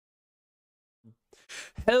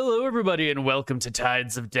Hello, everybody, and welcome to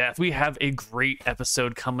Tides of Death. We have a great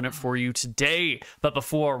episode coming up for you today. But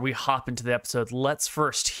before we hop into the episode, let's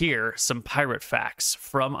first hear some pirate facts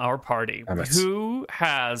from our party. Who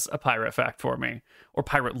has a pirate fact for me? Or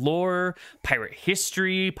pirate lore, pirate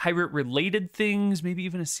history, pirate-related things, maybe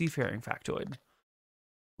even a seafaring factoid.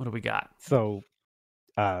 What do we got? So,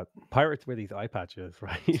 pirates wear these eye patches,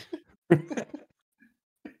 right?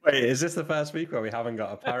 Wait, is this the first week where we haven't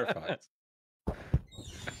got a pirate fact?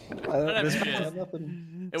 It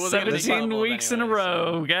was 17 weeks in a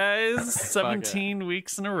row, guys. 17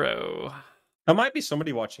 weeks in a row. There might be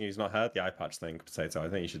somebody watching who's not heard the eye patch thing, Potato. I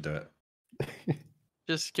think you should do it.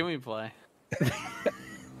 Just, can we play?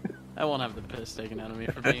 I won't have the piss taken out of me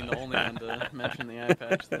for being the only one to mention the eye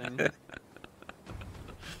patch thing.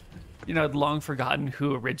 You know, I'd long forgotten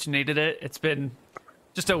who originated it. It's been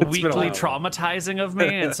just a weekly traumatizing of me,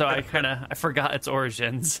 and so I forgot its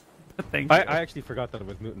origins. Thank you. I actually forgot that it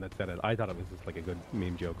was Mooten that said it. I thought it was just like a good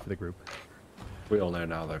meme joke for the group. We all know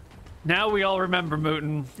now, though. Now we all remember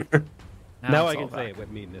Mooten. Now I can say it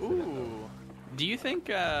with Mooten. Ooh. Do you think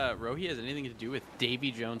Rohi has anything to do with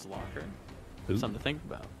Davy Jones' locker? Something to think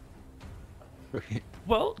about.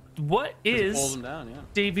 Well, what is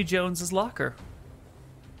Davy Jones's locker?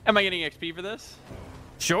 Am I getting XP for this?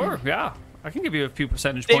 Sure, yeah. I can give you a few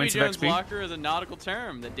percentage points of XP. Davy Jones' locker is a nautical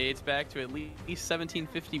term that dates back to at least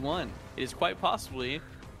 1751. It is quite possible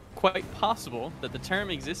that the term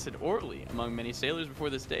existed orally among many sailors before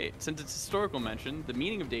this date. Since its historical mention, the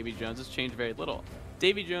meaning of Davy Jones has changed very little.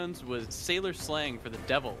 Davy Jones was sailor slang for the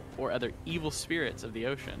devil or other evil spirits of the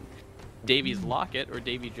ocean. Davy's locket, or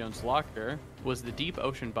Davy Jones' locker, was the deep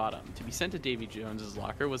ocean bottom. To be sent to Davy Jones'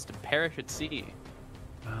 locker was to perish at sea.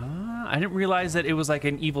 I didn't realize that it was like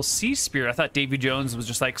an evil sea spirit. I thought Davy Jones was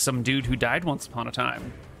just like some dude who died once upon a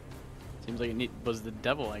time. Seems like it was the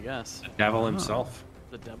devil, I guess. The devil himself.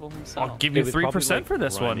 The devil himself. I'll give you 3% for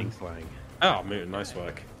this one. Slang. Oh, Mooten, nice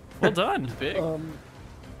work. Well done. Big.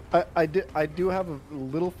 I do have a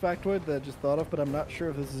little factoid that I just thought of, but I'm not sure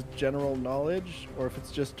if this is general knowledge or if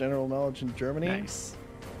it's just general knowledge in Germany. Nice.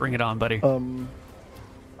 Bring it on, buddy.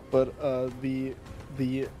 But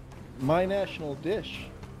my national dish,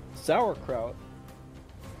 sauerkraut,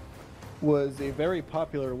 was a very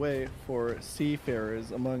popular way for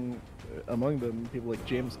seafarers, among them people like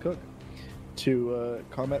James Cook, to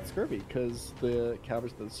combat scurvy, because the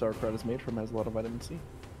cabbage that the sauerkraut is made from has a lot of vitamin C.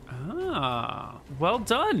 Ah, well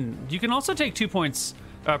done. You can also take 2 points,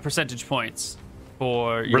 percentage points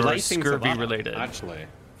for your scurvy related. Actually,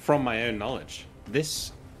 from my own knowledge,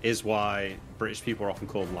 this is why British people are often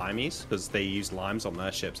called limeys, because they use limes on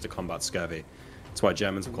their ships to combat scurvy. That's why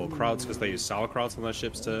Germans are called krauts, because they use sauerkraut on their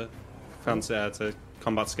ships to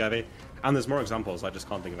combat scurvy. And there's more examples. I just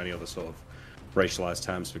can't think of any other sort of racialized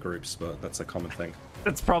terms for groups, but that's a common thing.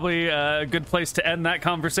 That's probably a good place to end that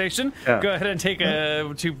conversation. Yeah. Go ahead and take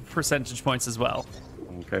 2 percentage points as well.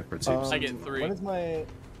 Okay, for 2. I get 3.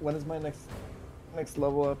 When is my next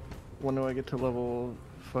level up? When do I get to level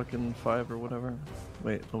fucking 5 or whatever?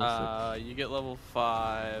 Wait, level 6. You get level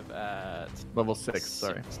 5 at level 6.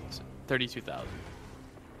 Sorry, 32,000.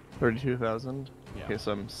 32,000. Yeah. Okay,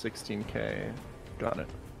 so I'm 16k. Got it.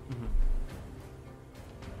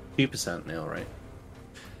 2% Neil, right?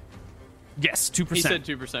 Yes, 2%. He said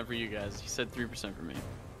 2% for you guys. He said 3% for me.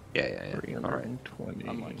 Yeah. 320.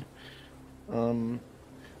 Unlucky.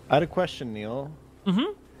 I had a question, Neil.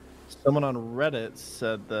 Mm-hmm. Someone on Reddit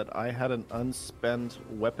said that I had an unspent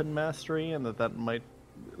weapon mastery and that might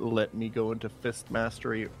let me go into fist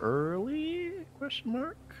mastery early? Question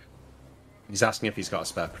mark. He's asking if he's got a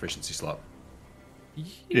spare proficiency slot.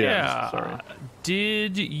 Yeah. Sorry.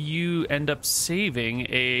 Did you end up saving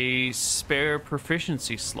a spare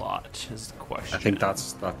proficiency slot? Is the question. I think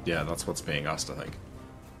that's what's being asked, I think.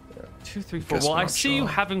 2, 3, 4. Well, I see you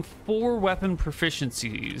having 4 weapon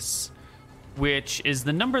proficiencies, which is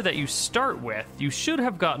the number that you start with. You should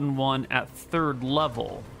have gotten one at 3rd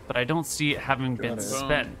level, but I don't see it having been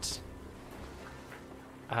spent.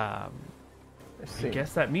 I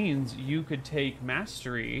guess that means you could take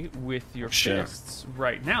mastery with your fists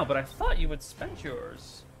right now, but I thought you had spent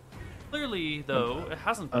yours. Clearly, though, it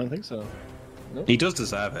hasn't been. I don't think so. Nope. He does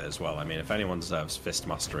deserve it as well. I mean, if anyone deserves fist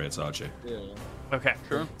mastery, it's Archie. Yeah. Okay.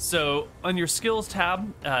 Sure. So, on your skills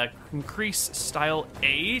tab, increase style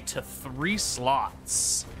A to 3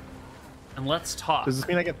 slots. And let's talk. Does this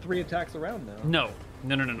mean I get 3 attacks around now? No.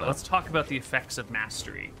 Let's talk about the effects of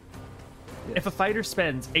mastery. Yes. If a fighter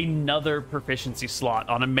spends another proficiency slot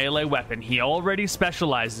on a melee weapon he already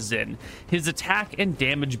specializes in, his attack and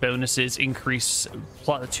damage bonuses increase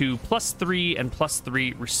to +3 and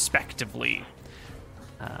 +3 respectively.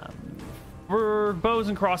 we're bows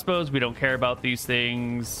and crossbows. We don't care about these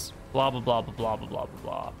things. Blah blah blah blah blah blah blah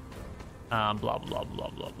blah. Blah blah blah blah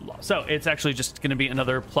blah blah. So it's actually just going to be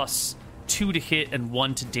another +2 to hit and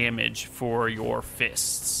 1 to damage for your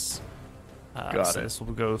fists. Got so it. this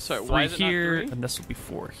will go Sorry, why 3 is it not here, 3? and this will be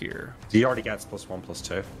 4 here. He already gets +1,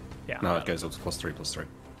 +2. Yeah. No, it goes up to +3, +3.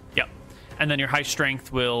 Yep. And then your high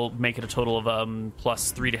strength will make it a total of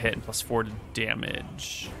 +3 to hit and +4 to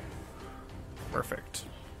damage. Perfect.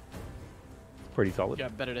 Pretty solid. You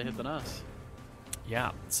got better to hit than us.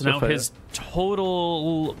 Yeah. So So now fair. his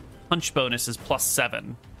total punch bonus is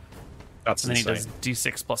 +7. That's And then he insane. does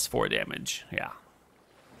d6 +4 damage. Yeah.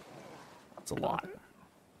 That's a lot.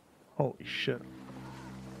 Holy shit.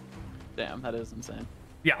 Damn, that is insane.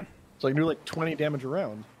 Yeah. So I can do like 20 damage a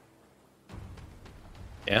round.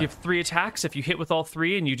 Yeah. You have 3 attacks. If you hit with all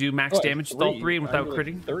 3 and you do max Oh, I have damage with all 3 and I can without do, like,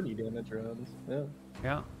 critting. 30 damage rounds. Yeah.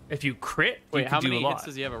 Yeah. If you crit, Wait, you how can do many a hits lot.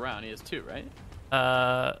 does he have a round? He has 2,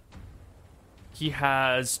 right? He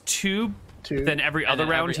has 2. Two. Then every And other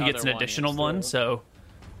then round every he gets an other one he additional has one, to- so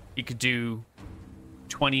he could do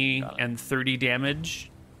 20 Got it. and 30 damage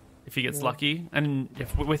if he gets Yeah. lucky. And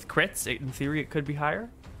if with crits, in theory, it could be higher.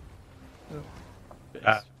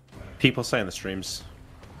 People say in the streams,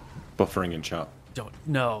 buffering in chat. Don't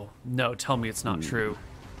no tell me it's not true.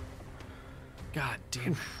 God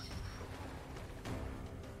damn.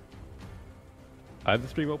 I have the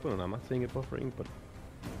stream open and I'm not seeing it buffering, but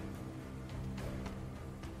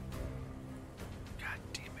God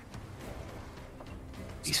damn it.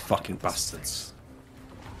 These fucking bastards.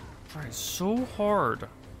 Trying so hard. I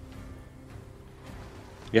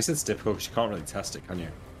guess it's difficult because you can't really test it, can you?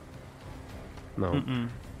 no.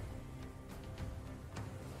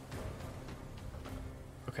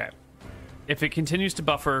 Okay. If it continues to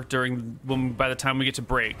buffer by the time we get to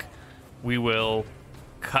break, we will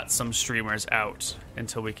cut some streamers out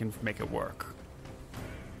until we can make it work.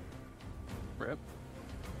 Rip.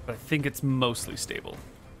 But I think it's mostly stable.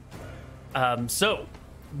 So,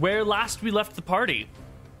 where last we left the party,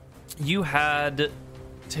 you had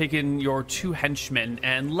taken your 2 henchmen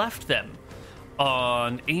and left them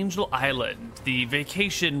on Angel Island, the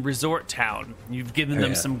vacation resort town. You've given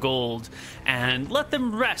them yeah. some gold and let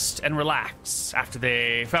them rest and relax after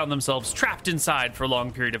they found themselves trapped inside for a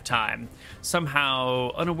long period of time, somehow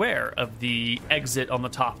unaware of the exit on the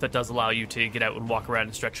top that does allow you to get out and walk around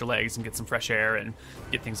and stretch your legs and get some fresh air and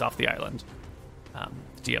get things off the island.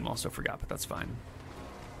 The DM also forgot, but that's fine.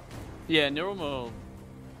 Yeah, Nilram will...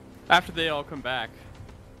 After they all come back,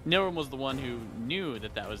 Nilram was the one who knew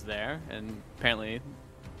that was there, and apparently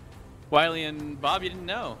Wiley and Bobby didn't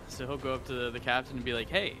know. So he'll go up to the captain and be like,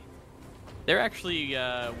 hey, there actually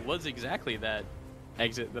was exactly that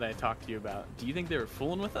exit that I talked to you about. Do you think they were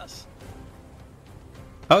fooling with us?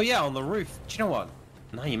 Oh yeah, on the roof. Do you know what?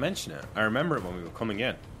 Now you mention it, I remember it when we were coming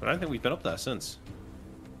in, but I don't think we've been up there since.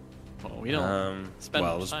 Well, we don't spend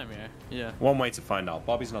well, much there's time here. Yeah. one way to find out.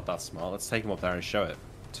 Bobby's not that smart. Let's take him up there and show it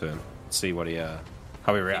to him. See what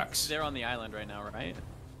how he reacts. They're on the island right now, right?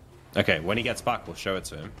 Okay, when he gets back, we'll show it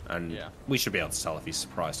to him, and Yeah. we should be able to tell if he's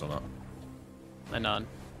surprised or not. I nod.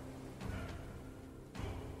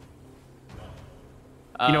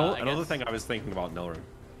 You know, I another guess- thing I was thinking about Nilram.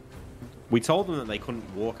 We told them that they couldn't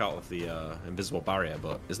walk out of the invisible barrier,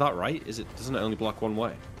 but is that right? Doesn't it only block one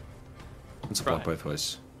way? It's block Right. both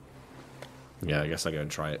ways. Yeah, I guess I'll go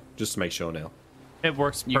and try it just to make sure, Neil. It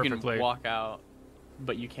works You perfectly. can walk out,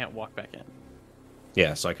 but you can't walk back in.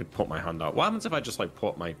 Yeah, so I could put my hand out. What happens if I just like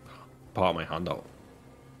put my part of my hand out?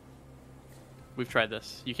 We've tried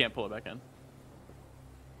this. You can't pull it back in.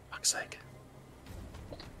 Fuck's sake.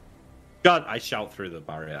 God, I shout through the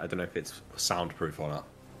barrier. I don't know if it's soundproof or not.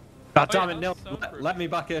 God Oh, damn yeah, it, Neil! soundproof. Let me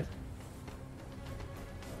back in.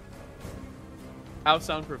 How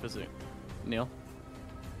soundproof is it, Neil?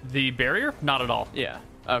 The barrier? Not at all. Yeah.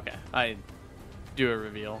 Okay. I do a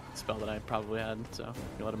reveal spell that I probably had, so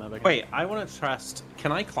you let him have it. Wait, I want to test.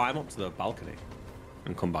 Can I climb up to the balcony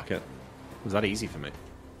and come back in? Was that easy for me?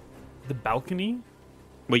 The balcony?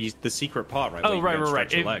 Well, the secret part, right? Oh, where you right, go and right,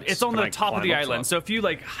 stretch your right. legs. It's on Can the I top of climb the up to island. that? So if you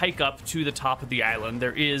like hike up to the top of the island,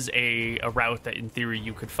 there is a route that in theory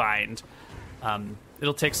you could find.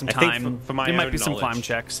 It'll take some I think time. for my there might own be some climb knowledge,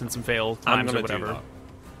 checks and some fail I'm climbs gonna or whatever. do that.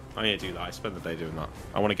 I'm gonna do that. I spend the day doing that.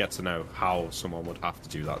 I want to get to know how someone would have to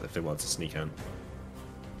do that if they want to sneak in,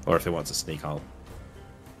 or if they want to sneak out.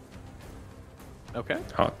 Okay.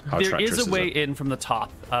 How There treacherous is a way it? in from the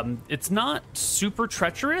top. It's not super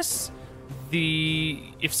treacherous.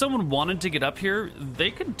 If someone wanted to get up here,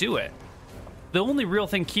 they could do it. The only real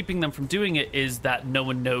thing keeping them from doing it is that no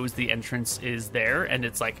one knows the entrance is there and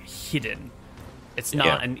it's like hidden. It's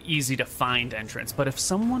not an easy to find entrance, but if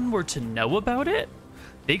someone were to know about it,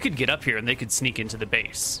 they could get up here and they could sneak into the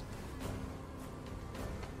base.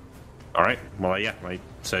 All right. Well, yeah.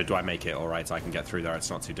 So do I make it all right? I can get through there. It's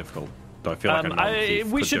not too difficult. Do I feel like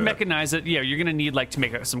we should mechanize it. Yeah, you're going to need to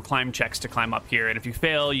make some climb checks to climb up here, and if you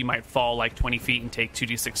fail, you might fall 20 feet and take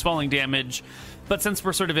 2d6 falling damage. But since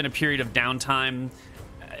we're sort of in a period of downtime,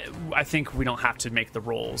 I think we don't have to make the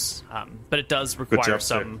rolls. But it does require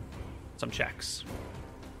some checks.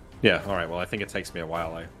 Yeah. All right. Well, I think it takes me a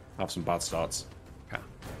while. I have some bad starts. Okay.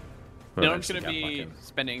 Nolan's going to be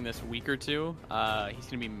spending this week or two. He's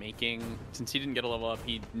going to be making, since he didn't get a level up,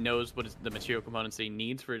 he knows what the material components that he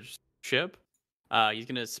needs for his ship. He's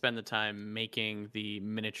going to spend the time making the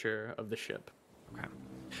miniature of the ship. Okay.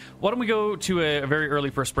 Why don't we go to a very early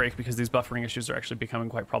first break, because these buffering issues are actually becoming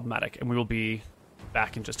quite problematic, and we will be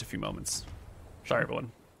back in just a few moments. Sorry,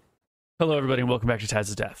 everyone. Hello, everybody, and welcome back to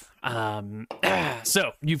Tides of Death.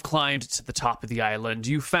 So, you've climbed to the top of the island.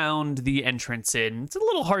 You found the entrance in. It's a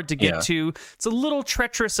little hard to get to. It's a little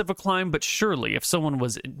treacherous of a climb, but surely, if someone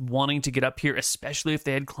was wanting to get up here, especially if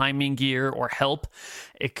they had climbing gear or help,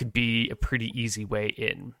 it could be a pretty easy way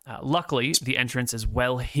in. Luckily, the entrance is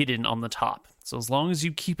well hidden on the top. So, as long as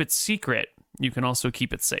you keep it secret, you can also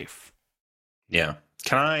keep it safe. Yeah.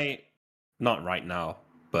 Can I, not right now,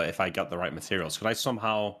 but if I got the right materials, could I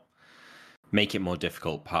somehow make it more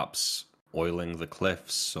difficult, perhaps oiling the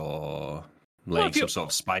cliffs or laying some sort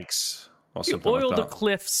of spikes or something like that? Oil the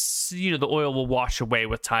cliffs, the oil will wash away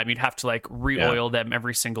with time. You'd have to re-oil them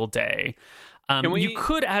every single day. You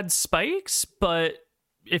could add spikes, but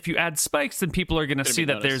if you add spikes, then people are going to see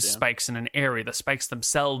that there's spikes in an area. The spikes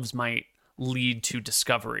themselves might lead to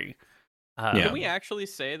discovery. Can we actually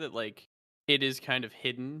say that it is kind of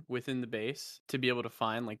hidden within the base to be able to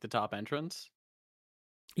find the top entrance?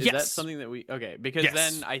 Is that something that we... Okay, because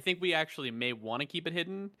then I think we actually may want to keep it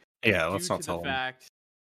hidden. Yeah, let's not tell them. The fact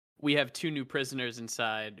we have 2 new prisoners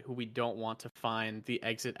inside who we don't want to find the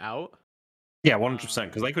exit out. Yeah, 100%,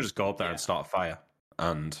 because they could just go up there and start a fire.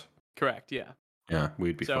 And... Correct, yeah. Yeah,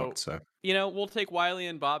 we'd be fucked, so... we'll take Wiley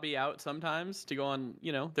and Bobby out sometimes to go on,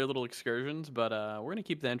 their little excursions, but we're going to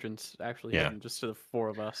keep the entrance actually hidden just to the 4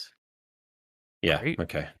 of us. Yeah, right.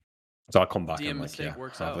 Okay. So I'll come back and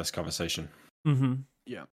have this conversation. Mm-hmm.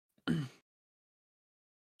 Yeah.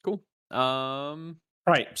 Cool.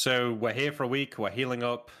 Right, so we're here for a week. We're healing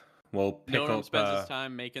up. We'll pick up. Spends his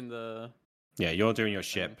time making the. Yeah, you're doing your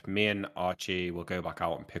ship. Me and Archie will go back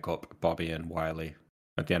out and pick up Bobby and Wiley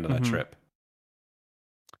at the end of their trip.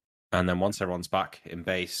 And then once everyone's back in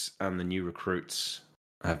base and the new recruits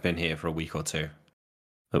have been here for a week or two,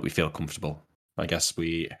 that we feel comfortable, I guess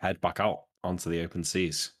we head back out onto the open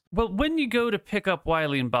seas. Well, when you go to pick up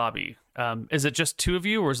Wiley and Bobby, is it just 2 of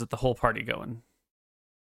you, or is it the whole party going?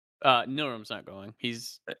 Nilrum's not going.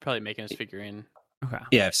 He's probably making his figurine. Okay.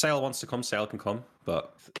 Yeah, if Sail wants to come, Sail can come,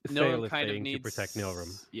 but Sail is staying to protect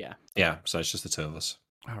Nilrum. Yeah. Yeah, so it's just the 2 of us.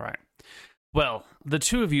 All right. Well, the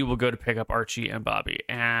 2 of you will go to pick up Archie and Bobby,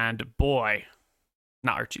 and boy...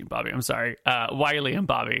 Not Archie and Bobby, I'm sorry. Wiley and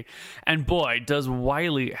Bobby. And boy, does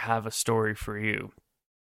Wiley have a story for you.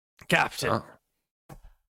 Captain...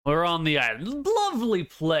 We're on the island. Lovely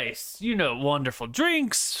place. Wonderful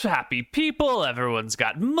drinks, happy people, everyone's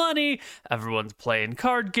got money, everyone's playing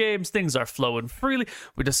card games, things are flowing freely.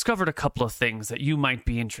 We discovered a couple of things that you might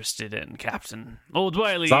be interested in, Captain. Old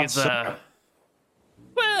Wiley is, well,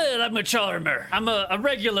 I'm a charmer. I'm a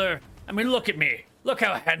regular... look at me. Look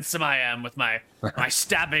how handsome I am with my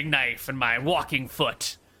stabbing knife and my walking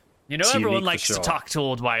foot. Everyone likes to talk to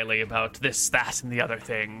old Wiley about this, that, and the other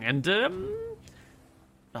thing, and,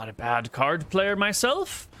 not a bad card player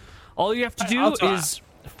myself. All you have to do is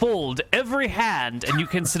fold every hand, and you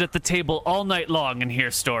can sit at the table all night long and hear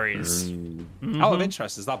stories. Out of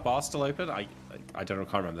interest, is that bar still open? I don't know,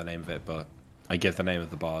 can't remember the name of it, but I give the name of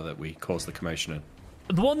the bar that we caused the commotion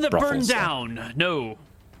in. The one that burned down. No.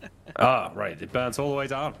 Ah, right. It burns all the way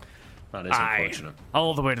down. That is unfortunate.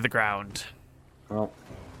 All the way to the ground. Well,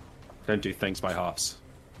 don't do things by halves.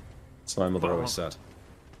 That's what my mother always said.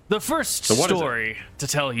 The first story to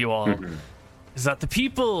tell you all is that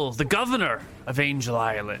the governor of Angel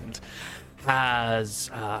Island,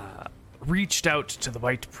 has reached out to the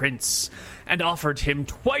White Prince and offered him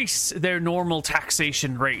twice their normal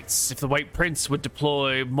taxation rates if the White Prince would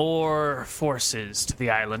deploy more forces to the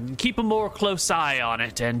island and keep a more close eye on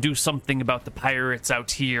it and do something about the pirates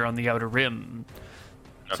out here on the Outer Rim.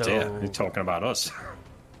 You're talking about us.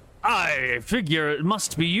 I figure it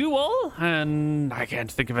must be you all, and I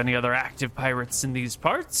can't think of any other active pirates in these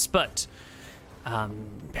parts, but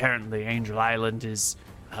apparently Angel Island is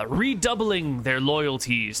redoubling their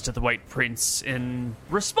loyalties to the White Prince in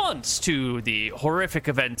response to the horrific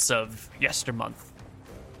events of yestermonth.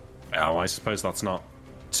 Oh, I suppose that's not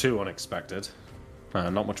too unexpected.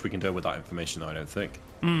 Not much we can do with that information, I don't think.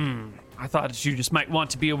 I thought you just might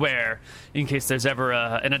want to be aware in case there's ever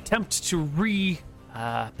an attempt to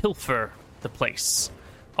pilfer the place.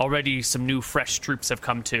 Already some new fresh troops have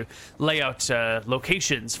come to lay out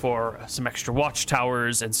locations for some extra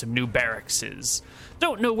watchtowers and some new barrackses.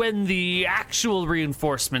 Don't know when the actual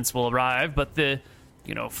reinforcements will arrive, but the,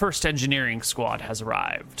 first engineering squad has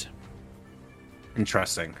arrived.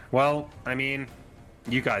 Interesting. Well, I mean,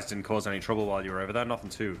 you guys didn't cause any trouble while you were over there. Nothing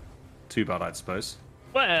too bad, I suppose.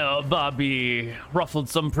 Well, Bobby ruffled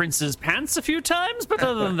some prince's pants a few times, but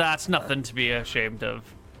other than that, nothing to be ashamed of.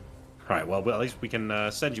 All right, well, at least we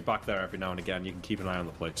can send you back there every now and again. You can keep an eye on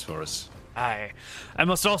the place for us. I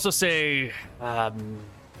must also say, I'm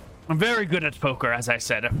very good at poker, as I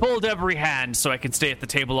said. I pulled every hand so I can stay at the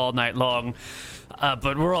table all night long,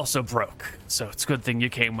 but we're also broke, so it's a good thing you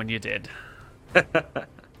came when you did. Well,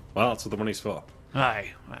 that's what the money's for.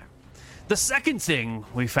 Aye. The second thing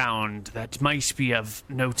we found that might be of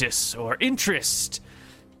notice or interest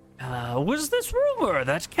was this rumor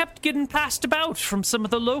that kept getting passed about from some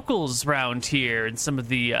of the locals around here and some of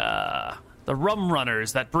the rum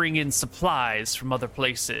runners that bring in supplies from other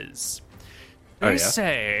places. They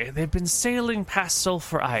say they've been sailing past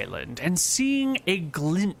Sulfur Island and seeing a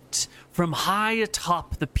glint from high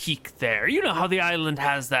atop the peak there. You know how the island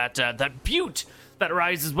has that butte that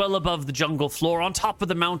rises well above the jungle floor on top of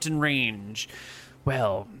the mountain range.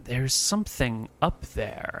 Well, there's something up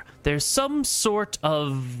there. There's some sort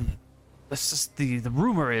of... The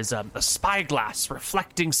rumor is a spyglass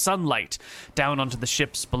reflecting sunlight down onto the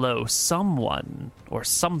ships below. Someone or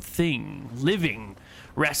something living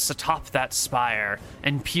rests atop that spire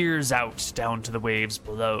and peers out down to the waves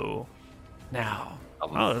below. Now,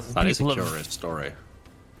 that is a curious story.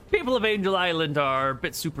 People of Angel Island are a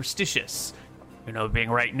bit superstitious. Being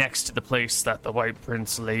right next to the place that the White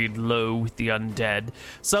Prince laid low with the undead.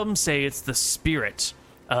 Some say it's the spirit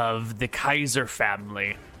of the Kaiser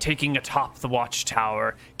family taking atop the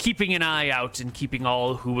watchtower, keeping an eye out and keeping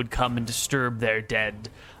all who would come and disturb their dead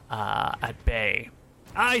at bay.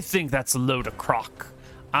 I think that's a load of crock.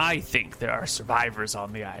 I think there are survivors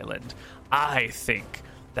on the island. I think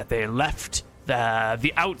that they left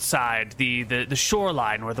the outside, the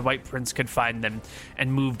shoreline where the White Prince could find them,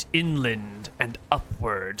 and moved inland and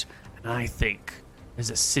upward. And I think there's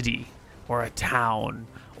a city or a town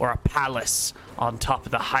or a palace on top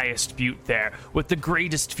of the highest butte there, with the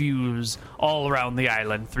greatest views all around the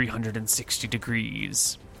island, 360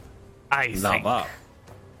 degrees. I think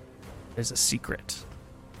there's a secret.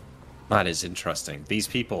 That is interesting. These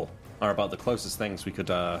people are about the closest things we could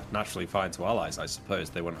naturally find to allies, I suppose.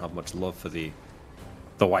 They wouldn't have much love for the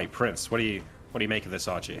White Prince. What do you make of this,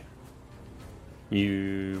 Archie?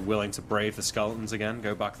 You willing to brave the skeletons again?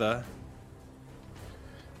 Go back there?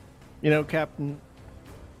 Captain,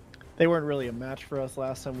 they weren't really a match for us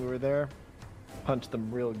last time we were there. Punched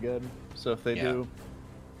them real good. So if they do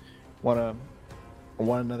want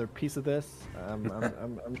another piece of this,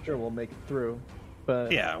 I'm sure we'll make it through.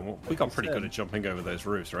 But yeah, well, we got pretty good at jumping over those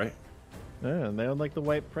roofs, right? Yeah, and they don't like the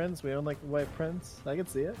White Prince. We don't like the White Prince. I can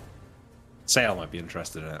see it. Sale might be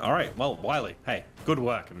interested in it. All right, well, Wiley, hey, good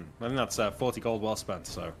work, and I think that's 40 gold well spent.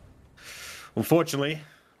 So, unfortunately,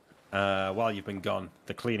 while you've been gone,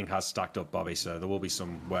 the cleaning has stacked up, Bobby. So there will be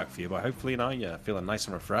some work for you, but hopefully now you're feeling nice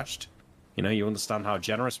and refreshed. You understand how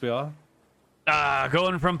generous we are.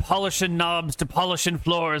 Going from polishing knobs to polishing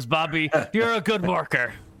floors, Bobby. You're a good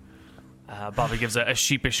worker. Bobby gives a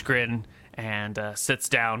sheepish grin and sits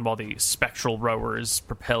down while the spectral rowers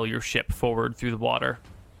propel your ship forward through the water.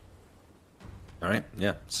 All right,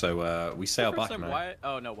 yeah. So we sail back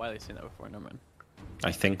now. Wiley's seen that before. Never mind.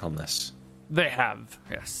 I think on this. They have,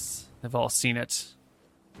 yes. They've all seen it.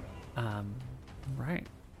 Right.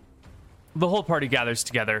 The whole party gathers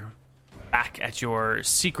together back at your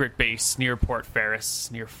secret base near Port Ferris,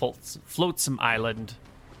 near Flotsam Island.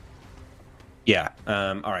 Yeah.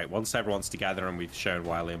 All right. Once everyone's together and we've shown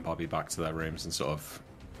Wiley and Bobby back to their rooms and sort of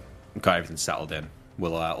got everything settled in,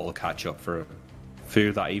 we'll all catch up for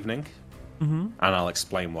food that evening. Mm-hmm. And I'll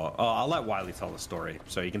explain what... I'll let Wiley tell the story,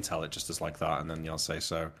 so you can tell it just as like that, and then you'll say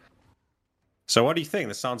so. So what do you think?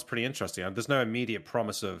 This sounds pretty interesting. There's no immediate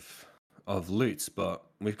promise of loot, but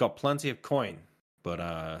we've got plenty of coin, but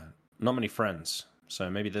not many friends. So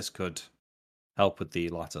maybe this could help with the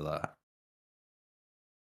latter there.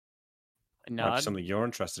 Might be something you're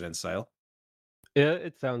interested in, Sale. Yeah,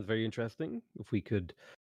 it sounds very interesting. If we could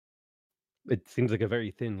It seems like a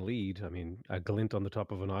very thin lead. I mean, a glint on the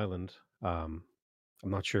top of an island. I'm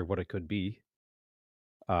not sure what it could be.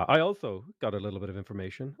 I also got a little bit of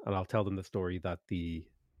information, and I'll tell them the story that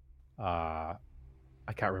uh,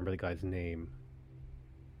 I can't remember the guy's name.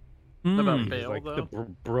 About Hmm. He was Bale, like the though?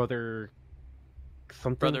 brother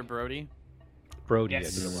something. Brother Brody? Brody,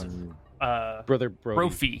 Yes. I think it was. Uh, Brother Brody.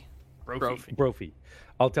 Brophy. Brophy. Brophy.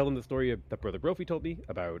 I'll tell them the story that Brother Brophy told me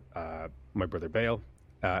about my brother Bale.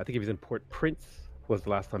 I think he was in Port Prince was the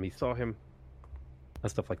last time he saw him, and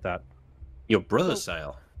stuff like that. Your brother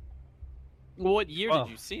Sale. Well, what year Well-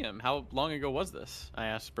 did you see him? How long ago was this? I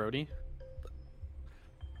asked Brody.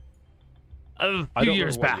 A I few don't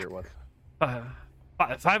years remember what back. year it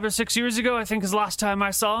was. 5 or 6 years ago, I think is the last time I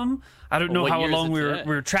saw him. I don't know What how year is long it we today?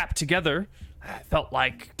 were trapped together. I felt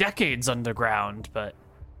like decades underground, but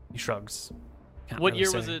he shrugs. Can't What really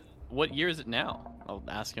year was say. it? What year is it now? I'll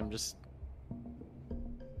ask him just.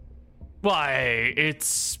 Why,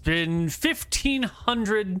 it's been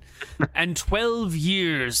 1,512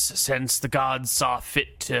 years since the gods saw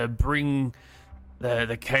fit to bring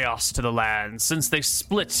the chaos to the land, since they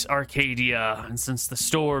split Arcadia, and since the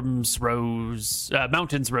storms rose,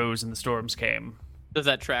 mountains rose and the storms came. Does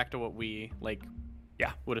that track to what we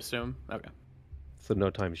Yeah. would assume? Okay. So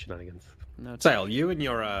no time shenanigans. No, it's Sale, you and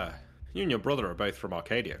your brother are both from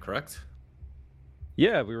Arcadia, correct?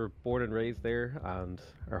 Yeah, we were born and raised there, and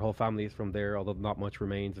our whole family is from there. Although not much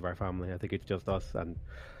remains of our family. I think it's just us, and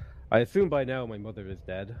I assume by now my mother is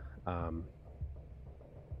dead.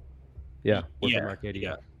 Yeah, we're from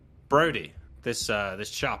Arcadia. Brody, this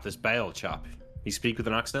chap, this Bale chap, he speak with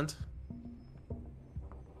an accent?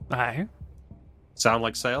 Aye. Sound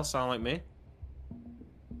like Sale? Sound like me?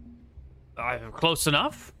 Close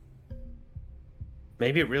enough.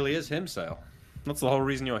 Maybe it really is him, Sale. That's the whole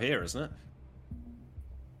reason you're here, isn't it?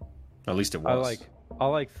 At least it was. I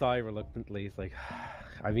like sigh reluctantly. It's like,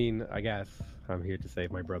 I mean, I guess I'm here to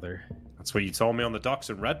save my brother. That's what you told me on the docks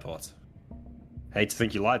in Redport. Hate to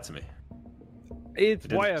think you lied to me. It's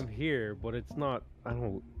didn't. why I'm here, but it's not. I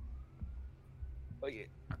don't.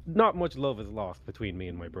 Not much love is lost between me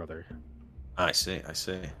and my brother. I see.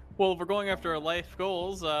 Well, if we're going after our life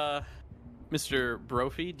goals, Mr.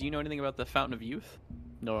 Brophy, do you know anything about the Fountain of Youth?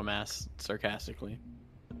 Noam asked sarcastically.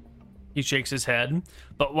 He shakes his head,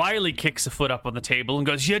 but Wiley kicks a foot up on the table and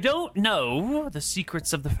goes, "You don't know the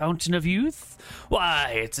secrets of the Fountain of Youth? Why,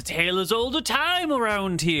 it's a tale as old as time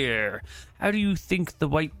around here. How do you think the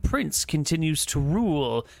White Prince continues to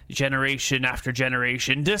rule generation after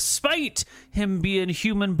generation, despite him being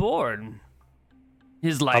human-born?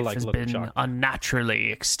 His life like has looking been shocked.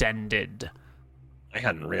 unnaturally extended." I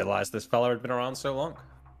hadn't realized this fella had been around so long.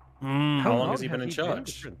 How long has he been in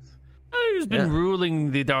charge? He's been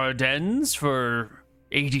ruling the Dardanelles for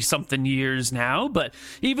 80-something years now, but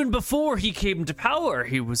even before he came to power,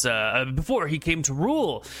 he was before he came to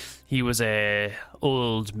rule, he was a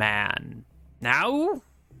old man. Now,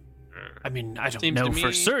 I mean, I don't Seems know to for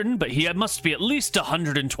me- certain, but he must be at least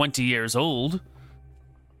 120 years old.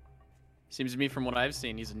 Seems to me, from what I've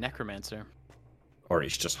seen, he's a necromancer. Or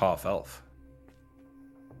he's just half elf.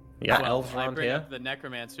 Yeah, Well, elves I around bring here. up the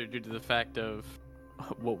necromancer due to the fact of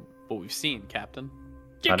what we've seen, Captain.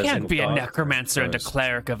 You Not a can't single be a dog necromancer and a first.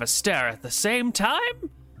 clear of Astaire at the same time, Do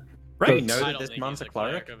right? we know I that don't this think man's he's a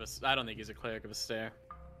cleric? I don't think he's a cleric of a stare.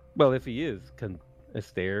 Well, if he is, can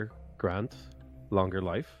Astaire grant longer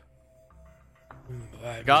life?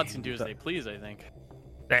 Gods can do as they please, I think.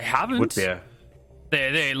 They haven't. Would be a...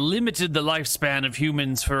 They limited the lifespan of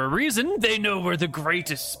humans for a reason. They know we're the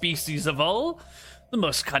greatest species of all. The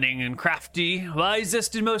most cunning and crafty,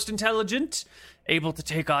 wisest and most intelligent, able to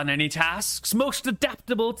take on any tasks, most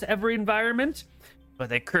adaptable to every environment. But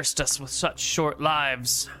they cursed us with such short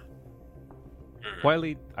lives.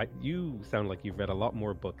 Wiley, you sound like you've read a lot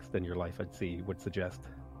more books than your life at sea would suggest.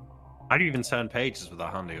 How do you even turn pages with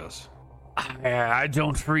that hand of yours? I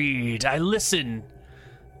don't read, I listen.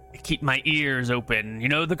 I keep my ears open. You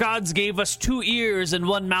know, the gods gave us 2 ears and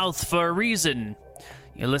 1 mouth for a reason.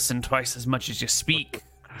 You listen twice as much as you speak.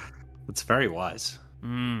 That's very wise.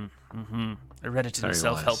 I read it in a Very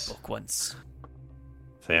self-help wise. book once.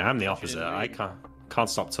 So yeah, I'm the opposite. I can't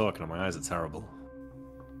stop talking and my eyes are terrible.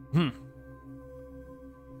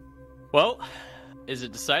 Well, is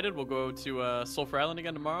it decided we'll go to Sulfur Island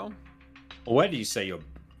again tomorrow? Well, where do you say your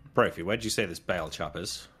Brophy? Where do you say this Bale chap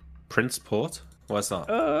is? Prince Port? Where's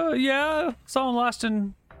that? Yeah, saw him last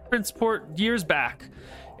in Princeport years back.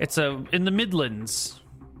 It's in the Midlands.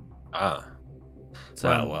 Ah. So,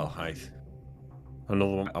 Well,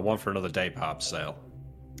 another one. I want for another day, perhaps. Sale.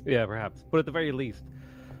 Yeah, perhaps. But at the very least,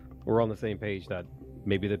 we're on the same page that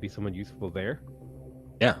maybe there'd be someone useful there.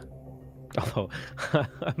 Yeah. Although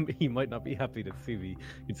he might not be happy to see me,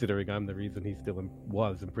 considering I'm the reason he still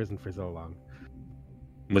was in prison for so long.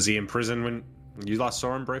 Was he in prison when you last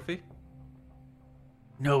saw him, Brophy?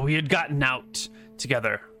 No, we had gotten out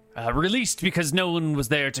together. Released because no one was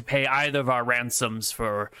there to pay either of our ransoms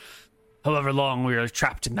for however long we were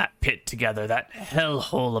trapped in that pit together, that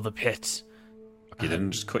hellhole of a pit. You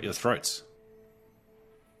didn't just cut your throats.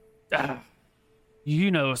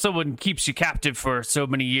 You know, someone keeps you captive for so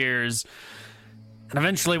many years, and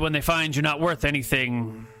eventually when they find you're not worth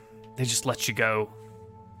anything, they just let you go.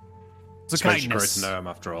 It's a Suppose you kindness. grew to know him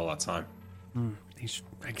after all that time.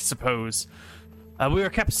 I suppose. We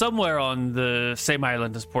were kept somewhere on the same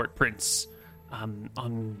island as Port Prince,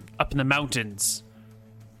 up in the mountains.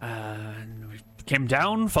 And we came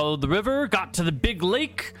down, followed the river, got to the big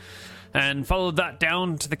lake, and followed that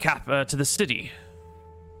down to the city.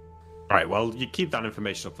 All right, well, you keep that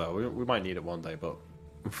information up, though. We might need it one day, but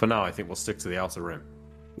for now, I think we'll stick to the outer rim.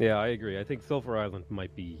 Yeah, I agree. I think Sulfur Island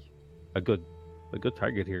might be a good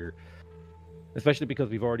target here, especially because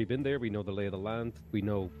we've already been there. We know the lay of the land. We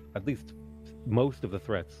know at least most of the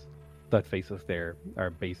threats that face us there are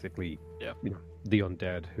basically, the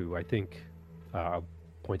undead. Who I think,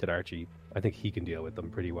 pointed Archie. I think he can deal with them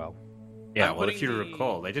pretty well. Yeah, well, if you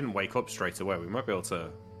recall, they didn't wake up straight away. We might be able to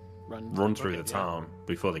run through the town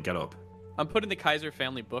before they get up. I'm putting the Kaiser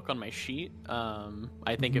family book on my sheet.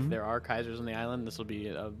 I think if there are Kaisers on the island, this will be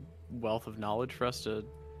a wealth of knowledge for us to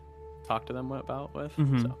talk to them about.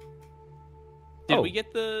 So. Did we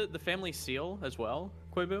get the family seal as well,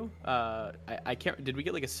 Koibu? I can't. Did we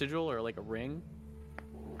get like a sigil or like a ring?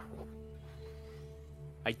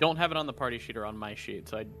 I don't have it on the party sheet or on my sheet,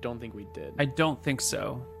 so I don't think we did. I don't think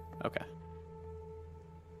so. Okay.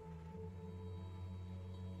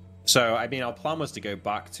 So, I mean, our plan was to go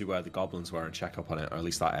back to where the goblins were and check up on it, or at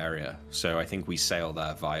least that area. So I think we sail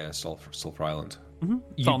there via Sulfur Island.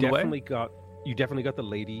 It's on the way. You definitely got the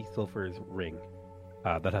Lady Sulfur's ring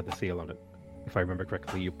that had the seal on it. If I remember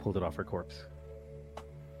correctly, you pulled it off her corpse.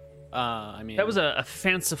 I mean, that was a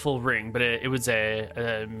fanciful ring, but it was a.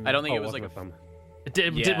 I don't think it was like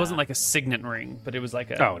It wasn't like a signet ring, but it was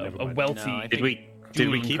like a wealthy. No, Did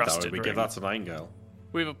we keep that? Or did we ring. give that to Nightingale?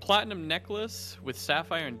 We have a platinum necklace with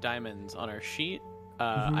sapphire and diamonds on our sheet.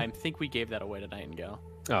 I think we gave that away to Nightingale.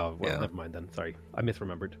 Oh, well, never mind then. Sorry, I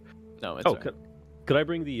misremembered. No, it's all right. Could I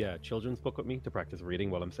bring the children's book with me to practice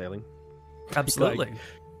reading while I'm sailing? Absolutely.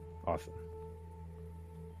 Awesome.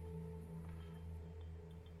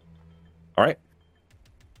 All right.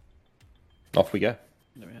 Off we go.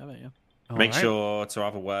 There we have it, yeah. Make sure to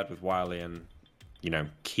have a word with Wiley and,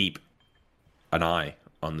 keep an eye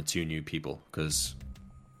on the two new people, because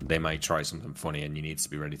they may try something funny and you need to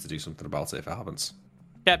be ready to do something about it if it happens.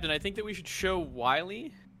 Captain, I think that we should show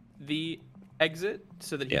Wiley the exit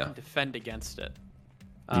so that he can defend against it.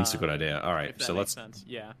 That's a good idea. All right, so let's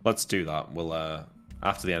do that. We'll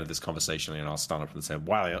after the end of this conversation, I'll stand up and say,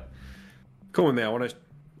 Wiley, come with me. I want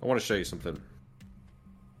to show you something.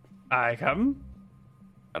 I come.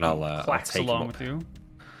 And I'll take along him up. with you.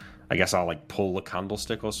 I guess I'll pull the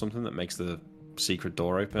candlestick or something that makes the secret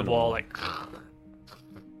door open. The wall it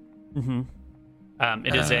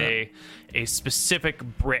is a specific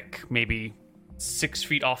brick, maybe 6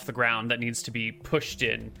 feet off the ground, that needs to be pushed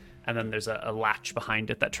in, and then there's a latch behind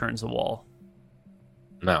it that turns the wall.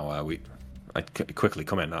 Now I quickly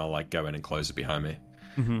come in and I'll go in and close it behind me.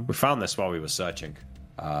 We found this while we were searching.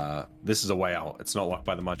 This is a way out. It's not locked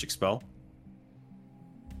by the magic spell.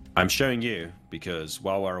 I'm showing you because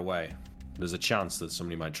while we're away, there's a chance that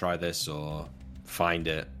somebody might try this or find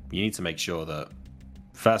it. You need to make sure that,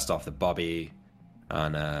 first off, that Bobby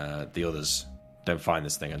and the others don't find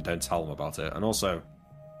this thing and don't tell them about it. And also,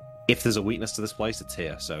 if there's a weakness to this place, it's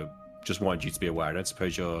here. So just wanted you to be aware. I don't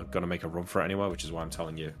suppose you're going to make a run for it anywhere, which is why I'm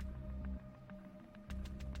telling you.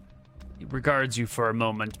 He regards you for a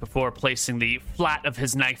moment before placing the flat of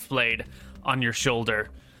his knife blade on your shoulder.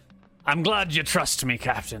 I'm glad you trust me,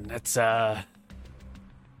 Captain. It's a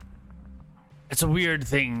weird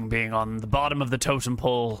thing being on the bottom of the totem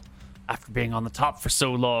pole after being on the top for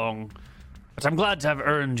so long, but I'm glad to have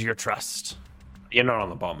earned your trust. You're not on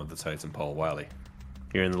the bottom of the totem pole, Wiley.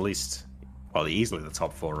 You're in the least, easily the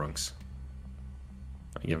top 4 rungs.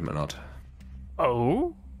 I give him a nod.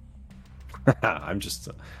 Oh? I'm just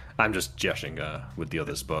joshing with the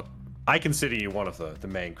others, but I consider you one of the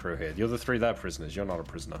main crew here. The other 3, they're prisoners. You're not a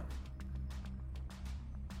prisoner.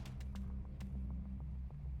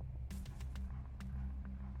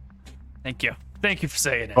 Thank you. Thank you for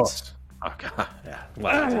saying it. Okay. Yeah.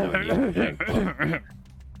 Well,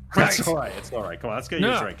 that's all right. It's all right. Come on, let's get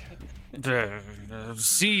you a drink.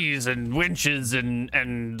 Seas and winches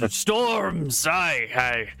and storms.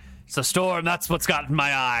 Aye. It's a storm. That's what's got in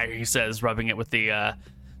my eye, he says, rubbing it with the,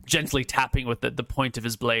 gently tapping with the point of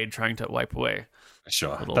his blade, trying to wipe away.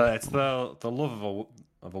 Sure. It's the love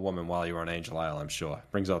of a woman while you're on Angel Isle, I'm sure.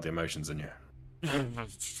 Brings out the emotions in you.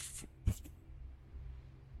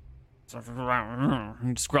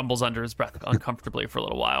 He just grumbles under his breath uncomfortably for a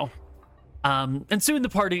little while. And soon the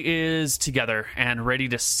party is together and ready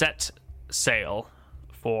to set sail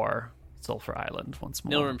for Sulfur Island once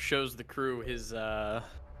more. Nilrim shows the crew his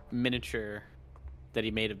miniature that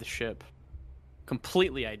he made of the ship.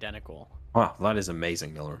 Completely identical. Wow, that is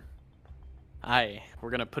amazing, Nilrim. Aye,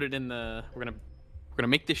 we're gonna put it in the. We're gonna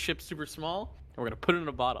make this ship super small, and we're gonna put it in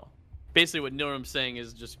a bottle. Basically, what Nilrim's saying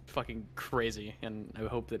is just fucking crazy, and I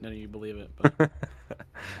hope that none of you believe it. But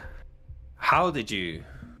How did you?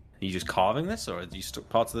 Are you just carving this, or did you stuck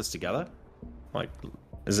parts of this together? Like,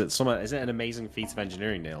 is it an amazing feat of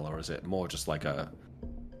engineering, Neil, or is it more just like a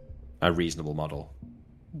reasonable model?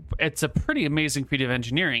 It's a pretty amazing feat of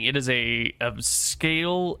engineering. It is a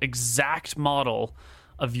scale exact model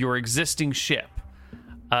of your existing ship,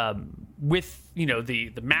 with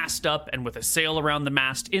the mast up and with a sail around the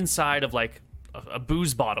mast inside of like a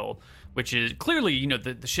booze bottle, which is clearly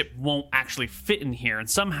the ship won't actually fit in here, and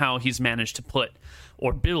somehow he's managed to put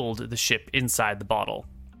or build the ship inside the bottle.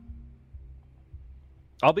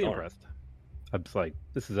 I'll be impressed. I'm just like,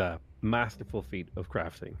 this is a masterful feat of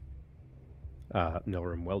crafting.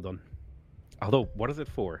 Nilrim, well done. Although, what is it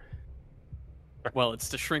for? well, it's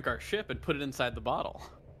to shrink our ship and put it inside the bottle.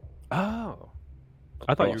 Oh.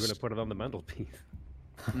 I thought you were going to put it on the mantelpiece.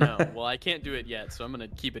 No, well, I can't do it yet, so I'm gonna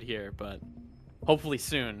keep it here. But hopefully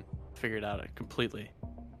soon, figure it out completely.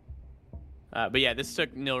 But yeah, this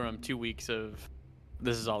took Nilrim 2 weeks of.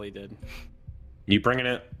 This is all he did. You bringing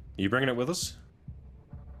it with us?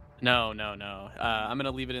 No. I'm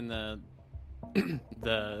gonna leave it in the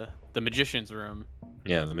the magician's room.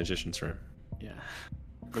 Yeah, the magician's room. Yeah,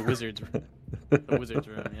 the wizard's room. The wizard's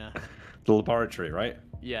room. Yeah. The laboratory, right?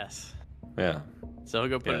 Yes. Yeah. So he'll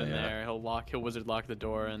go put it in Yeah. there. He'll wizard lock the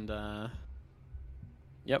door, and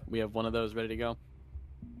yep, we have one of those ready to go.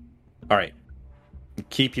 All right.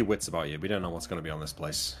 Keep your wits about you. We don't know what's going to be on this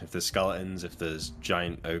place. If there's skeletons, if there's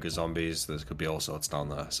giant ogre zombies, there could be all sorts down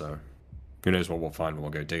there. So who knows what we'll find when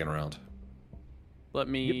we'll go digging around. Let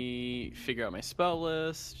me figure out my spell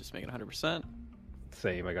list. Just make it 100%.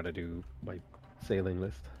 Same, I got to do my sailing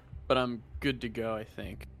list. But I'm good to go, I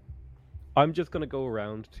think. I'm just going to go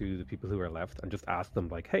around to the people who are left and just ask them,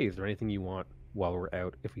 like, hey, is there anything you want while we're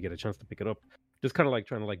out if we get a chance to pick it up? Just kind of like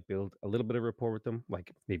trying to like build a little bit of rapport with them.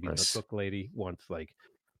 Like maybe Nice. the cook lady wants like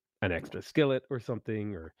an extra skillet or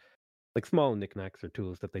something, or like small knickknacks or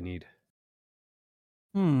tools that they need.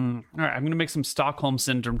 All right, I'm going to make some Stockholm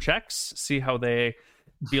Syndrome checks, see how they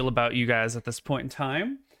feel about you guys at this point in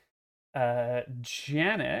time.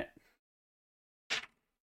 Janet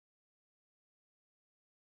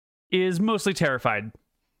is mostly terrified.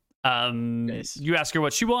 Nice. You ask her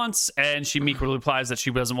what she wants, and she meekly replies that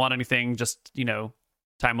she doesn't want anything, just,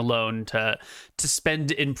 time alone to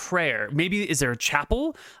spend in prayer. Maybe, is there a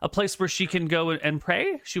chapel? A place where she can go and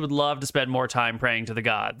pray? She would love to spend more time praying to the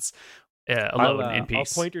gods, alone in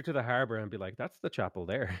peace. I'll point her to the harbor and be like, that's the chapel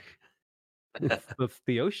there. It's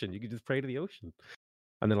the ocean. You can just pray to the ocean.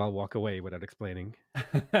 And then I'll walk away without explaining.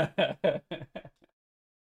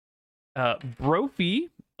 Brophy,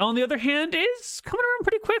 on the other hand, is coming around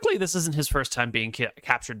pretty quickly. This isn't his first time being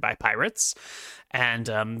captured by pirates.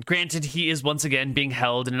 And granted, he is once again being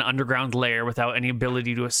held in an underground lair without any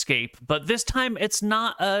ability to escape. But this time, it's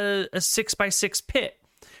not a 6x6 pit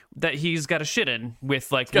that he's got a shit in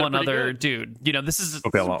with like one other dude. This is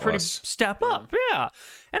a pretty step up. Yeah.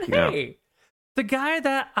 And hey, the guy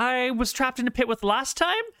that I was trapped in a pit with last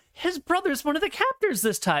time, his brother's one of the captors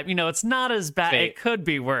this time. It's not as bad. It could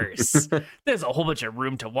be worse. There's a whole bunch of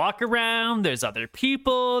room to walk around. There's other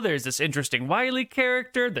people. There's this interesting Wiley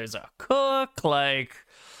character. There's a cook. Like,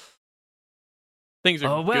 things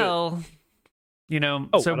are good.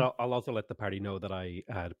 So I'll also let the party know that I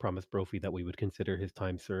had promised Brophy that we would consider his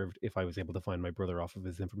time served if I was able to find my brother off of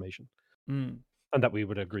his information. And that we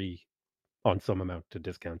would agree on some amount to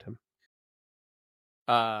discount him.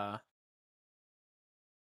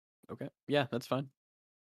 Okay. Yeah, that's fine.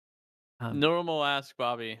 Normal ask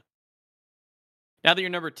Bobby. Now that you're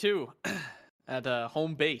number 2 at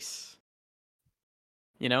home base,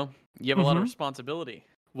 you have a lot of responsibility.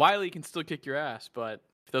 Wiley can still kick your ass, but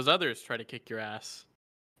if those others try to kick your ass,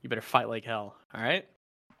 you better fight like hell. All right?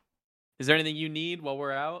 Is there anything you need while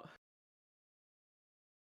we're out?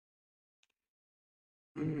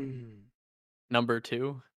 Number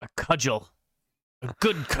 2. A cudgel. A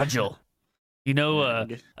good cudgel. You know,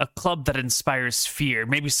 a club that inspires fear.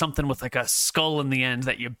 Maybe something with like a skull in the end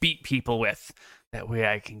that you beat people with. That way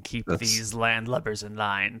I can keep these landlubbers in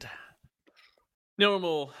line.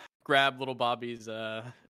 Normal grab little Bobby's,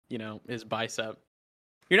 his bicep.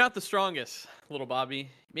 You're not the strongest, little Bobby.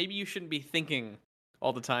 Maybe you shouldn't be thinking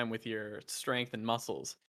all the time with your strength and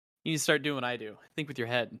muscles. You need to start doing what I do. Think with your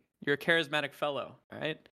head. You're a charismatic fellow, all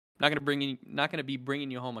right? Not gonna be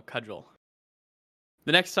bringing you home a cudgel.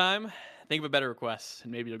 The next time, think of a better request,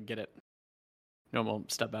 and maybe you'll get it. No, we'll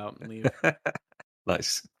step out and leave.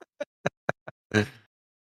 Nice.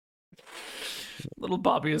 Little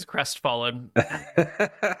Bobby is crestfallen.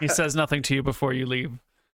 He says nothing to you before you leave.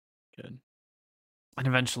 Good. And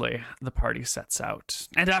eventually, the party sets out.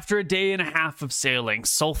 And after a day and a half of sailing,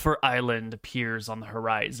 Sulfur Island appears on the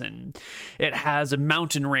horizon. It has a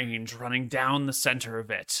mountain range running down the center of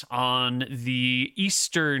it. On the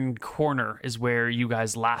eastern corner is where you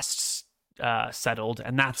guys last settled,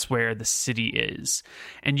 and that's where the city is.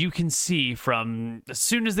 And you can see from as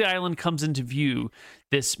soon as the island comes into view,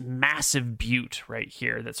 this massive butte right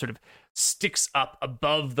here that sort of sticks up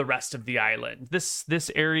above the rest of the island.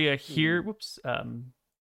 This area here, whoops. Can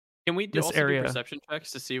we do perception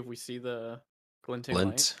checks to see if we see the glinting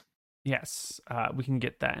light? Yes, we can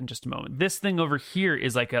get that in just a moment. This thing over here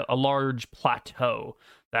is like a large plateau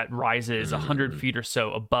that rises 100 feet or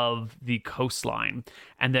so above the coastline.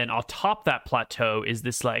 And then on top that plateau is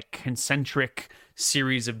this like concentric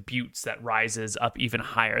series of buttes that rises up even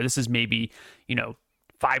higher. This is maybe,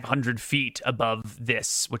 500 feet above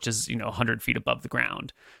this, which is, 100 feet above the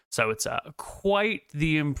ground. So it's quite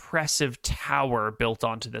the impressive tower built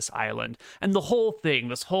onto this island. And the whole thing,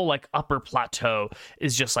 this whole like upper plateau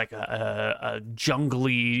is just like a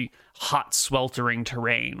jungly, hot, sweltering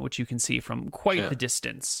terrain, which you can see from quite the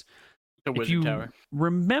distance. The if you tower.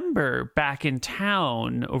 Remember back in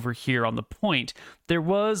town over here on the point, there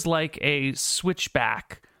was like a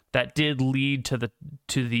switchback that did lead to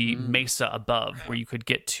the mesa above, where you could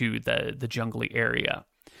get to the jungly area.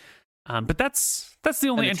 But that's the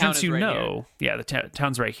only entrance you know. Yeah, the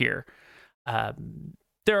town's right here.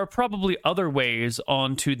 There are probably other ways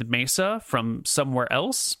onto the mesa from somewhere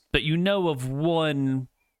else, but you know of one.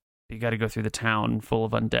 You got to go through the town full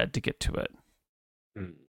of undead to get to it.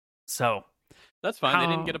 So that's fine.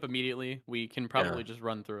 They didn't get up immediately. We can probably just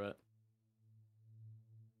run through it.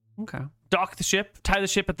 Okay. Dock the ship, tie the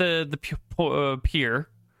ship at the pier.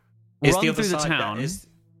 Is run the other through side the town. Is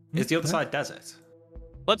the other side desert?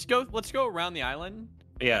 Let's go around the island.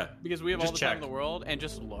 Yeah, because we have all the check. time in the world, and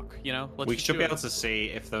just look. We should be able to see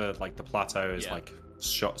if the plateau is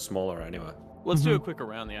smaller anyway. Let's do a quick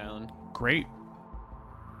around the island. Great.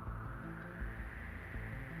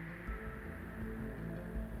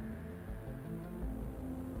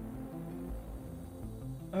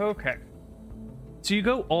 Okay. So you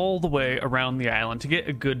go all the way around the island to get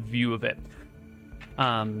a good view of it.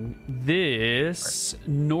 This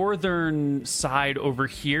northern side over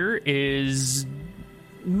here is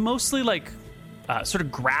mostly like sort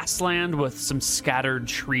of grassland with some scattered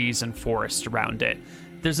trees and forest around it.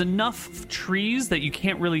 There's enough trees that you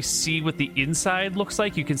can't really see what the inside looks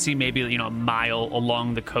like. You can see maybe, a mile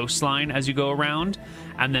along the coastline as you go around.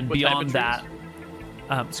 And then beyond that...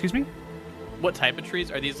 excuse me? What type of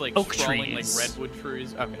trees? Are these like oak sprawling, trees? Like redwood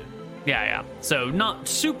trees? Okay. Yeah. So not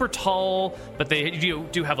super tall, but they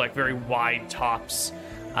do have like very wide tops.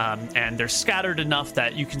 And they're scattered enough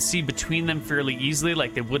that you can see between them fairly easily,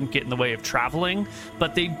 like they wouldn't get in the way of traveling.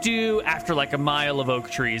 But they do, after like a mile of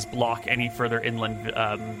oak trees, block any further inland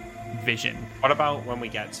vision. What about when we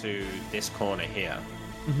get to this corner here?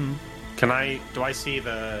 Mm-hmm. Do I see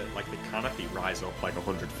the canopy rise up like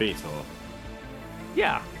 100 feet or?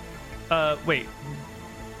 Yeah. Wait.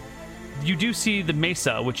 You do see the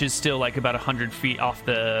mesa, which is still like about 100 feet off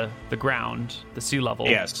the ground, the sea level.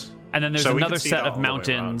 Yes. And then there's another set of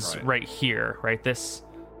mountains right here, right? This.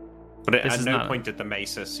 But at no point did the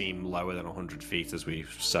mesa seem lower than 100 feet as we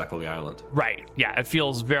circle the island. Right. Yeah, it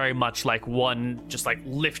feels very much like one just like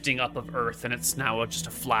lifting up of earth, and it's now just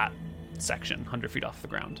a flat section, 100 feet off the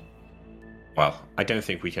ground. Well, I don't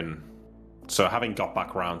think we can. So having got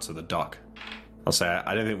back around to the dock, I'll say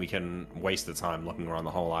I don't think we can waste the time looking around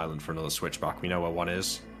the whole island for another switchback. We know where one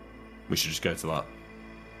is. We should just go to that.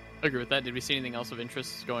 I agree with that. Did we see anything else of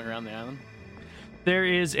interest going around the island? There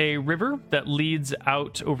is a river that leads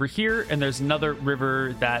out over here, and there's another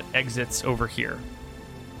river that exits over here.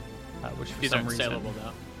 Which for These some aren't reason... sailable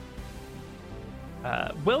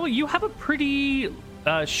now. Well, you have a pretty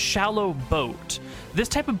shallow boat. This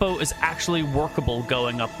type of boat is actually workable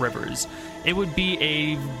going up rivers. It would be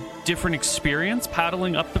a different experience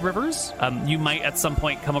paddling up the rivers. You might at some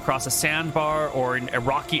point come across a sandbar or a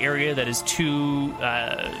rocky area that is too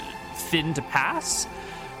thin to pass,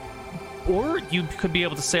 or you could be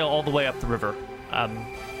able to sail all the way up the river.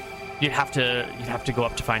 You'd have to go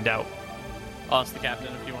up to find out. I'll ask the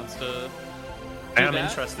captain if he wants to. I am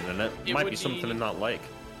interested in it. It Might would be something be- in that lake.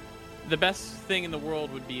 The best thing in the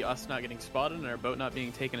world would be us not getting spotted and our boat not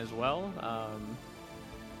being taken as well,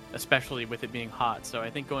 especially with it being hot. So I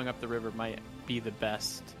think going up the river might be the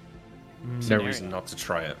best. No scenario. reason not to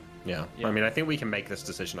try it. Yeah. Yeah. I mean, I think we can make this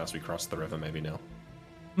decision as we cross the river, maybe, Neil.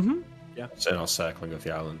 Yeah. So not circling of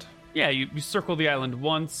the island. Yeah, you circle the island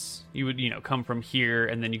once. You would, come from here,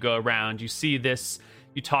 and then you go around. You see this.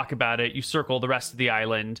 You talk about it. You circle the rest of the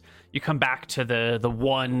island. You come back to the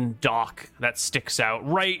one dock that sticks out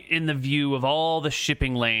right in the view of all the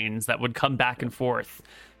shipping lanes that would come back and forth.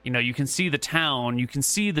 You can see the town. You can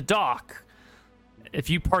see the dock. If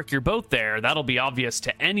you park your boat there, that'll be obvious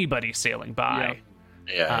to anybody sailing by.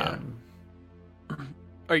 Yeah.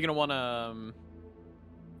 Are you gonna want a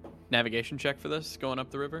navigation check for this going up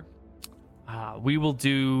the river? We will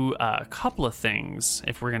do a couple of things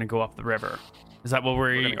if we're going to go up the river. Is that what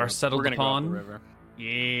we are settled We're gonna upon? go up the river.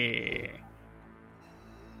 Yeah.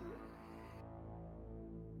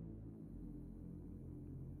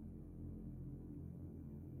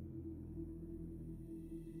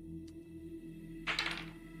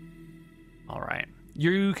 All right.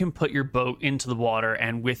 You can put your boat into the water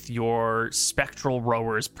and with your spectral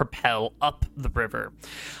rowers propel up the river.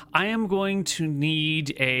 I am going to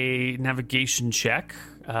need a navigation check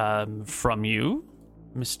from you,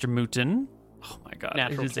 Mr. Mooten. Oh my god.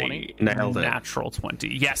 Natural it is 20? a Nailed it. natural 20.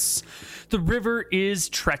 Yes. The river is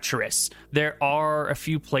treacherous. There are a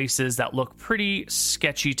few places that look pretty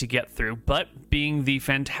sketchy to get through, but being the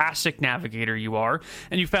fantastic navigator you are,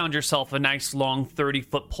 and you found yourself a nice long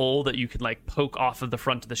 30-foot pole that you can poke off of the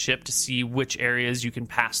front of the ship to see which areas you can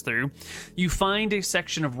pass through, you find a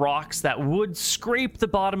section of rocks that would scrape the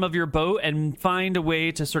bottom of your boat and find a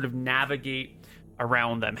way to sort of navigate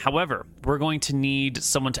around them. However, we're going to need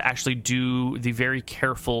someone to actually do the very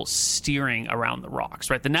careful steering around the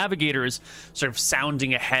rocks, right? The navigator is sort of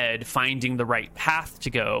sounding ahead, finding the right path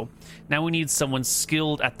to go. Now we need someone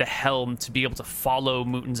skilled at the helm to be able to follow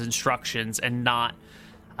Mooten's instructions and not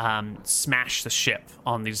smash the ship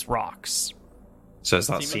on these rocks. So it's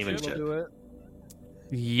that Seamanship? seamanship. We'll do it.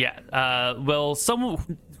 Yeah. Well,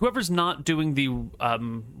 whoever's not doing the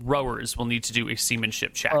rowers will need to do a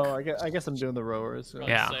seamanship check. Oh, I guess I'm doing the rowers. Run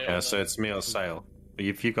Yeah. sail Yeah, then. so it's me or sail.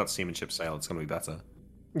 If you've got seamanship sail, it's going to be better.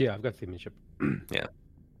 Yeah, I've got seamanship. Yeah.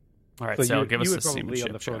 All right, So so you, give you us would a probably seamanship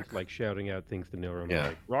on the front, check. like shouting out things to Nilram, Yeah.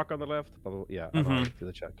 like rock on the left. Blah, blah, blah. Yeah, and I'll do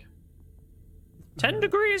the check. 10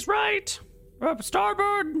 degrees right, up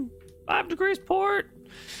starboard, 5 degrees port.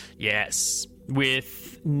 Yes.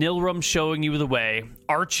 With Nilram showing you the way,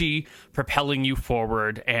 Archie propelling you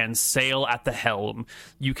forward, and Sail at the helm,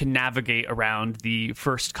 you can navigate around the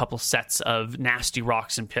first couple sets of nasty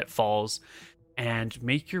rocks and pitfalls and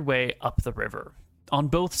make your way up the river. On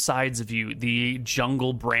both sides of you, the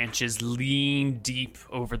jungle branches lean deep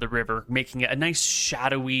over the river, making it a nice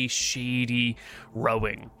shadowy, shady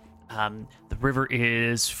rowing. The river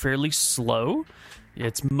is fairly slow.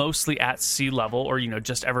 It's mostly at sea level or,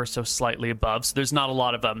 just ever so slightly above. So there's not a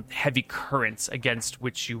lot of heavy currents against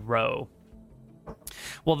which you row.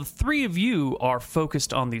 While the three of you are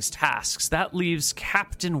focused on these tasks, that leaves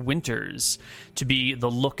Captain Winters to be the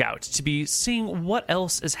lookout, to be seeing what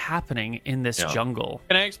else is happening in this jungle.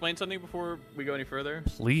 Can I explain something before we go any further?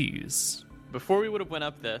 Please. Before we would have went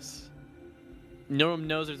up this, Nilram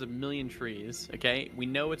knows there's a million trees, okay? We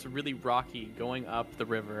know it's really rocky going up the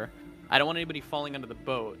river. I don't want anybody falling under the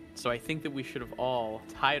boat, so I think that we should have all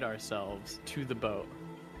tied ourselves to the boat,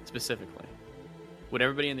 specifically. Would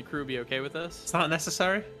everybody in the crew be okay with this? Is that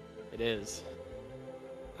necessary? It is.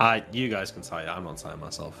 You guys can tie it. I'm not tying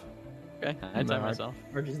myself. Okay, I tie myself.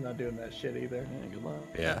 Archie's not doing that shit either. Yeah, good luck.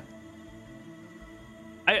 Yeah.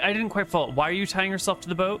 I didn't quite follow. Why are you tying yourself to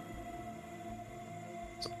the boat?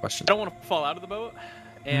 That's a question. I don't want to fall out of the boat,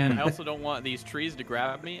 and I also don't want these trees to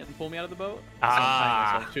grab me and pull me out of the boat. So I'm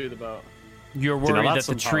tying myself to the boat. You're See, now worried that that's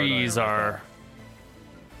the some power trees dynamic are...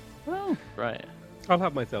 Well, right. I'll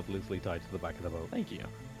have myself loosely tied to the back of the boat. Thank you.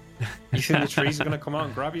 You think the trees are going to come out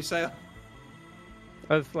and grab your sail?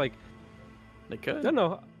 I was like, They could.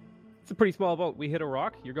 no, it's a pretty small boat. We hit a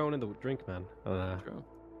rock, you're going in the drink, man. True.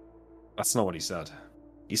 That's not what he said.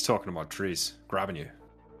 He's talking about trees grabbing you.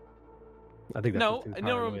 I think that's No, just too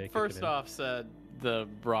far away, Nilram kick first it in. off said the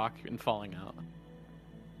rock and falling out.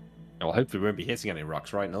 Well, hopefully we won't be hitting any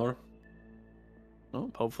rocks, right, Nora?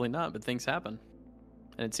 Well, hopefully not, but things happen.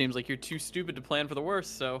 And it seems like you're too stupid to plan for the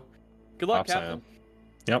worst, so good luck, Perhaps I Captain.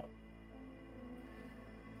 am. Yep.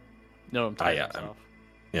 No, I'm tired yeah, of myself.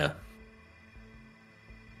 Yeah.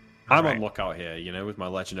 I'm Right. on lookout here, with my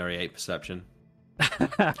legendary 8 perception.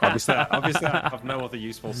 obviously, I have no other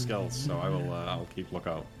useful skills, so I'll keep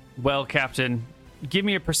lookout. Well, Captain, give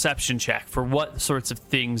me a perception check for what sorts of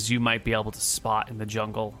things you might be able to spot in the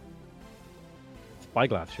jungle.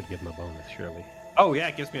 Spyglass should give him a bonus, surely. Oh yeah,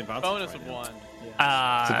 it gives me advantage. Bonus right of now. 1.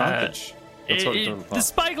 It's advantage. That's what it's doing. The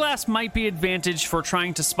spyglass might be advantage for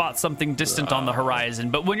trying to spot something distant on the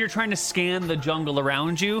horizon, but when you're trying to scan the jungle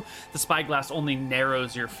around you, the spyglass only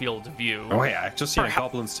narrows your field of view. Oh yeah, I just see a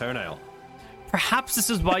goblin's toenail. Perhaps this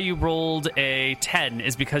is why you rolled a 10,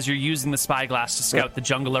 is because you're using the spyglass to scout the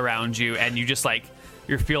jungle around you, and you just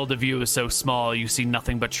your field of view is so small, you see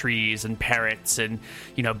nothing but trees and parrots and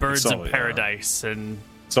birds of paradise, and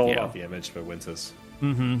it's all about the image for Winters.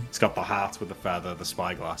 Mm-hmm. It's got the hat with the feather, the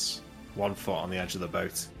spyglass, 1 foot on the edge of the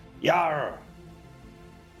boat. Yar!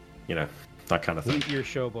 That kind of thing. You're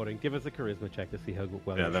showboating. Give us a charisma check to see how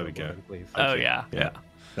well you're there we go. showboating, please. Oh yeah.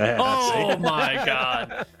 There, Oh see? my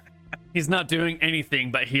god. He's not doing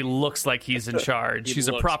anything, but he looks like he's in charge. He He's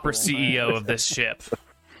a looks proper cool, CEO of this ship.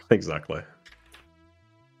 Exactly.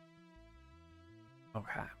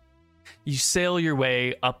 Okay. You sail your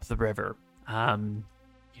way up the river.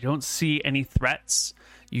 You don't see any threats.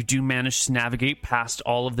 You do manage to navigate past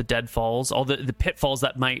all of the deadfalls, all the pitfalls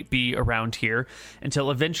that might be around here, until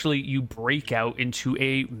eventually you break out into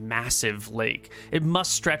a massive lake. It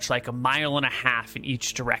must stretch like 1.5 miles in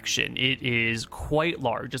each direction. It is quite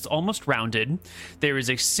large. It's almost rounded. There is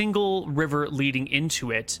a single river leading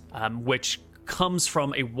into it, which comes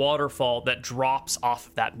from a waterfall that drops off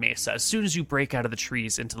of that mesa. As soon as you break out of the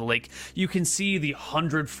trees into the lake, you can see the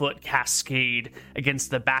 100-foot cascade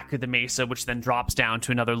against the back of the mesa, which then drops down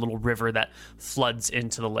to another little river that floods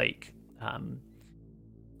into the lake.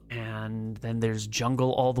 And then there's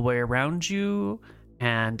jungle all the way around you,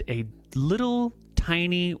 and a little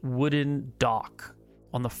tiny wooden dock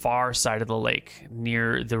on the far side of the lake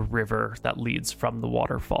near the river that leads from the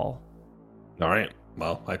waterfall. All right.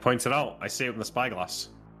 Well, I pointed out. I see it in the spyglass.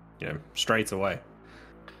 Straight away.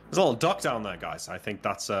 There's a little dock down there, guys. I think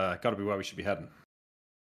that's got to be where we should be heading.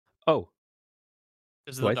 Oh,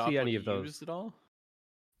 Does Do the I dock see any look of those? used at all?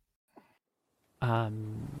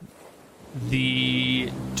 The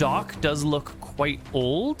dock does look quite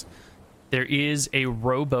old. There is a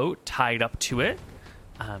rowboat tied up to it.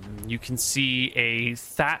 You can see a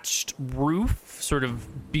thatched roof sort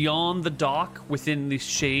of beyond the dock within the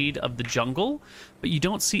shade of the jungle, but you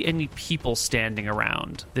don't see any people standing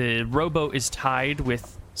around. The rowboat is tied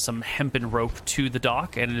with some hempen rope to the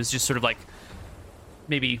dock, and it is just sort of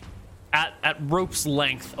maybe at rope's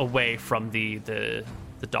length away from the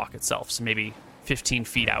dock itself, so maybe 15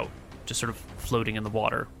 feet out, just sort of floating in the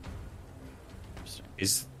water.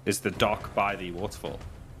 Is the dock by the waterfall?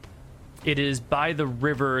 It is by the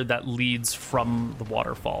river that leads from the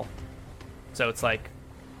waterfall. So it's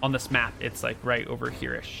on this map, it's right over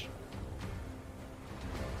here-ish.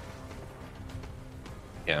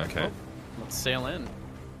 Yeah, okay. Let's sail in.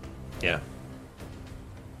 Yeah.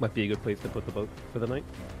 might be a good place to put the boat for the night.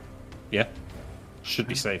 Yeah. Should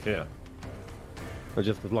be safe here. Or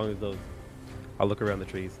just as long as I'll look around the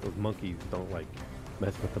trees. Those monkeys don't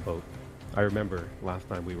mess with the boat. I remember last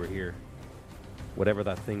time we were here, whatever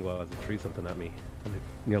that thing was, it threw something at me, and it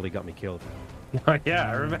nearly got me killed. Yeah,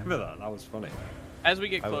 I remember that. That was funny. As we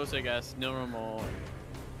get close, I guess, Nilram will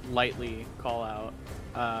lightly call out,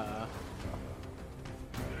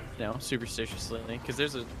 superstitiously, because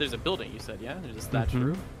there's a building, you said, yeah? There's a thatched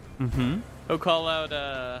roof? Mm-hmm. He'll call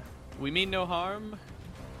out, we mean no harm.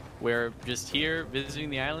 We're just here visiting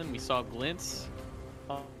the island. We saw glints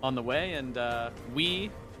on the way, and we,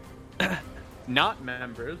 not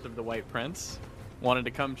members of the White Prince, wanted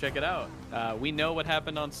to come check it out. We know what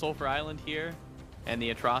happened on Sulfur Island here and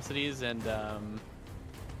the atrocities, and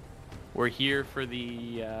we're here for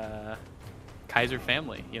the Kaiser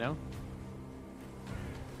family, you know?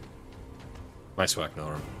 Nice work,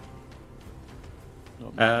 Noram.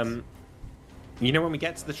 Oh, When we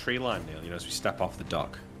get to the tree line, Neil, as we step off the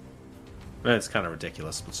dock, it's kind of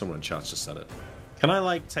ridiculous, but someone in chat just said it. Can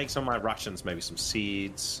I, take some of my rations, maybe some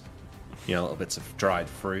seeds, little bits of dried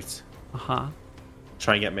fruit? Uh-huh.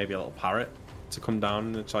 Try and get maybe a little parrot to come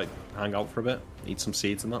down and hang out for a bit, eat some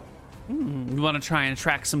seeds and that. You want to try and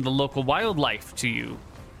attract some of the local wildlife to you.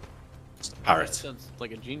 Just a parrot. sounds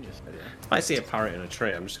like a genius idea. If I see a parrot in a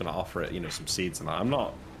tree, I'm just going to offer it, some seeds and that. I'm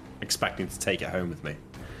not expecting to take it home with me.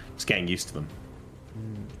 Just getting used to them.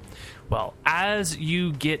 Well, as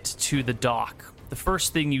you get to the dock, the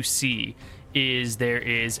first thing you see is there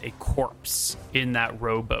is a corpse in that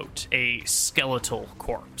rowboat, a skeletal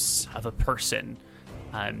corpse of a person.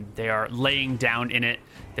 They are laying down in it.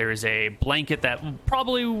 There is a blanket that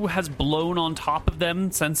probably has blown on top of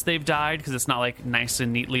them since they've died, because it's not like nice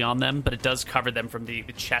and neatly on them, but it does cover them from the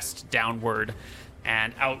chest downward.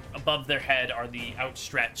 And out above their head are the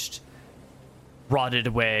outstretched, rotted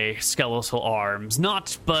away skeletal arms.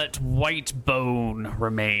 Not but white bone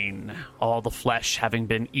remain, all the flesh having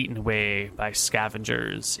been eaten away by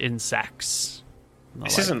scavengers, insects. and the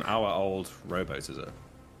This like. isn't our old rowboat, is it?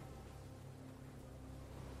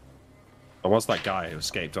 Or was that guy who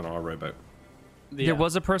escaped on our rowboat? There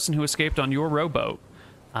was a person who escaped on your rowboat.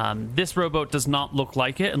 This rowboat does not look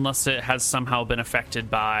like it unless it has somehow been affected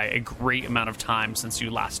by a great amount of time since you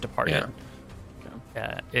last departed.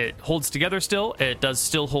 It holds together still. It does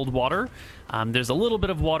still hold water. There's a little bit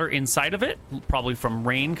of water inside of it, probably from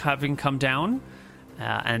rain having come down,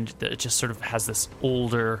 and it just sort of has this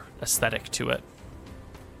older aesthetic to it.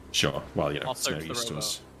 Sure. Well, I'll it's no search the use to rowboat.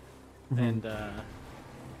 us. And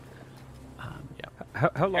How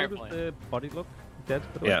long Carefully. does the body look dead?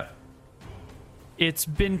 By the way? Yeah. It's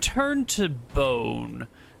been turned to bone,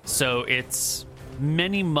 so it's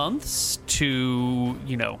many months to,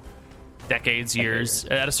 decades, years.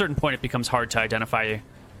 At a certain point, it becomes hard to identify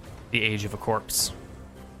the age of a corpse.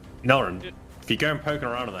 Nilren, if you go and poking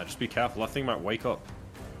around in there, just be careful. That thing might wake up.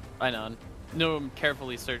 I know. No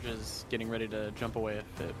carefully searches, getting ready to jump away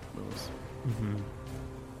if it moves.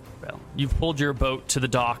 Well, you've pulled your boat to the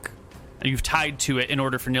dock, and you've tied to it in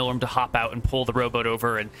order for Nilram to hop out and pull the rowboat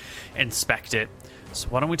over and inspect it. So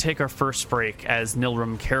why don't we take our first break as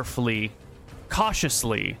Nilram carefully,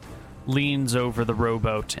 cautiously leans over the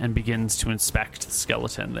rowboat and begins to inspect the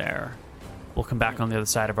skeleton there. We'll come back on the other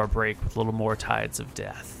side of our break with a little more Tides of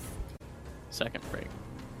Death. Second break.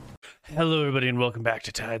 Hello, everybody, and welcome back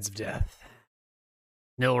to Tides of Death.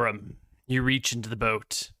 Nilram, you reach into the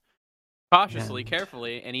boat. Cautiously, And-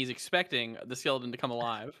 carefully, and he's expecting the skeleton to come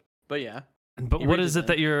alive. But yeah, But He what reaches is it in.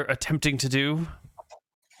 that you're attempting to do?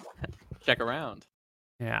 check around.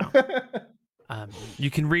 Yeah.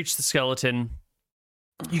 You can reach the skeleton.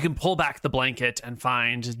 You can pull back the blanket and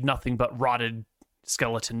find nothing but rotted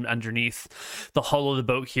skeleton underneath. The hull of the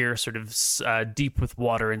boat here sort of deep with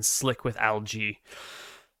water and slick with algae.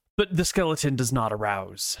 But the skeleton does not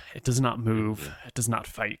arouse. It does not move. It does not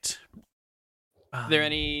fight. Are there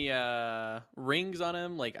any rings on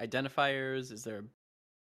him, like identifiers? Is there,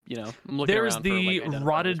 I'm looking There's around the for, like,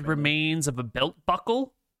 rotted identifiers, remains of a belt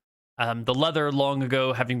buckle. The leather long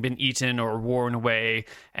ago having been eaten or worn away,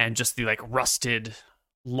 and just the rusted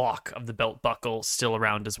lock of the belt buckle still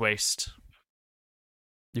around his waist.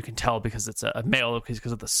 You can tell because it's a male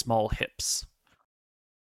because of the small hips.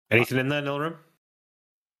 Anything in there, Nilren?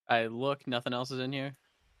 I look, nothing else is in here.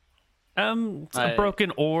 It's a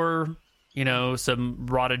broken oar, some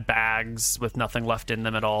rotted bags with nothing left in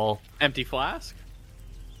them at all. Empty flask.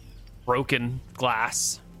 Broken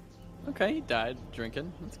glass. Okay, he died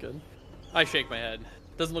drinking. That's good. I shake my head.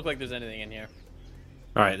 Doesn't look like there's anything in here.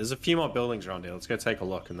 All right, there's a few more buildings around here. Let's go take a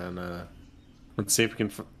look, and then let's see if we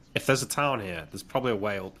can. If there's a town here, there's probably a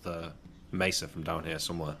way up the mesa from down here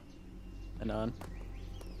somewhere. And on.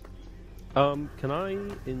 Can I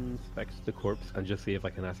inspect the corpse and just see if I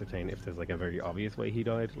can ascertain if there's a very obvious way he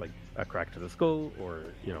died, like a crack to the skull, or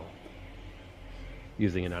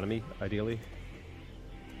using an enemy, ideally?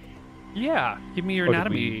 Yeah, give me your Or did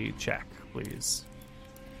anatomy check, please.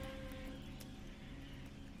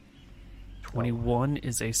 21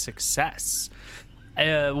 is a success.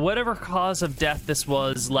 Whatever cause of death this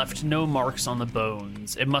was left no marks on the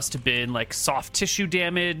bones. It must have been soft tissue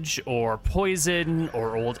damage, or poison,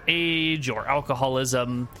 or old age, or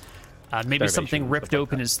alcoholism. Maybe Starvation, something stuff ripped like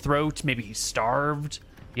open that. his throat. Maybe he starved.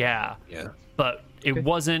 Yeah. Yeah. But it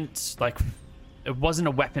wasn't it wasn't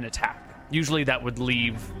a weapon attack. Usually that would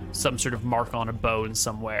leave some sort of mark on a bone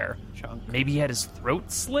somewhere. Chunk. Maybe he had his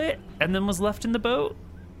throat slit and then was left in the boat.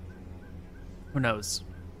 Who knows?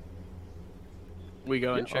 We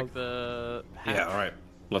go and Yeah, check the hatch. Yeah. All right.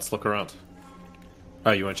 Let's look around.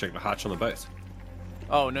 Oh, you want to check the hatch on the boat?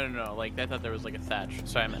 Oh, no. I thought there was a thatch.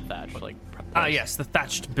 Sorry, I meant thatch. Yes, the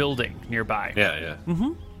thatched building nearby. Yeah.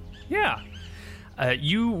 Yeah. Yeah.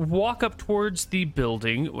 You walk up towards the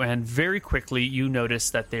building, and very quickly you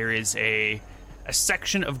notice that there is a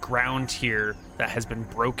section of ground here that has been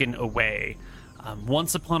broken away.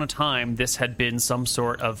 Once upon a time, this had been some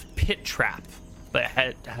sort of pit trap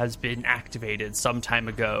that has been activated some time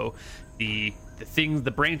ago. The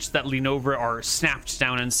the branches that lean over are snapped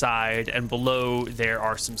down inside, and below there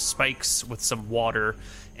are some spikes with some water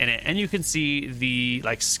in it, and you can see the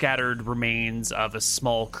like scattered remains of a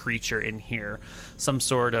small creature in here, some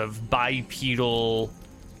sort of bipedal,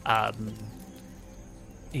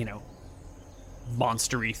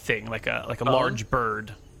 monstery thing, like a large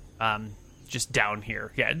bird, just down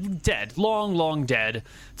here. Yeah, dead, long dead.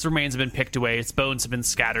 Its remains have been picked away. Its bones have been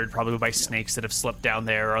scattered, probably by snakes that have slipped down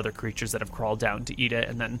there, or other creatures that have crawled down to eat it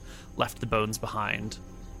and then left the bones behind.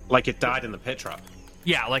 Like it died in the pit trap.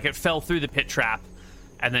 Yeah, like it fell through the pit trap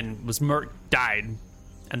and then was died,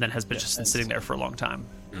 and then has been just sitting there for a long time.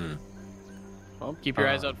 Well, keep your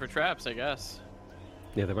eyes out for traps, I guess.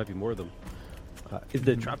 Yeah, there might be more of them. Is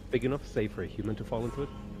the trap big enough, say, for a human to fall into it?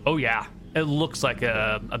 Oh yeah, it looks like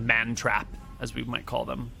a man trap, as we might call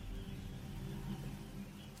them.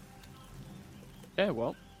 Yeah,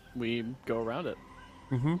 well, we go around it.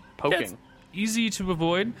 Yeah, Poking. it's easy to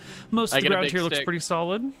avoid. Most I of the get a ground big here looks stick. pretty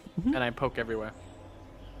solid. And I poke everywhere.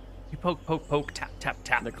 You poke, tap, tap,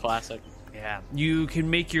 tap. The classic. Yeah, you can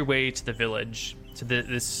make your way to the village, to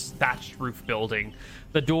this thatched roof building.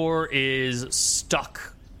 The door is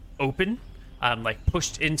stuck open, like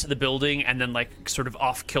pushed into the building and then like sort of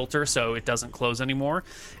off kilter, so it doesn't close anymore.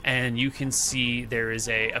 And you can see there is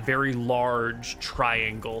a very large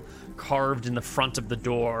triangle carved in the front of the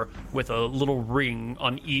door with a little ring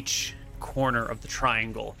on each corner of the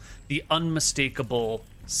triangle. The unmistakable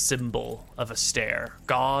symbol of a stair,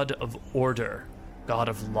 god of order, god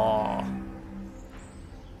of law.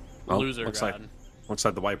 Well, Loser looks god. looks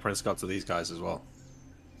like the White Prince got to these guys as well.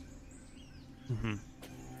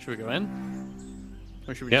 Should we go in?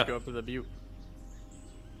 Or should we Yeah. just go up to the butte?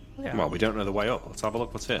 Yeah. Well, we don't know the way up. Let's have a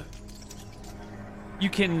look what's here. You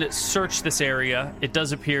can search this area. It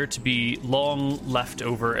does appear to be long left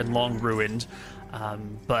over and long ruined,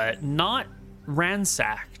 but not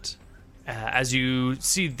ransacked. As you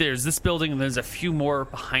see, there's this building and there's a few more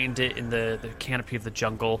behind it in the canopy of the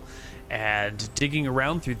jungle. And digging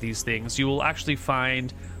around through these things, you will actually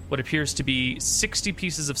find what appears to be 60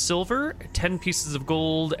 pieces of silver, 10 pieces of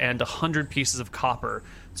gold, and 100 pieces of copper,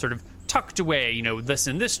 sort of tucked away. This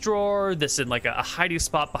in this drawer, this in like a hiding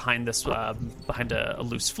spot behind this, behind a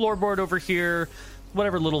loose floorboard over here.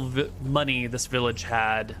 Whatever little money this village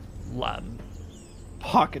had.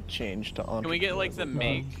 Pocket change to on. Can we get like the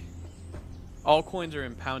make? All coins are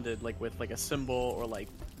impounded, like with like a symbol or like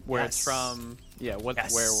where it's Yes. from. Yeah,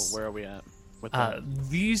 Yes. where are we at? With that?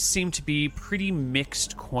 These seem to be pretty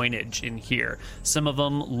mixed coinage in here. Some of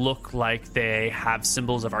them look like they have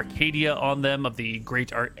symbols of Arcadia on them, of the great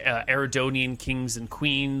Aridonian kings and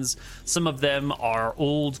queens. Some of them are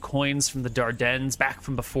old coins from the Dardanelles, back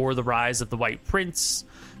from before the rise of the White Prince.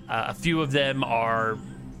 A few of them are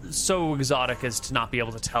so exotic as to not be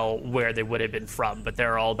able to tell where they would have been from, but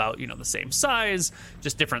they're all about the same size,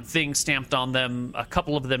 just different things stamped on them. A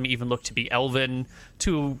couple of them even look to be elven.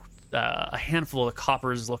 A handful of the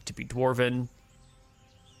coppers look to be dwarven.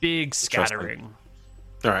 Big scattering.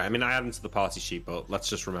 All right, I mean, I add them to the party sheet, but let's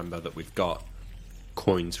just remember that we've got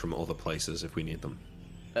coins from other places if we need them.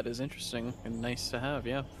 That is interesting and nice to have.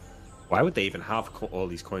 Yeah, Why would they even have all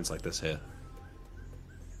these coins like this here?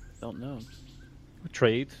 don't know.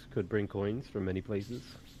 Trade could bring coins from many places.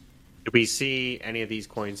 Do we see any of these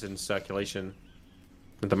coins in circulation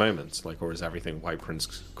at the moment? Or is everything White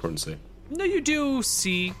Prince currency? No, you do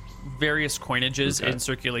see various coinages Okay. in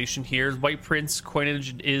circulation here. White Prince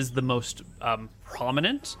coinage is the most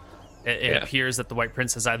prominent. It Yeah. appears that the White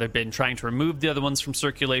Prince has either been trying to remove the other ones from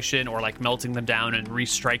circulation or like melting them down and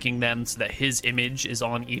restriking them so that his image is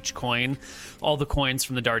on each coin. All the coins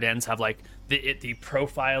from the Dardanelles have like the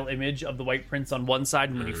profile image of the White Prince on one side,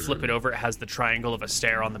 and when you flip it over, it has the triangle of a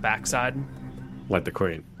stair on the backside. Like the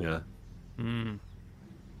Queen, yeah.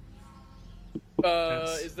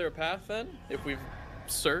 Is there a path then? If we've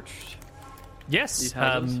searched, Yes, These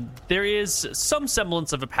houses? there is some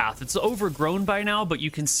semblance of a path. It's overgrown by now, but you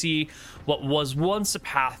can see what was once a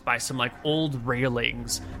path by some like old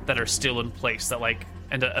railings that are still in place.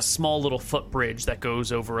 And a small little footbridge that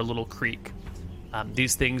goes over a little creek.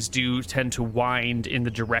 These things do tend to wind in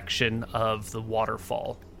the direction of the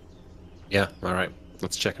waterfall. Yeah, all right.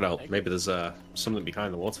 Let's check it out. Maybe there's something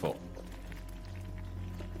behind the waterfall.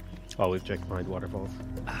 Always check behind waterfalls.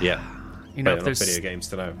 Yeah. If Enough there's video games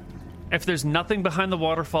to know. if there's nothing behind the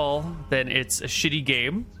waterfall, then it's a shitty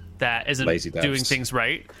game that isn't Lazy devs. doing things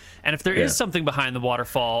right. And if there is Yeah. something behind the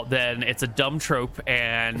waterfall, then it's a dumb trope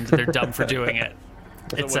and they're dumb for doing it.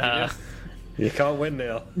 It's what do you do? You can't win,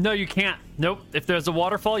 Neil. no, you can't. Nope. If there's a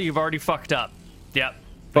waterfall, you've already fucked up. Yep.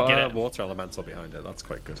 Forget But it. water elemental behind it. That's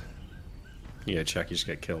quite good. Yeah, check. You just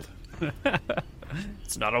get killed.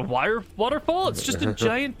 It's not a waterfall. It's just a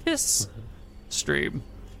giant piss stream.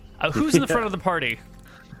 Who's in the front of the party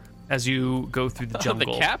as you go through the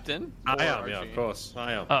jungle? The captain. I am, Archie. yeah, of course.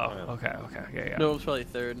 I am. Oh, I am. okay, yeah. No, it's probably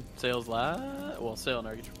third. Sail's Well, Sail and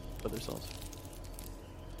Archie by themselves.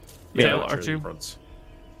 Yeah, Archer Archie. in the front.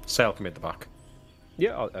 Sail can be at the back.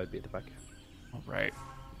 Yeah, I'd be at the back. All right.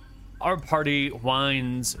 Our party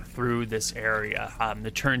winds through this area.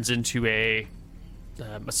 It turns into a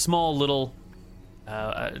small little,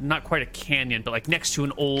 not quite a canyon, but like next to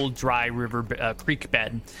an old dry river creek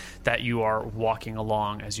bed that you are walking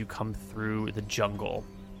along as you come through the jungle.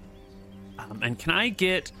 And can I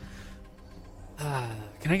get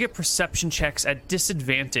perception checks at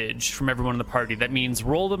disadvantage from everyone in the party? That means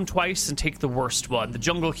roll them twice and take the worst one. The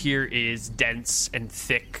jungle here is dense and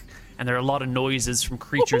thick, and there are a lot of noises from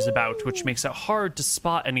creatures about, which makes it hard to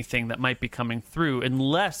spot anything that might be coming through,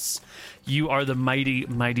 unless you are the mighty,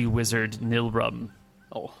 mighty wizard Nilrum,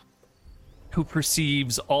 Oh. who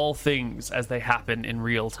perceives all things as they happen in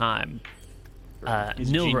real time. He's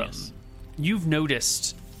a Nilrum, genius. you've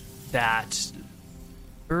noticed that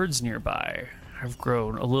birds nearby have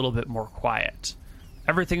grown a little bit more quiet.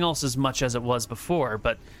 Everything else is much as it was before,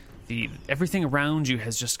 but everything around you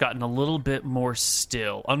has just gotten a little bit more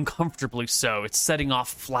still, uncomfortably so. It's setting off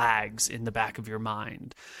flags in the back of your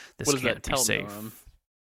mind. This What does can't that be tell safe. Norm?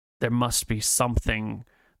 There must be something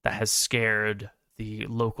that has scared the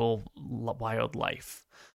local wildlife.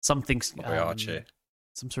 Something, Archie.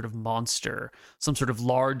 some sort of monster, some sort of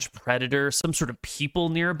large predator, some sort of people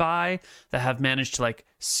nearby that have managed to like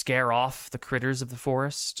scare off the critters of the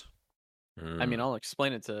forest. I mean, I'll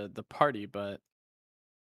explain it to the party, but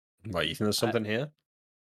Right, you think there's something here?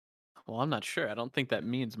 well, I'm not sure. I don't think that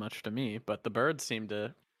means much to me, but the birds seem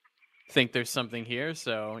to think there's something here,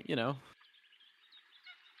 so,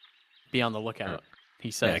 be on the lookout.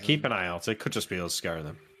 He says. Yeah, keep an eye out. It could just be us scaring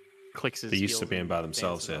them. Clicks his They're used to heels being and by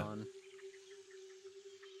themselves dances here. on.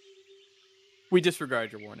 We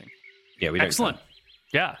disregard your warning. Yeah, we don't Excellent. care.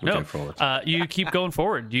 Yeah, We no. go forward. You keep going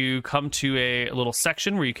forward. You come to a little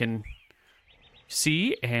section where you can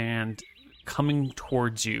see, and coming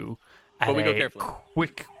towards you at But we go a carefully.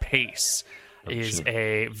 quick pace is sure.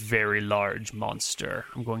 a very large monster.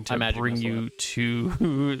 I'm going to I magic bring missile you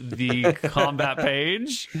to the combat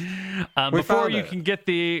page. Before found you it. can get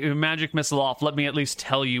the magic missile off, let me at least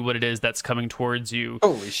tell you what it is that's coming towards you.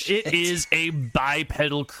 Holy shit. It is a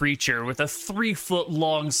bipedal creature with a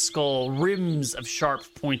 3-foot-long skull, rims of sharp,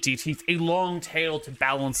 pointy teeth, a long tail to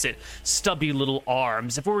balance it, stubby little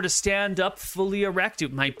arms. If it were to stand up fully erect,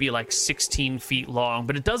 it might be like 16 feet long,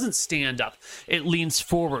 but it doesn't stand up. It leans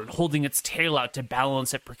forward, holding its tail out to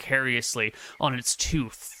balance it precariously on its two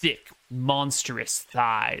thick, monstrous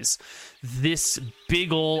thighs. This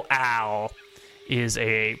big ol' owl is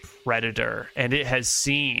a predator, and it has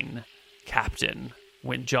seen Captain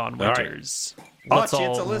John All right. Winters. Let's Archie,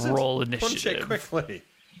 it's a all lizard. roll Punch it initiative. quickly.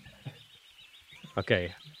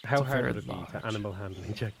 Okay, how It's hard very would it be large. to animal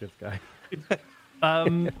handling check this guy?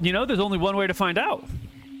 There's only one way to find out.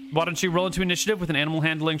 Why don't you roll into initiative with an animal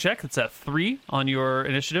handling check? That's a 3 on your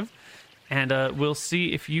initiative, and we'll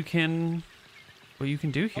see if you can what you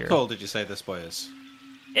can do here. How tall did you say this boy is?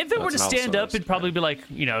 If it were to That's an stand up, outsourced, it'd probably be like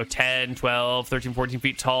 10, 12, 13, 14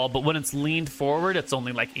 feet tall. But when it's leaned forward, it's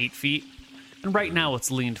only like 8 feet. And right now,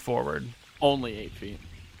 it's leaned forward. Only 8 feet.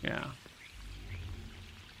 Yeah.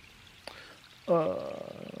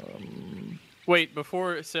 Wait,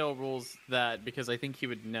 before Sail rules that, because I think he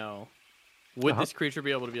would know, would Uh-huh. this creature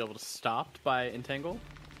be able to stopped by Entangle?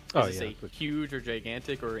 Oh, Is this yeah, a huge or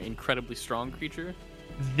gigantic or incredibly strong creature?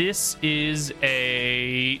 This is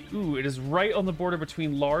it is right on the border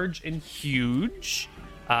between large and huge.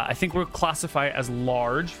 I think we'll classify it as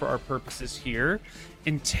large for our purposes here.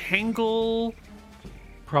 Entangle,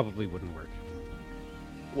 Probably wouldn't work.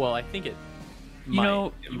 Well, I think it you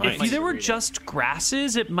know, might. if there were Read it. just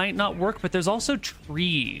grasses, it might not work, but there's also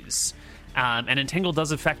trees. And Entangle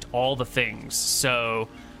does affect all the things. So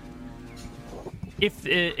if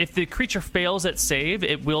the creature fails at save,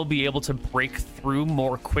 it will be able to break through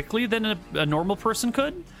more quickly than a normal person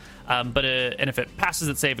could. And if it passes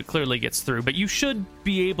its save, it clearly gets through. But you should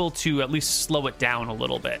be able to at least slow it down a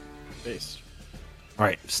little bit. Based. All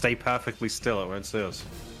right, stay perfectly still. It won't see us.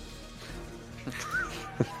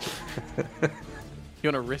 You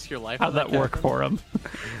want to risk your life? How'd on that work Captain? for him?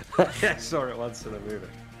 Yeah, I saw it once in a movie.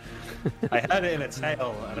 I heard it in a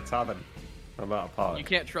tale at a tavern. I'm out of park. You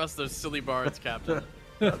can't trust those silly bards, Captain.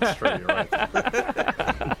 That's true, you're right.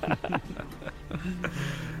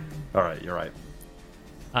 All right, you're right.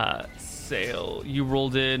 Sail, you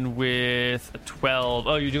rolled in with a 12.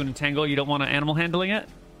 Oh, you're doing Entangle? You don't want to animal handling it?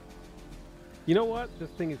 You know what? This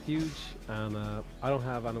thing is huge, and I don't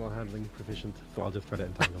have animal handling proficient, so I'll just try to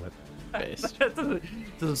entangle it. Based.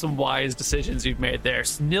 Those are some wise decisions you've made there.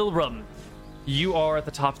 Snilrum, you are at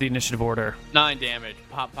the top of the initiative order. 9 damage.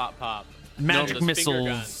 Pop, pop, pop. Magic Notice finger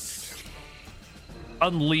gun. missiles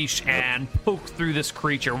unleash and poke through this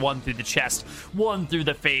creature. One through the chest, one through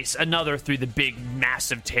the face, another through the big,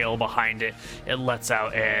 massive tail behind it. It lets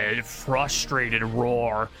out a frustrated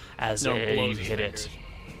roar as No, you blows his hit it. fingers.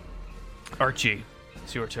 Archie,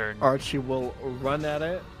 it's your turn. Archie will run at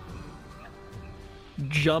it,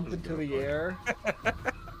 jump into the air,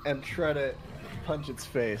 and try to punch its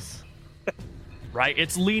face. Right,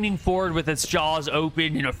 it's leaning forward with its jaws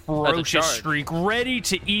open in a ferocious charge. streak, ready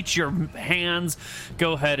to eat your hands.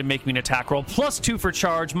 Go ahead and make me an attack roll. +2 for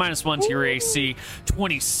charge, -1 to your AC.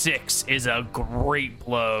 26 is a great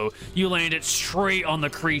blow. You land it straight on the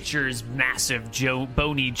creature's massive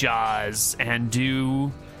bony jaws and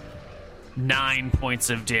do 9 points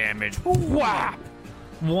of damage. Whap!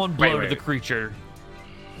 One blow Wait. to the creature.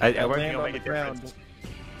 I Land won't think it'll on make the a ground, difference.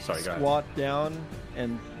 Sorry, go ahead. squat down,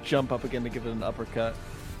 and jump up again to give it an uppercut.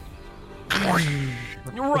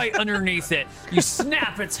 Right underneath it. You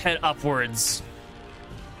snap its head upwards.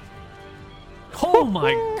 Oh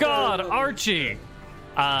my god, Archie!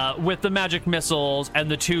 With the magic missiles and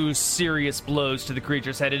the 2 serious blows to the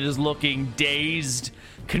creature's head, it is looking dazed,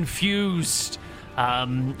 confused,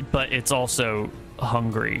 but it's also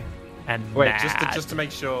hungry and Wait, mad. just to make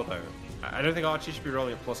sure though, I don't think Archie should be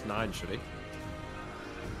rolling a +9, should he?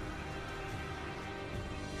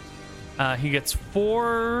 He gets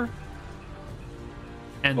 4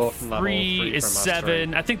 and 4 from level, 3 3 is from mastery.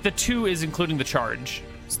 7. I think the 2 is including the charge,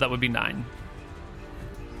 so that would be 9.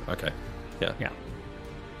 Okay. Yeah. Yeah.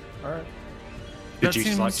 All right. Did That you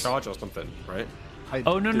seems- like charge or something, right? I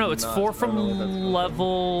Oh, no, did it's not 4 from know what that's called.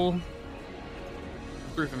 level...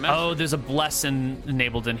 Proof of mastery. Oh, there's a blessing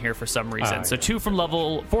enabled in here for some reason. Ah, So yeah. 2 from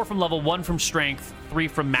level, 4 from level, 1 from strength, 3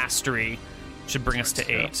 from mastery should bring us to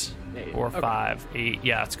 8. 4, 5, 8.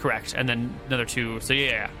 Yeah, that's correct. And then another 2. So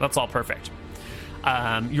yeah, that's all perfect.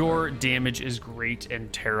 Your damage is great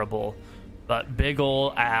and terrible, but big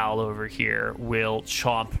ol' Al over here will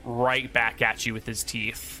chomp right back at you with his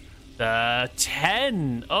teeth. The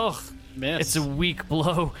 10. Ugh. Miss. It's a weak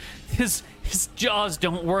blow. His jaws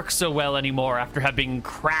don't work so well anymore after having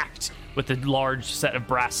cracked with a large set of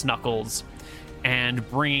brass knuckles. And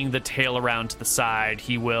bringing the tail around to the side,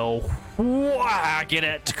 he will get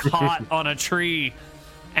it caught on a tree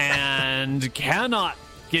and cannot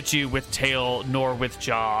get you with tail nor with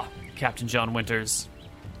jaw, Captain John Winters.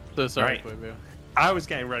 So sorry, Right. Boo-Boo. I was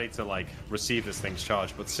getting ready to like receive this thing's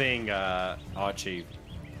charge, but seeing Archie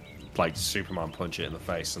like Superman punch it in the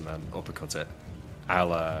face and then uppercut it,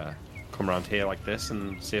 I'll come around here like this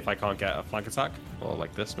and see if I can't get a flank attack, or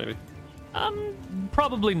like this maybe.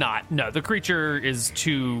 Probably not. No, the creature is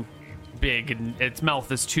too big and its mouth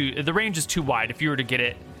is too... The range is too wide. If you were to get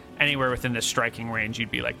it anywhere within this striking range, you'd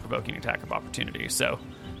be like provoking attack of opportunity. So,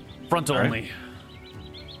 frontal All right.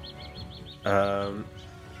 only.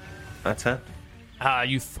 That's it.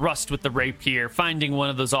 You thrust with the rapier, finding one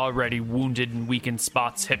of those already wounded and weakened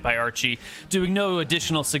spots hit by Archie, doing no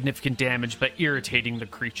additional significant damage, but irritating the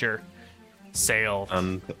creature. Sail.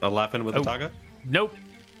 And 11 with a Oh. dagger. Nope.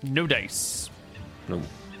 No dice. No.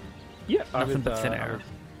 Yeah, Nothing but thin air.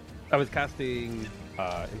 I was casting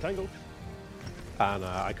Entangle, and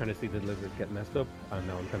I kind of see the lizard get messed up, and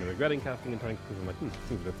now I'm kind of regretting casting Entangle because I'm like,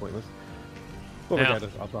 seems a bit pointless. But Yeah.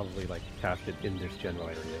 regardless, I'll probably like cast it in this general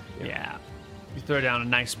area. Yeah. You throw down a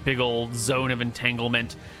nice big old zone of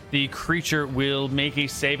entanglement. The creature will make a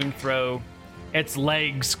saving throw. Its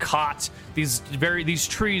legs caught these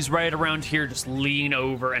trees right around here just lean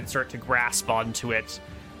over and start to grasp onto it.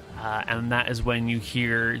 And that is when you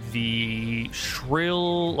hear the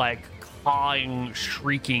shrill, like clawing,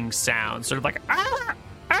 shrieking sound, sort of like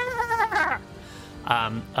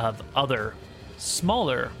of other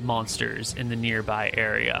smaller monsters in the nearby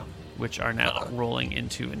area, which are now rolling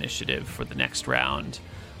into initiative for the next round.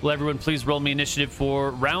 Will everyone please roll me initiative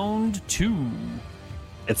for round 2?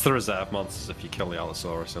 It's the reserve monsters if you kill the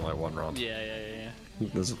Allosaurus in like one round. Yeah.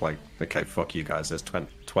 There's like, okay, fuck you guys, there's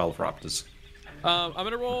 12 raptors. I'm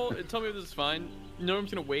gonna roll. Tell me if this is fine.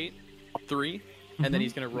 Norm's gonna wait 3, and then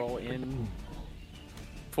he's gonna roll in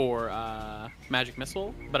for magic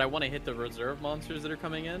missile. But I want to hit the reserve monsters that are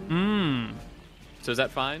coming in. So is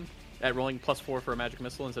that fine? At rolling +4 for a magic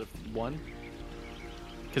missile instead of 1?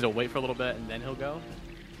 Because he'll wait for a little bit and then he'll go.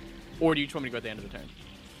 Or do you just want me to go at the end of the turn?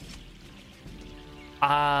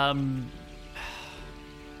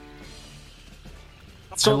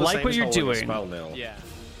 It's not I the like same what as you're holding a doing. Spell, Neil. Yeah.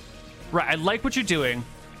 Right, I like what you're doing.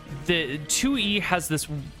 the 2E has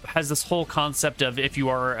this whole concept of if you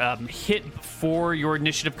are hit before your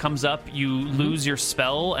initiative comes up, you lose your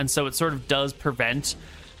spell, and so it sort of does prevent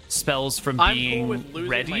spells from being I'm cool with losing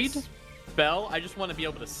readied. my spell. I just want to be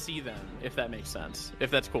able to see them, if that makes sense.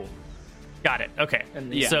 If that's cool. Got it. Okay.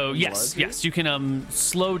 And So yeah. yes, you can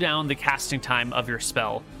slow down the casting time of your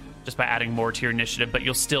spell just by adding more to your initiative, but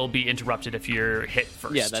you'll still be interrupted if you're hit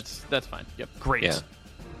first. Yeah, that's fine. Yep. great. Yeah.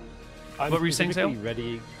 I'm What were you saying, Sale?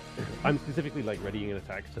 I'm specifically like readying an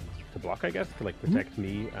attack to block, I guess, to like protect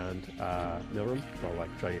me and Milram. So I'll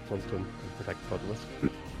like try to get close to him and protect both of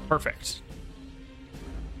us. Perfect.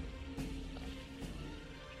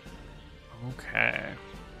 Okay.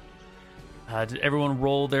 Did everyone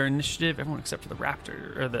roll their initiative? Everyone except for the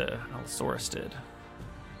raptor, or the Allosaurus did.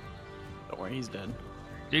 Don't worry, he's dead.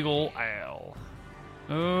 Big ol' Al.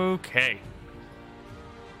 Okay.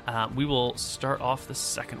 We will start off the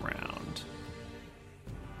second round.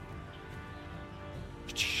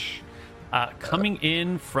 Coming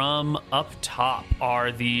in from up top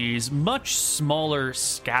are these much smaller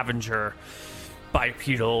scavenger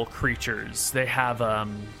bipedal creatures. They have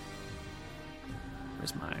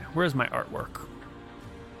where's my artwork?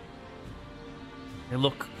 They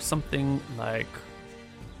look something like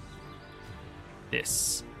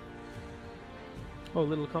this. Oh,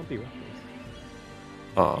 little compy raptors.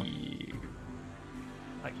 Oh.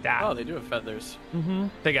 Like that. Oh, they do have feathers.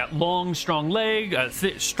 They got long, strong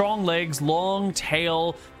strong legs, long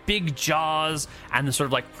tail, big jaws, and the sort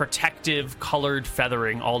of like protective colored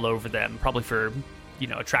feathering all over them, probably for,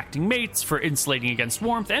 attracting mates, for insulating against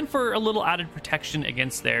warmth, and for a little added protection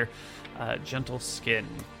against their gentle skin.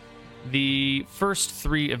 The first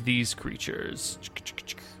three of these creatures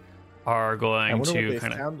are I going wonder what to they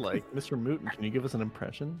kind of... sound like. Mr. Mooten, can you give us an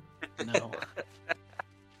impression? No.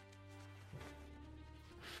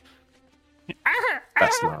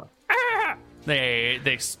 That's not.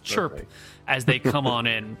 They chirp as they come on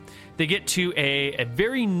in. They get to a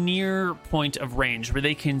very near point of range where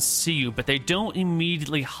they can see you, but they don't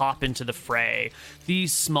immediately hop into the fray.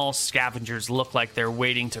 These small scavengers look like they're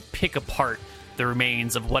waiting to pick apart the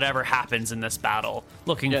remains of whatever happens in this battle,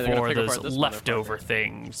 looking Yeah, they're gonna for pick those apart this leftover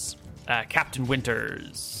things. Captain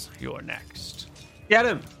Winters, you're next. Get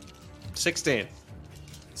him! 16.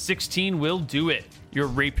 16 will do it. Your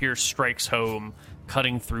rapier strikes home,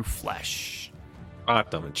 cutting through flesh. 5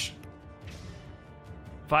 damage.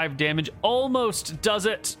 5 damage almost does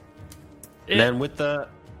it. And then with the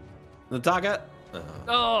dagger.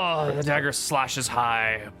 Oh, the dagger slashes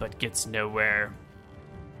high, but gets nowhere.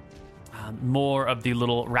 More of the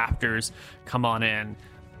little raptors come on in,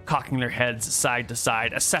 cocking their heads side to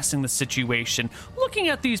side, assessing the situation, looking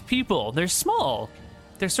at these people. They're small.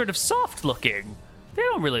 They're sort of soft looking. They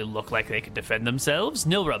don't really look like they can defend themselves.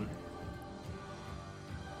 Nilram.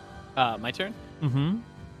 My turn? Mm-hmm.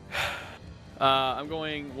 I'm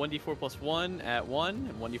going 1d4 plus 1 at 1,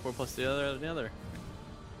 and 1d4 plus the other at the other.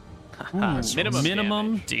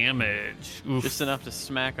 Minimum damage. Oof. Just enough to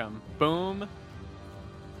smack them. Boom.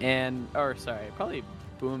 Probably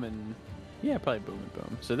boom and... Yeah, probably boom and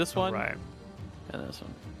boom. So this one, Right. and this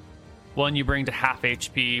one. One you bring to half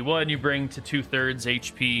HP. One you bring to 2/3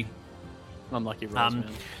 HP. Unlucky rolls,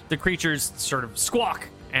 man. The creatures sort of squawk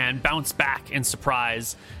and bounce back in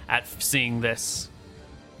surprise at seeing this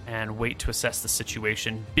and wait to assess the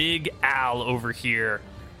situation. Big Al over here.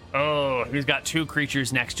 Oh, he's got 2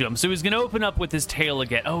 creatures next to him. So he's going to open up with his tail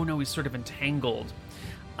again. Oh, no, he's sort of entangled.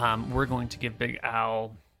 We're going to give Big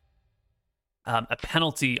Al a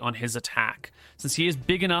penalty on his attack. Since he is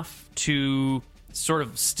big enough to sort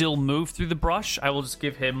of still move through the brush, I will just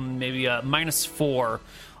give him maybe a -4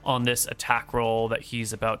 on this attack roll that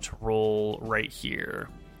he's about to roll right here.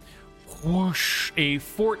 Whoosh! A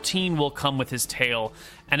 14 will come with his tail,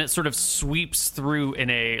 and it sort of sweeps through in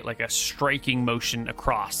a striking motion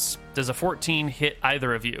across. Does a 14 hit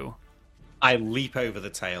either of you? I leap over the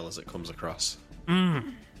tail as it comes across. What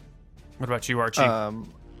about you, Archie?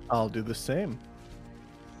 I'll do the same.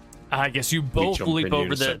 I guess you both jump leap in over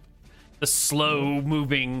unison. the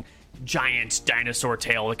slow-moving giant dinosaur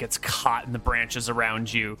tail that gets caught in the branches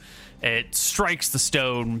around you. It strikes the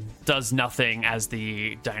stone, does nothing as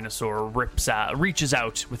the dinosaur reaches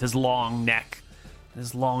out with his long neck,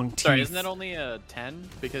 his long teeth. Sorry, isn't that only a 10?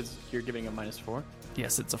 Because you're giving a -4?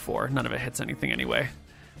 Yes, it's a 4. None of it hits anything anyway.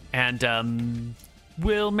 And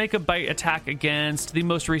will make a bite attack against the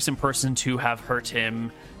most recent person to have hurt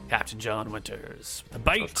him, Captain John Winters. A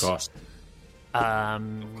bite. Of course. Of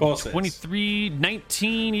course it is. 23,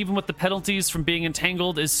 19, even with the penalties from being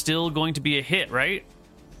entangled, is still going to be a hit, right?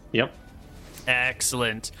 Yep.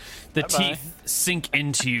 Excellent. The Bye-bye. teeth sink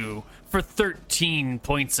into you, for 13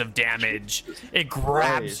 points of damage. It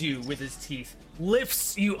grabs Christ. you with his teeth,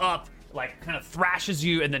 lifts you up, like kind of thrashes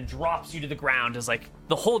you, and then drops you to the ground as like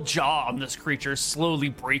the whole jaw on this creature is slowly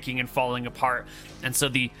breaking and falling apart. And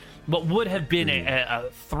so what would have been a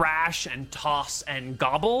thrash and toss and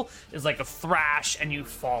gobble is like a thrash, and you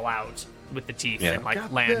fall out with the teeth and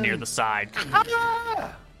like land near the side.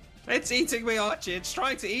 It's eating me, Archie. It's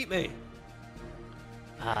trying to eat me.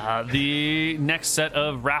 The next set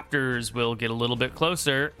of raptors will get a little bit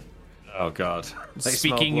closer. Oh God! They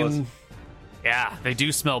Speaking smell blood. in, yeah, they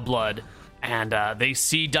do smell blood, and they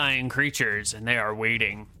see dying creatures, and they are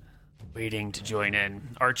waiting to join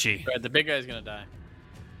in. Archie, Right, the big guy's gonna die.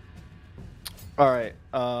 All right.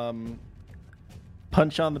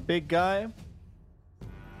 Punch on the big guy.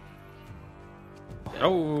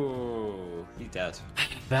 Oh, he's dead.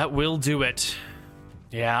 that will do it.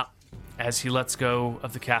 Yeah, as he lets go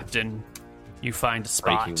of the captain, you find a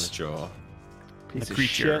spot. Breaking the jaw. Piece The of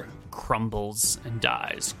creature shit. crumbles and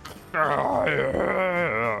dies.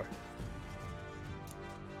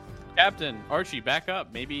 Captain, Archie, back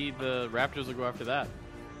up. Maybe the raptors will go after that.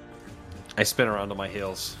 I spin around on my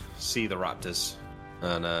heels, see the raptors,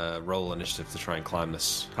 and roll initiative to try and climb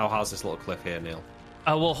this. How's this little cliff here, Neil?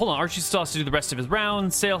 Well, hold on. Archie still has to do the rest of his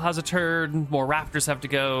round. Sail has a turn. More raptors have to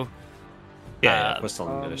go. Yeah, we're still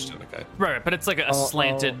on initiative. Okay. Right, but it's like a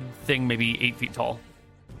slanted thing, maybe 8 feet tall.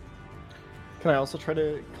 Can I also try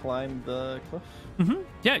to climb the cliff?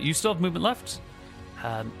 Yeah, you still have movement left.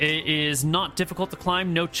 It is not difficult to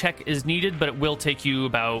climb. No check is needed, but it will take you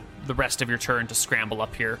about the rest of your turn to scramble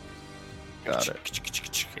up here. Got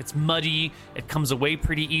it. It's muddy. It comes away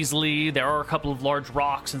pretty easily. There are a couple of large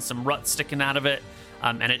rocks and some ruts sticking out of it.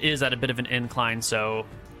 And it is at a bit of an incline, so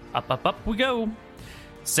up we go.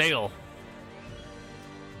 Sail.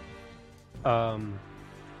 I'm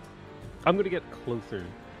going to get closer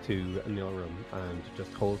to Nilrum and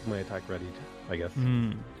just hold my attack ready, I guess.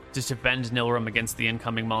 Just defend Nilrum against the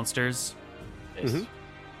incoming monsters. Mhm.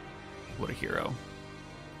 What a hero.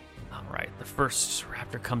 All right, the first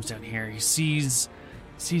raptor comes down here. He sees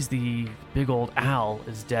the big old owl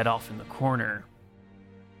is dead off in the corner.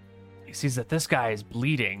 He sees that this guy is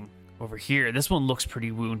bleeding over here. This one looks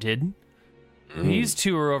pretty wounded. These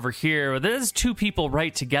two are over here. There's two people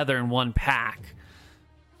right together in one pack.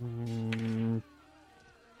 The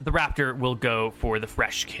raptor will go for the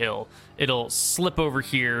fresh kill. It'll slip over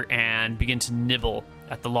here and begin to nibble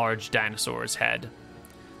at the large dinosaur's head.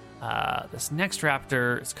 This next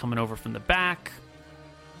raptor is coming over from the back.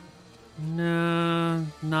 No,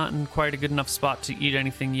 not in quite a good enough spot to eat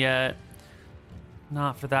anything yet.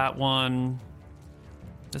 Not for that one.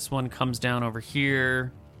 This one comes down over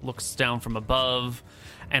here, looks down from above,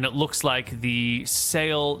 and it looks like the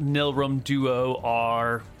Sail Nilrum duo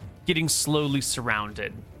are getting slowly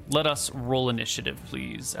surrounded. Let us roll initiative,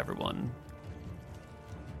 please, everyone.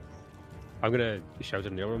 I'm going to shout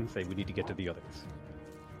at Nilrum and say we need to get to the others.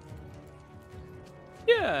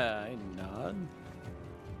 Yeah, I nod.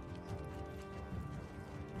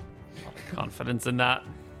 Confidence in that.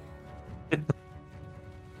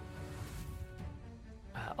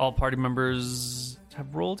 All party members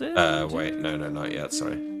have rolled in. Wait, no, not yet.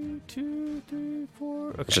 Sorry. 2, 3, 4.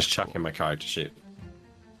 Okay, Just chucking my character sheet.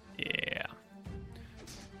 Yeah.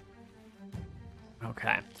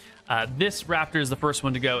 Okay. This raptor is the first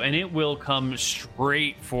one to go, and it will come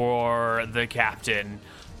straight for the captain.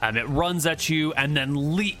 It runs at you and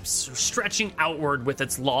then leaps, stretching outward with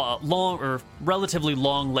its long or relatively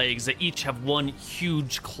long legs that each have one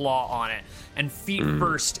huge claw on it. And feet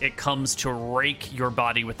first, it comes to rake your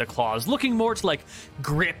body with the claws, looking more to like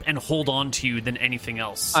grip and hold on to you than anything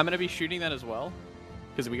else. I'm gonna be shooting that as well,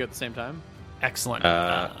 because we go at the same time. Excellent.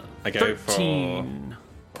 I go 13.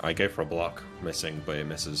 I go for a block, missing, but it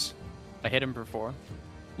misses. I hit him for 4.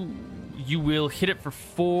 You will hit it for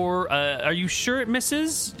 4. Are you sure it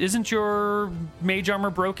misses? Isn't your mage armor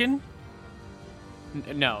broken?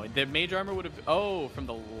 No, the mage armor would have. Oh, from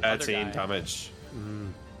the other 13 guy. damage.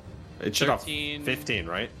 It should have 13. 15,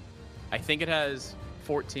 right? I think it has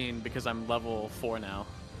 14 because I'm level 4 now.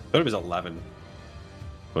 I thought it was 11.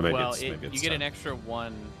 But maybe Well, it's, maybe it's you get an 10. extra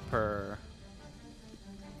 1 per.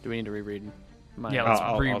 Do we need to reread? Mine? Yeah, let's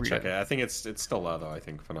I'll reread check it. it. I think it's still there, though, I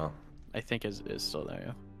think, for now. I think is still there.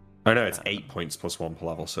 Yeah. Oh, no, it's 8 points plus 1 per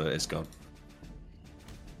level, so it is gone.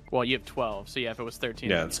 Well, you have 12, so yeah, if it was 13.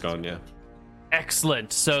 Yeah, then it's gone, yeah.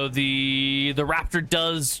 Excellent. So the raptor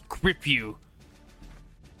does grip you.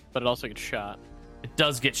 But it also gets shot. It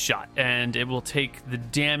does get shot, and it will take the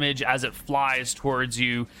damage as it flies towards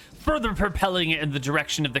you, further propelling it in the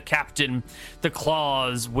direction of the captain. The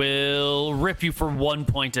claws will rip you for 1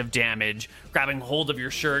 point of damage, grabbing hold of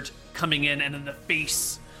your shirt, coming in, and in the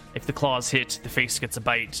face. If the claws hit, the face gets a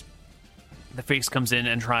bite. The face comes in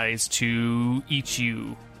and tries to eat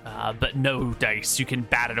you, but no dice. You can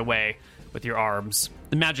bat it away with your arms.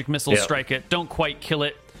 The magic missiles strike it, don't quite kill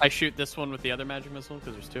it. I shoot this one with the other magic missile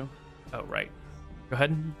because there's 2. Oh, right. Go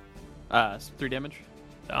ahead. 3 damage.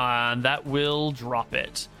 That will drop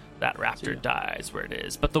it. That raptor dies where it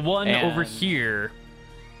is. But the one over here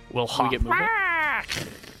will hop. We get movement?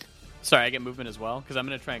 Sorry, I get movement as well because I'm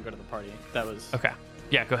going to try and go to the party. That was... Okay.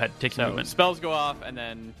 Yeah, go ahead. Take your movement. Spells go off, and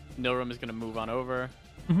then Nilrim is going to move on over.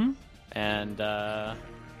 Mm-hmm. And I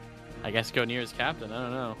guess go near his captain. I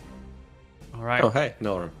don't know. All right. Oh, hey,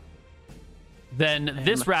 Nilrim. Then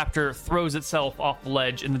this raptor throws itself off the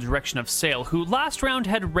ledge in the direction of Sail, who last round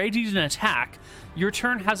had readied an attack. Your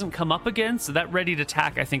turn hasn't come up again, so that readied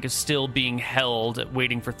attack, I think, is still being held,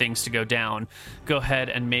 waiting for things to go down. Go ahead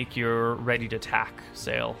and make your readied attack,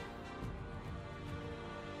 Sail.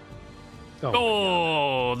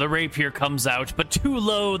 Oh, the rapier comes out, but too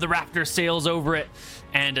low. The raptor sails over it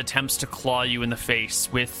and attempts to claw you in the face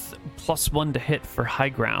with +1 to hit for high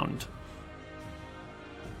ground.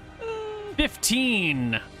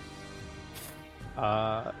 15.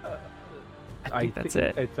 I think that's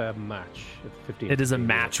it. It's a match. It's 15. It is a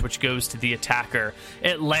match, which goes to the attacker.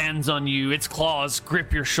 It lands on you. Its claws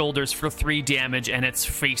grip your shoulders for 3 damage, and its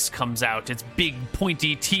face comes out. Its big,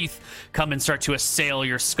 pointy teeth come and start to assail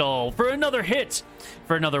your skull for another hit,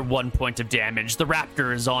 for another 1 point of damage. The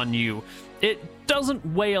raptor is on you. It doesn't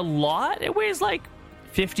weigh a lot. It weighs like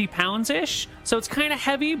 50 pounds-ish, so it's kind of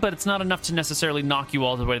heavy, but it's not enough to necessarily knock you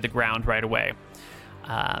all the way to the ground right away.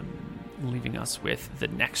 Leaving us with the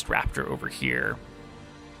next raptor over here.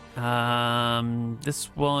 This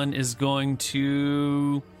one is going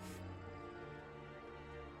to...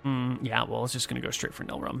 yeah, well, it's just going to go straight for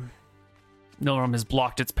Nilrim. Nilrim has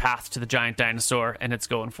blocked its path to the giant dinosaur, and it's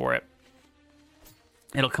going for it.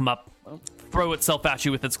 It'll come up, throw itself at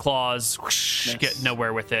you with its claws, whoosh, Nice. Get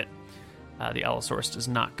nowhere with it. The Allosaurus does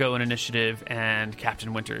not go in initiative, and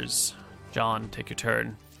Captain Winters. John, take your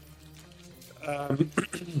turn. All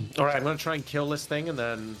right, I'm gonna try and kill this thing, and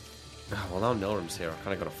then. Oh, well, now Nilrim's here. I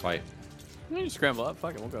kind of got to fight. You can scramble up.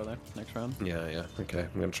 Fuck it, we'll go there next round. Yeah. Okay,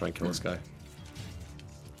 I'm gonna try and kill this guy.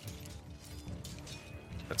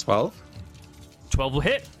 A 12. 12 will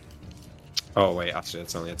hit. Oh wait, actually,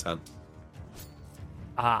 it's only a 10.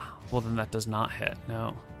 Ah, well then that does not hit.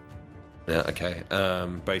 No. Yeah. Okay.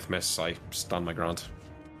 Both miss. I stand my ground.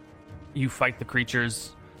 You fight the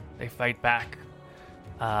creatures. They fight back.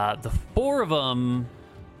 The 4 of them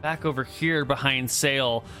back over here behind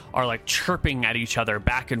Sail are like chirping at each other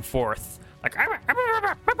back and forth. Like,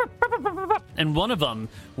 and one of them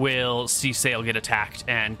will see Sail get attacked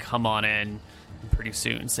and come on in. And pretty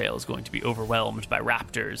soon, Sail is going to be overwhelmed by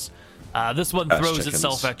raptors. This one throws chickens.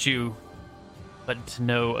 itself at you, but to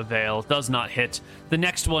no avail. Does not hit. The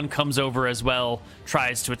next one comes over as well,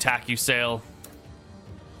 tries to attack you, Sail.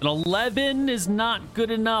 An 11 is not good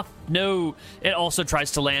enough. No, it also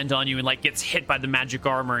tries to land on you and like gets hit by the magic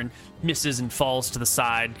armor and misses and falls to the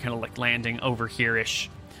side, kind of like landing over here-ish.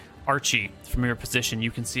 Archie, from your position, you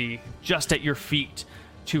can see just at your feet,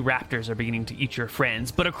 2 raptors are beginning to eat your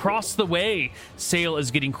friends. But across the way, Sail is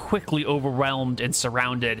getting quickly overwhelmed and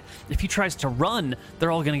surrounded. If he tries to run, they're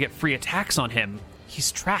all going to get free attacks on him.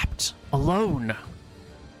 He's trapped, alone.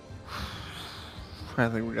 I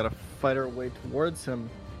think we gotta fight our way towards him.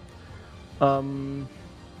 Can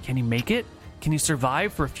he make it? Can he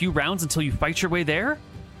survive for a few rounds until you fight your way there?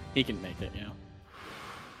 He can make it, yeah.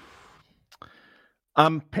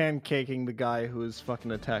 I'm pancaking the guy who is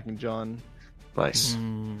fucking attacking John. Nice.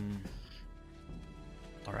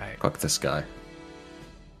 All right. Fuck this guy.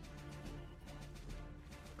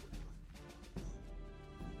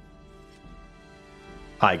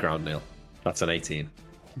 High ground, Neil. That's an 18.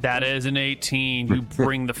 That is an 18. You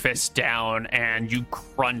bring the fist down and you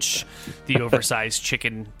crunch the oversized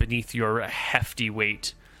chicken beneath your hefty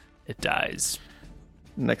weight. It dies.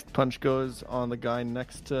 Next punch goes on the guy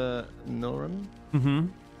next to Nilrim.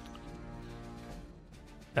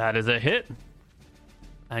 That is a hit.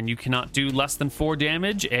 And you cannot do less than 4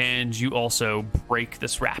 damage, and you also break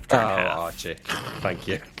this raptor in half. Archie. Thank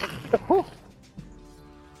you.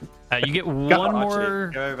 You get one Go, more...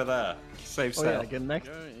 Archie. Go over there. Save Oh yeah, Sail. again next.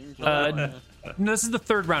 No, this is the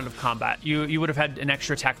 3rd round of combat. You would have had an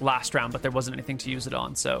extra attack last round, but there wasn't anything to use it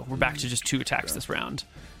on, so we're back to just 2 attacks this round.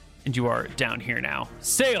 And you are down here now.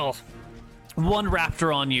 Sail! One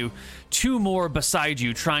raptor on you, two more beside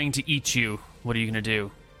you trying to eat you. What are you going to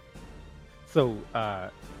do? So,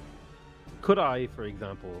 could I, for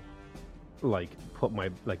example, like put my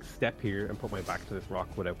step here and put my back to this rock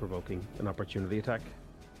without provoking an opportunity attack?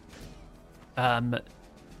 Yeah,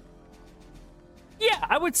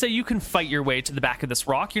 I would say you can fight your way to the back of this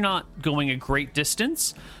rock. You're not going a great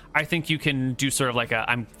distance. I think you can do sort of like a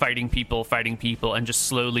I'm fighting people, and just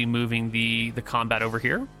slowly moving the combat over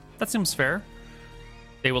here. That seems fair.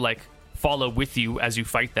 They will like follow with you as you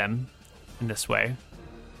fight them in this way.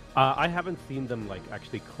 I haven't seen them like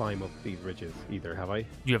actually climb up these ridges either, have I?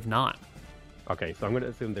 You have not. Okay, so I'm going to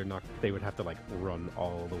assume they're not. They would have to like run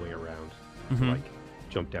all the way around to like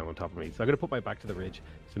jump down on top of me. So I'm going to put my back to the ridge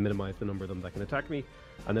to minimize the number of them that can attack me,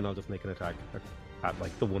 and then I'll just make an attack at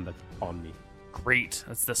like the one that's on me. Great,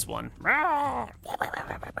 that's this one.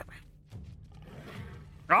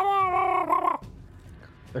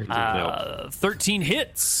 13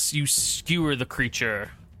 hits. You skewer the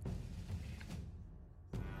creature.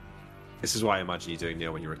 This is why I imagine you doing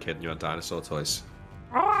Neil when you were a kid and you had dinosaur toys.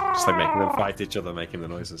 Just like making them fight each other, making the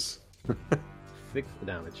noises. 6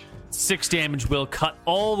 damage. 6 damage will cut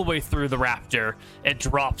all the way through the raptor. It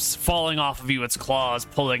drops, falling off of you, its claws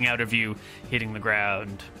pulling out of you, hitting the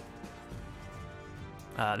ground.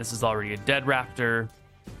 This is already a dead raptor.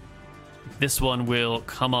 This one will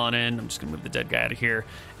come on in. I'm just going to move the dead guy out of here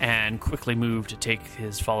and quickly move to take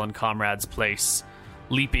his fallen comrade's place,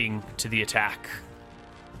 leaping to the attack.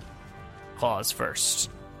 Claws first.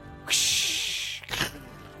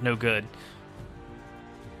 No good.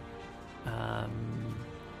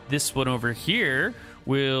 This one over here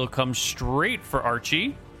will come straight for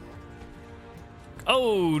Archie.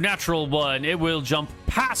 Oh, natural one. It will jump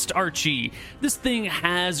past Archie. This thing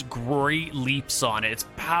has great leaps on it. Its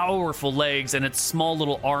powerful legs and its small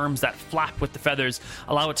little arms that flap with the feathers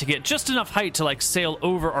allow it to get just enough height to like sail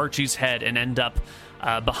over Archie's head and end up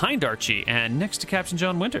behind Archie and next to Captain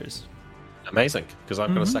John Winters. Amazing, because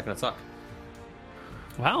I've got a second attack.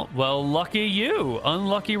 Wow, well, lucky you.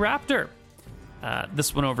 Unlucky raptor.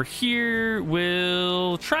 This one over here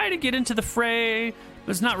will try to get into the fray.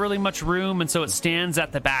 There's not really much room, and so it stands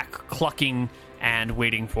at the back, clucking and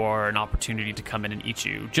waiting for an opportunity to come in and eat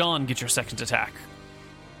you. John, get your second attack.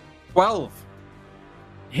 12.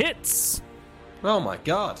 Hits. Oh my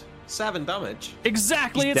god. 7 damage.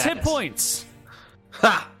 Exactly He's its dead. hit points.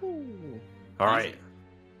 Ha! Alright.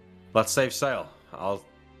 Let's save sail. I'll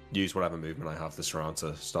use whatever movement I have this round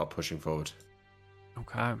to start pushing forward.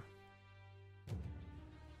 Okay.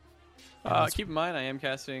 Keep in mind, I am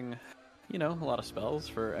casting, a lot of spells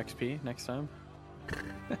for XP next time.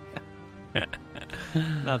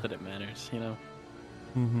 Not that it matters,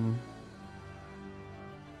 Mm-hmm.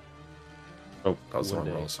 Oh, that was the One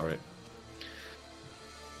wrong day. roll, sorry.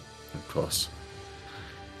 Of course.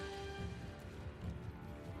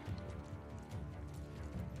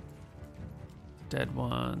 Dead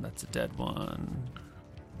one. That's a dead one.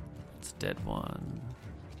 That's a dead one.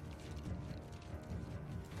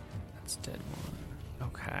 That's a dead one.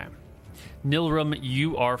 Okay. Nilrum,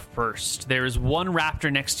 you are first. There is one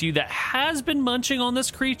raptor next to you that has been munching on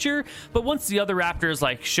this creature, but once the other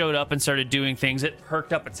raptors showed up and started doing things, it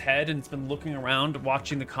perked up its head and it's been looking around,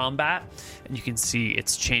 watching the combat, and you can see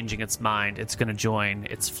it's changing its mind. It's going to join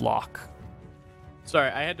its flock. Sorry,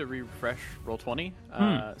 I had to refresh roll 20,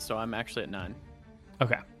 so I'm actually at 9.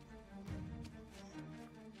 Okay.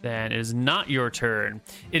 Then it is not your turn.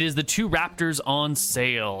 It is the two raptors on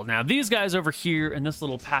sail. Now, these guys over here in this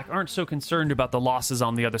little pack aren't so concerned about the losses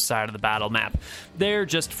on the other side of the battle map. They're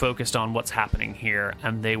just focused on what's happening here,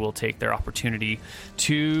 and they will take their opportunity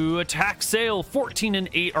to attack sail. 14 and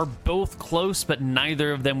 8 are both close, but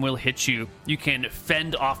neither of them will hit you. You can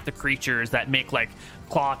fend off the creatures that make,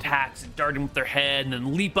 claw attacks, darting with their head, and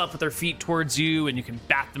then leap up with their feet towards you, and you can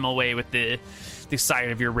bat them away with the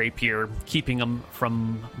side of your rapier, keeping them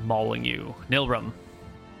from mauling you. Nilrum.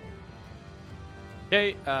 Okay,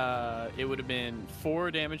 it would have been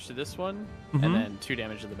 4 damage to this one, and then 2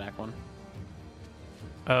 damage to the back one.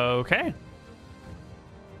 Okay.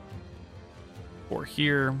 4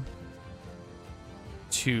 here.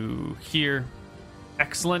 2 here.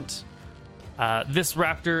 Excellent. This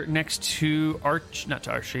raptor next to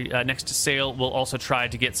next to Sail will also try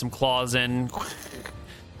to get some claws in.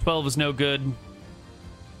 12 is no good.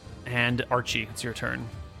 And Archie, it's your turn.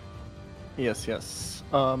 Yes.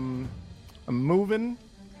 I'm moving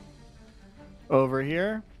over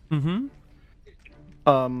here. Mm-hmm.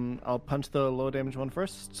 I'll punch the low damage one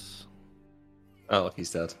first. Oh, look,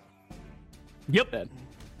 he's dead. Yep. Dead.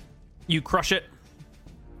 You crush it.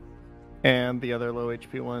 And the other low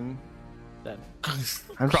HP one. Dead. I'm just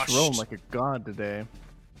Crushed. rolling like a god today.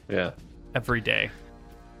 Yeah. every day.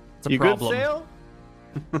 It's a You problem. good, Sale?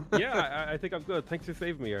 Yeah, I think I'm good. Thanks for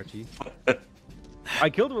saving me, Archie. I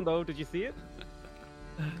killed one though. Did you see it?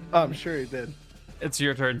 Oh, I'm sure he did. It's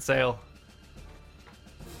your turn, Sail.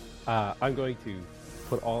 I'm going to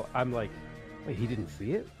put all. I'm like, wait, he didn't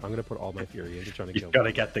see it. I'm going to put all my fury into trying to kill You've got to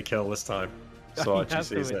him. get the kill this time. So He Archie has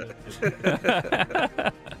to sees win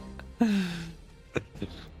it. this.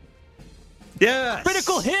 Yes!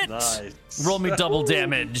 Critical hit! Nice. Roll me double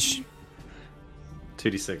damage.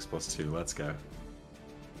 2d6 plus 2, let's go.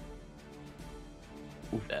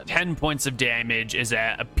 Dead. 10 points of damage is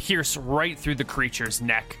a pierce right through the creature's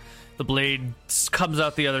neck. The blade comes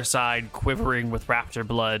out the other side, quivering with raptor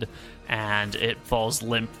blood, and it falls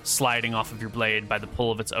limp, sliding off of your blade by the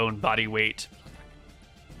pull of its own body weight.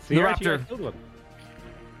 See, The Archie, I raptor. killed one.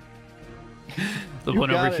 The You one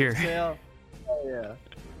got over it, here. Sale. Oh,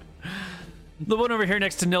 yeah. The one over here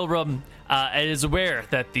next to Nilrum is aware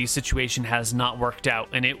that the situation has not worked out,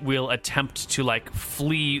 and it will attempt to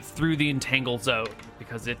flee through the entangled zone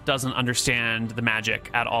because it doesn't understand the magic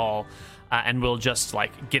at all, and will just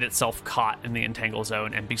get itself caught in the entangled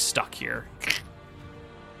zone and be stuck here.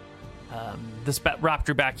 This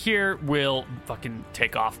raptor back here will fucking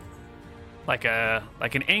take off like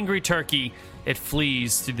an angry turkey. It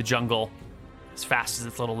flees through the jungle as fast as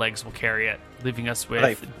its little legs will carry it, leaving us with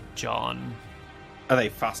Right. John. Are they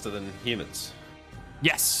faster than humans?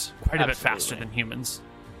 Yes, quite a bit Absolutely. faster than humans.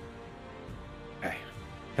 Okay.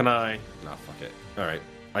 Can I? No, fuck it. Alright.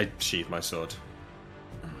 I sheath my sword.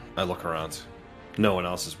 I look around. No one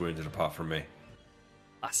else is wounded apart from me.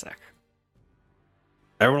 Classic.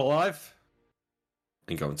 Everyone alive?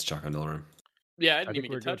 And go into check on Nilroom. Yeah, I I didn't think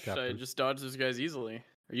even we're get good, touched. I Captain. just dodged those guys easily.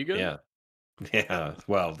 Are you good? Yeah. Yeah.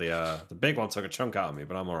 Well, the big one took a chunk out of me,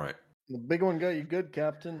 but I'm alright. The big one got you good,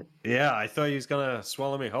 Captain. Yeah, I thought he was gonna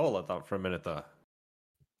swallow me whole at that for a minute though.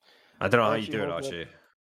 I don't know how you Archie do it, holds up- Archie.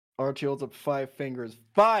 Archie holds up 5 fingers.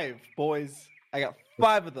 5, boys. I got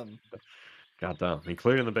 5 of them. God damn,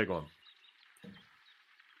 including the big one.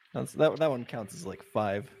 That one counts as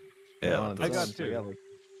 5. Yeah, On that its got own, so 2.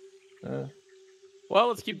 yeah, Well,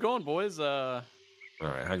 let's keep going, boys. Alright,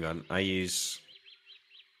 hang on.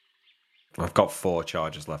 I've got 4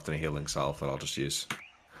 charges left in a healing salve that I'll just use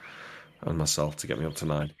on myself to get me up to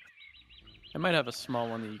 9. I might have a small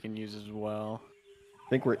one that you can use as well. I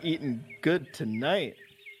think we're eating good tonight.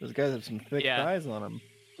 Those guys have some thick Yeah. thighs on them.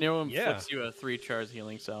 Nero Yeah. flips you a 3 charge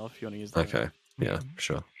healing salve if you want to use that. Okay. Yeah,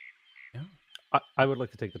 sure. I would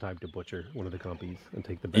like to take the time to butcher one of the compies and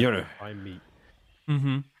take the best You're- prime meat.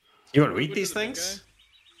 Mm-hmm. You want to eat Which these is the big things?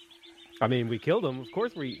 I mean, we killed them. Of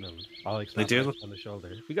course, we're eating them. I'll slap do my look- on the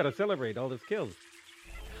shoulder. We got to celebrate all this kills.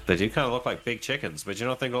 They do kind of look like big chickens, but you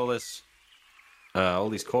don't think all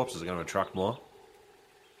these corpses are going to attract more?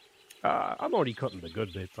 I'm already cutting the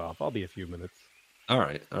good bits off. I'll be a few minutes. All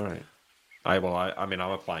right. I mean,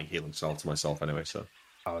 I'm applying healing salt to myself anyway, so.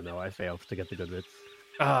 Oh no, I failed to get the good bits.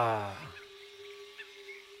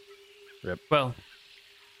 Rip. Well,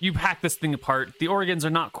 you hack this thing apart. The organs are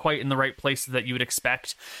not quite in the right places that you would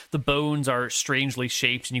expect. The bones are strangely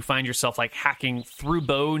shaped, and you find yourself hacking through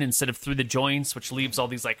bone instead of through the joints, which leaves all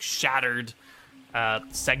these shattered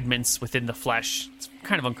segments within the flesh. It's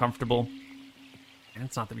kind of uncomfortable. And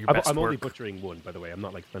it's not that your best I'm only work. butchering one, by the way. I'm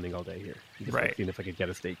not spending all day here. I'm just Right. seeing if I could get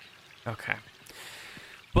a steak. Okay.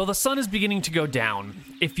 Well, the sun is beginning to go down.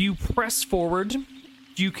 If you press forward,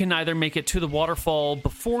 you can either make it to the waterfall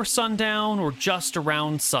before sundown or just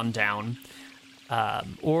around sundown.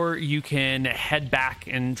 Or you can head back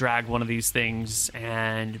and drag one of these things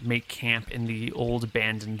and make camp in the old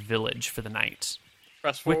abandoned village for the night.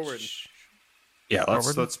 Press forward. Which, Yeah,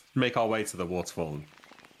 Forward. let's make our way to the waterfall.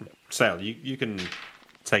 Sale, you can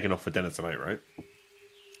take enough for dinner tonight, right?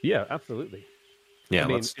 Yeah, absolutely. Yeah, I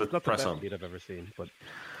mean, let's it's not the press best on. meat I've ever seen, but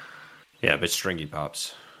Yeah, a bit stringy,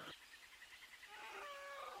 perhaps.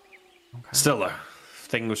 Still, though,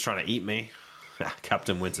 thing was trying to eat me.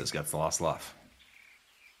 Captain Winters gets the last laugh.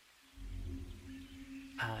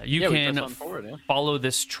 you Yeah, we can press on forward, yeah. follow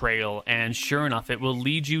this trail, and sure enough, it will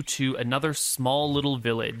lead you to another small little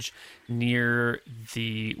village near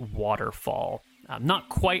the waterfall. Not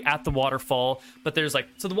quite at the waterfall, but there's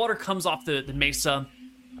so the water comes off the mesa,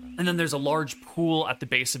 and then there's a large pool at the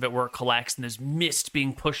base of it where it collects, and there's mist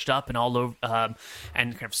being pushed up and all over, and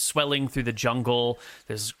kind of swelling through the jungle.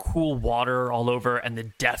 There's cool water all over, and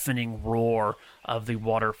the deafening roar of the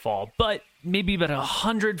waterfall. But maybe about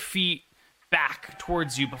 100 feet back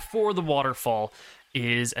towards you before the waterfall,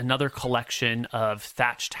 is another collection of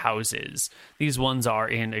thatched houses. These ones are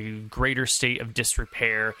in a greater state of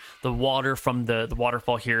disrepair. The water from the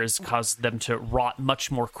waterfall here has caused them to rot much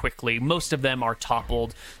more quickly. Most of them are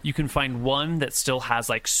toppled. You can find one that still has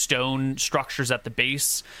like stone structures at the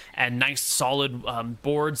base and nice solid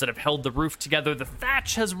boards that have held the roof together. The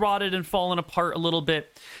thatch has rotted and fallen apart a little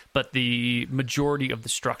bit, but the majority of the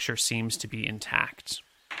structure seems to be intact.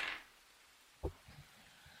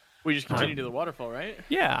 We just continue to the waterfall, right?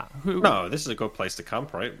 Yeah. No, this is a good place to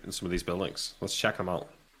camp, right? In some of these buildings. Let's check them out.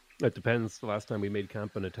 It depends. The last time we made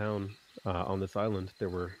camp in a town on this island, there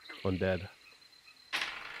were undead.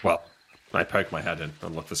 Well, I poke my head in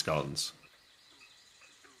and look for skeletons.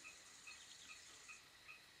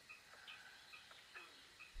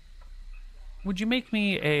 Would you make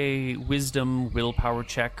me a wisdom willpower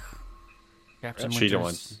check, Captain Actually,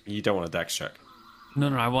 Winters? you don't want a dex check.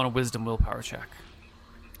 No, I want a wisdom willpower check.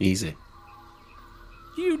 Easy.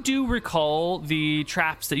 You do recall the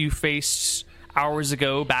traps that you faced hours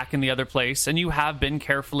ago back in the other place, and you have been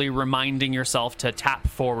carefully reminding yourself to tap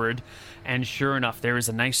forward, and sure enough, there is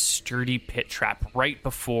a nice sturdy pit trap right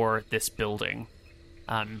before this building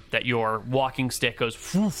that your walking stick goes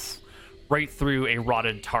whoosh, right through a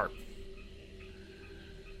rotted tarp.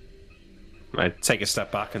 I take a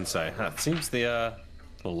step back and say, it seems the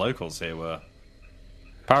locals here were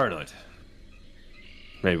paranoid.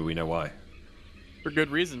 Maybe we know why. For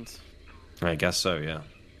good reasons. I guess so, yeah.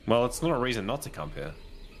 Well, it's not a reason not to camp here.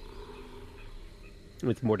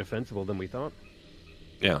 It's more defensible than we thought.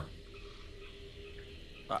 Yeah.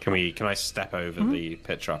 Can I step over the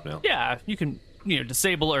pit trap now? Yeah, you can,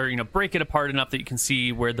 disable or, break it apart enough that you can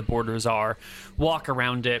see where the borders are, walk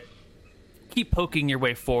around it, keep poking your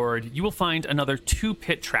way forward. You will find another 2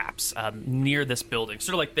 pit traps near this building.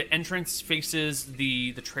 Sort of like the entrance faces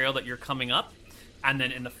the trail that you're coming up, and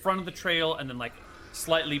then in the front of the trail, and then like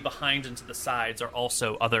slightly behind and to the sides are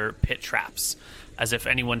also other pit traps, as if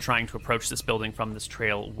anyone trying to approach this building from this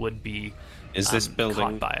trail would be Is this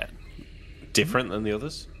building caught by it. different than the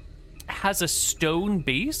others? It has a stone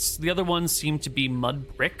base. The other ones seem to be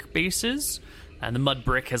mud brick bases, and the mud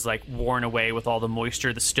brick has like worn away with all the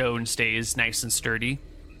moisture. The stone stays nice and sturdy.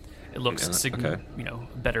 It looks okay.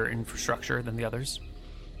 Better infrastructure than the others.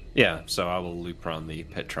 Yeah, so I will loop around the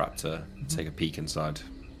pit trap to take a peek inside.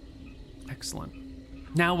 Excellent.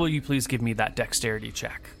 Now will you please give me that dexterity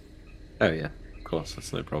check? Oh yeah, of course,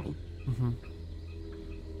 that's no problem.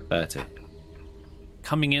 30.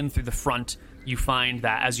 Coming in through the front, you find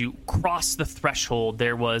that as you cross the threshold,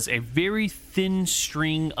 there was a very thin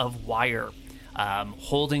string of wire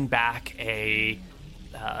holding back a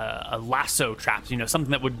lasso trap,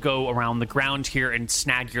 something that would go around the ground here and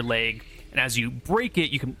snag your leg. And as you break it,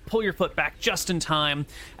 you can pull your foot back just in time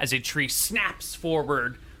as a tree snaps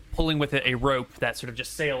forward, pulling with it a rope that sort of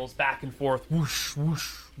just sails back and forth. Whoosh,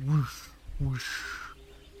 whoosh, whoosh, whoosh,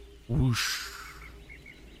 whoosh.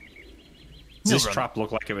 Does this trap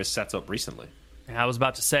look like it was set up recently? I was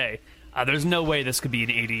about to say, there's no way this could be an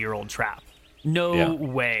 80-year-old trap. No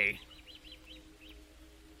way.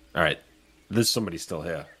 All right, there's somebody still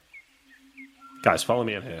here. Guys, follow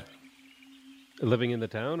me in here. Living in the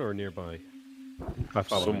town or nearby? I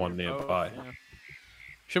follow Someone nearby. Yeah.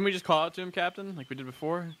 Shouldn't we just call out to him, Captain, like we did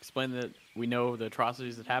before? Explain that we know the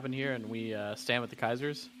atrocities that happened here and we stand with the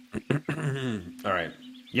Kaisers? All right.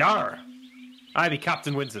 Yar! I be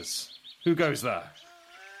Captain Winters. Who goes there?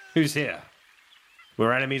 Who's here?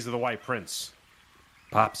 We're enemies of the White Prince.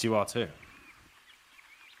 Perhaps you are too.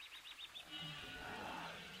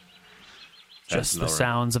 Just the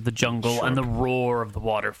sounds of the jungle and the roar of the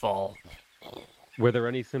waterfall. Were there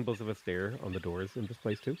any symbols of a stair on the doors in this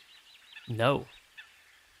place too? No.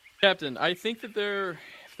 Captain, I think that if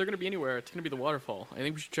they're going to be anywhere, it's going to be the waterfall. I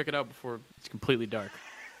think we should check it out before it's completely dark.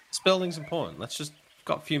 This building's important. We've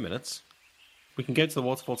got a few minutes. We can go to the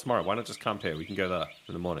waterfall tomorrow. Why not just camp here? We can go there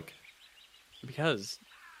in the morning. Because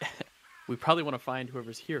we probably want to find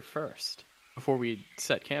whoever's here first before we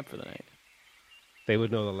set camp for the night. They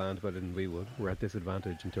would know the land better than we would. We're at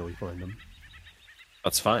disadvantage until we find them.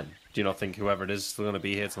 That's fine. Do you not think whoever it is still going to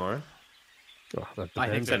be here tomorrow? Oh, that I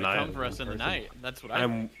think depends. they're Then going to I- come for us in the night. That's what I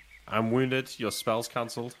think. I'm wounded. Your spell's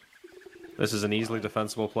cancelled. This is an easily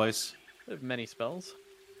defensible place. They have many spells.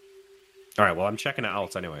 All right. Well, I'm checking it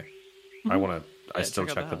out anyway. I Yeah, still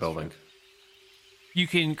check out check the the house, building. right. You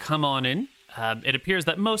can come on in. It appears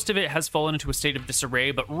that most of it has fallen into a state of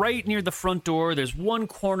disarray, but right near the front door, there's one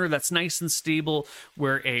corner that's nice and stable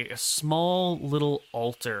where a small little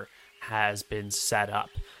altar has been set up.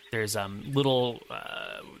 There's little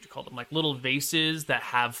what would you call them, like little vases that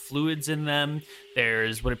have fluids in them.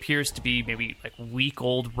 There's what appears to be maybe like week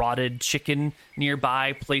old rotted chicken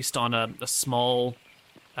nearby, placed on a small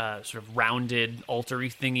sort of rounded altar-y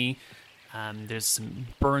thingy. There's some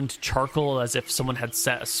burned charcoal, as if someone had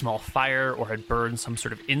set a small fire or had burned some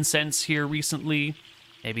sort of incense here recently,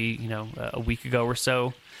 maybe a week ago or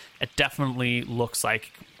so. It definitely looks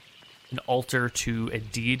like an altar to a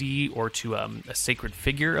deity or to a sacred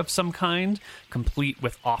figure of some kind, complete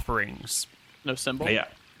with offerings. No symbol? Yeah,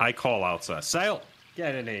 I call out, Sail,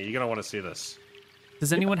 get in here. You're going to want to see this.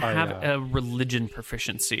 Does anyone have a religion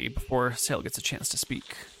proficiency before Sail gets a chance to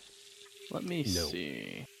speak? Let me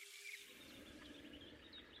see.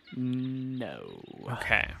 No.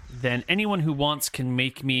 Okay. Then anyone who wants can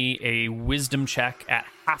make me a wisdom check at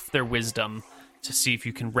half their wisdom to see if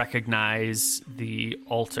you can recognize the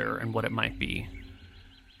altar and what it might be.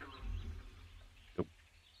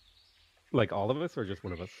 Like all of us, or just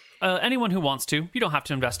one of us? Anyone who wants to. You don't have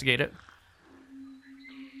to investigate it.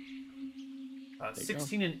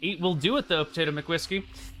 16 and 8 will do it, though, Potato McWhiskey.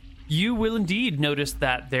 You will indeed notice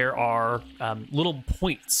that there are little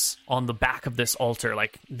points on the back of this altar,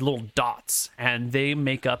 like little dots, and they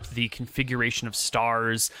make up the configuration of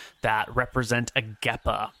stars that represent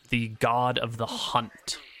Agepa, the god of the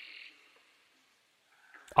hunt.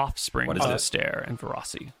 Offspring of Astaire and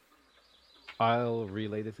Verasi. I'll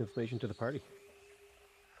relay this information to the party.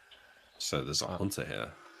 So there's a hunter here.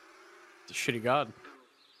 It's a shitty god.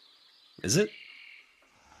 Is it?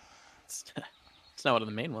 It's not one of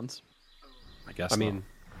the main ones. I guess I mean,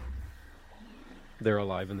 they're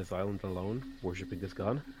alive in this island alone, worshipping this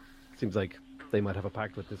god. Seems like they might have a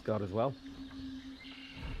pact with this god as well.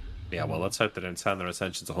 Yeah, well, let's hope they don't turn their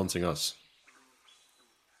attention to hunting us.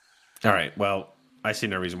 All right, well, I see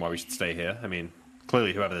no reason why we should stay here. I mean,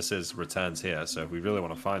 clearly whoever this is returns here, so if we really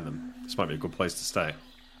want to find them, this might be a good place to stay.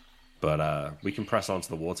 But we can press on to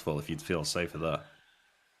the waterfall if you'd feel safer there.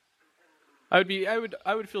 I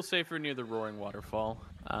would feel safer near the roaring waterfall.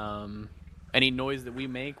 Any noise that we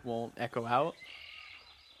make won't echo out.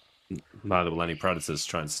 Neither will any predators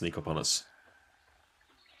try and sneak up on us.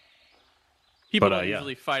 People But, don't yeah.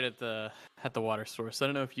 usually fight at the water source. I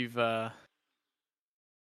don't know if you've I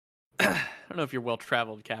don't know if you're well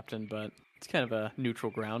traveled, Captain, but it's kind of a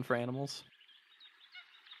neutral ground for animals.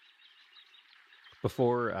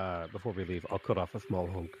 Before we leave, I'll cut off a small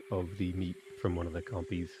hunk of the meat from one of the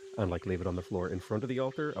compies and leave it on the floor in front of the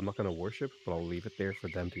altar. I'm not going to worship, but I'll leave it there for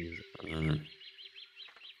them to use it.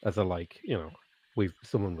 As a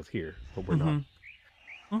someone was here, but we're not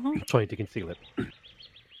trying to conceal it. The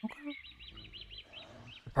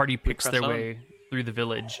party picks press their on. way through the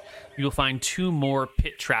village. You'll find 2 more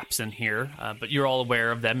pit traps in here, but you're all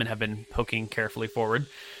aware of them and have been poking carefully forward,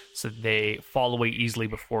 so they fall away easily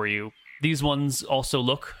before you. These ones also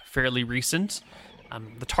look fairly recent.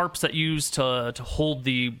 The tarps that used to hold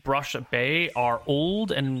the brush at bay are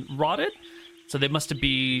old and rotted, so they must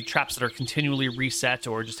be traps that are continually reset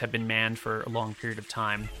or just have been manned for a long period of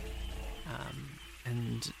time.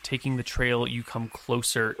 And taking the trail, you come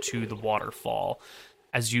closer to the waterfall.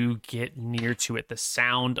 As you get near to it, the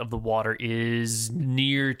sound of the water is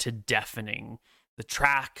near to deafening. The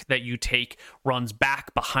track that you take runs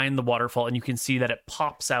back behind the waterfall, and you can see that it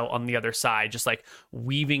pops out on the other side, just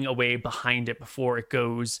weaving away behind it before it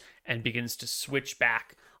goes and begins to switch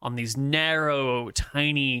back on these narrow,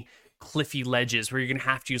 tiny, cliffy ledges where you're going to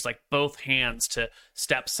have to use both hands to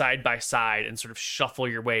step side by side and sort of shuffle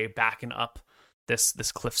your way back and up this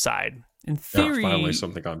cliffside. In theory, finally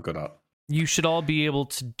something I'm good at. you should all be able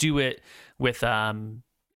to do it with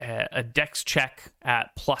a dex check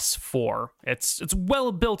at +4. It's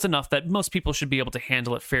well built enough that most people should be able to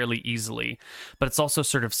handle it fairly easily, but it's also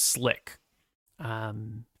sort of slick.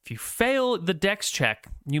 If you fail the dex check,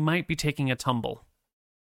 you might be taking a tumble.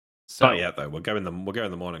 So, Not yet, though. We'll go in the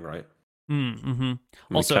morning, right? Mm-hmm.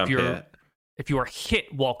 We Also, camp here. if you are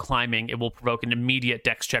hit while climbing, it will provoke an immediate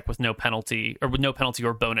dex check with no penalty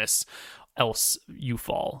or bonus, else you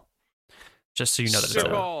fall. Just so you know that Good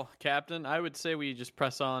it's call, Captain. I would say we just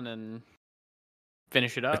press on and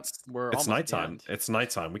finish it up. It's almost at the nighttime. end. It's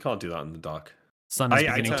nighttime. We can't do that in the dark. sun is I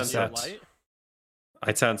beginning to turned set. Light?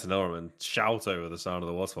 I turn to Norm and shout over the sound of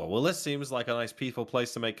the waterfall. Well, this seems like a nice, peaceful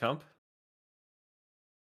place to make camp.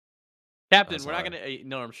 Captain, That's we're not all gonna.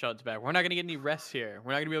 Norm shouts back. We're not gonna get any rest here.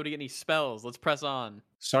 We're not gonna be able to get any spells. Let's press on.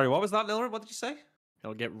 Sorry, what was that, Norm? What did you say?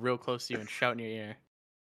 He'll get real close to you and shout in your ear.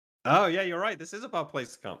 Oh, yeah, you're right. This is a bad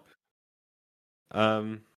place to camp.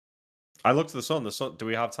 I looked at the sun. Do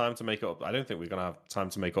we have time to make up? I don't think we're gonna have time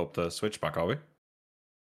to make up the switchback, are we?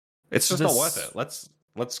 It's just not worth it.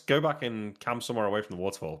 Let's go back and camp somewhere away from the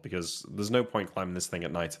waterfall because there's no point climbing this thing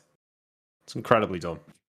at night. It's incredibly dumb.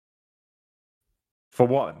 For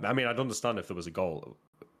what? I mean, I'd understand if there was a goal.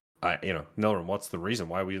 Nilren, what's the reason?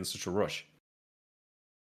 Why are we in such a rush?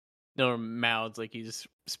 Nilren mouths like he's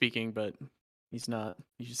speaking, but he's not.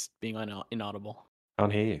 He's just being inaudible.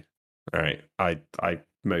 Can't hear you. All right. I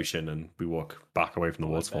motion and we walk back away from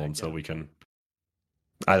the waterfall until we can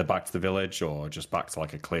either back to the village or just back to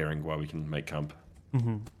like a clearing where we can make camp.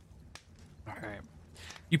 Mm-hmm. All right.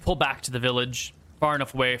 You pull back to the village, far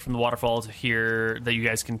enough away from the waterfall to hear that you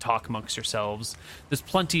guys can talk amongst yourselves. There's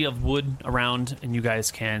plenty of wood around, and you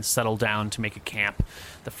guys can settle down to make a camp.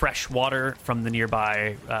 The fresh water from the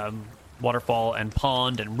nearby waterfall and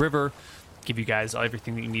pond and river give you guys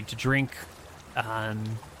everything that you need to drink.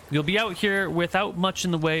 You'll be out here without much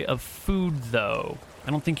in the way of food, though.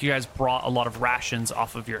 I don't think you guys brought a lot of rations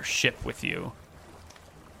off of your ship with you.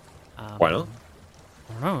 Why not?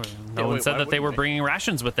 I don't know. No one said that they were bringing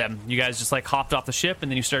rations with them. You guys just like hopped off the ship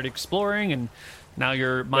and then you started exploring, and now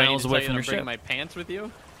you're miles away from your ship. My pants with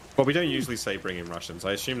you? Well, we don't usually say bring in rations.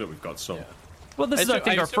 I assume that we've got some. Yeah. Well, this is, I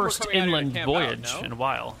think, our assume we're first coming out here to inland camp voyage out, no? in a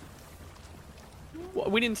while. Well,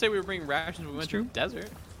 we didn't say we were bringing rations. We went to true. the desert.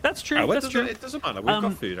 That's true. That's true. It doesn't matter. We've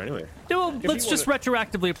got food anyway. Well, let's just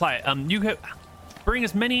retroactively apply it. You bring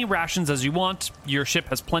as many rations as you want. Your ship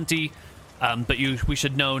has plenty, but we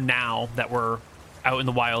should know now that we're out in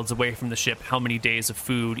the wilds away from the ship how many days of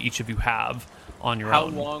food each of you have on your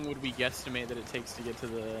own. How long would we guesstimate that it takes to get to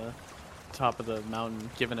the top of the mountain,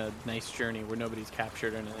 given a nice journey where nobody's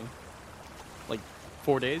captured or anything? Like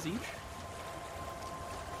 4 days each?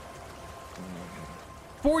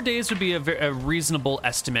 4 days would be a reasonable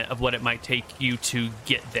estimate of what it might take you to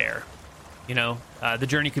get there. You know, the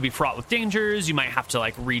journey could be fraught with dangers. You might have to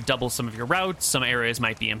like redouble some of your routes. Some areas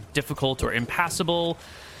might be difficult or impassable.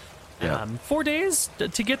 Yeah. 4 days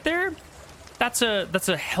to get there. That's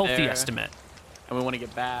a healthy estimate. And we want to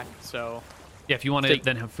get back, so Yeah, if you want to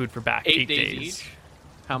then have food for back, 8 days. each.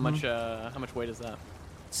 How much weight is that?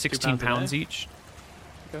 16 pounds each.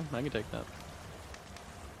 Okay, I can take that.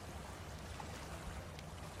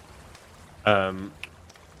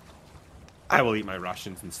 I will eat my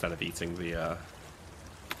rations instead of eating the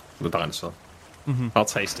dinosaur. Mm-hmm. I'll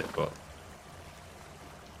taste it, but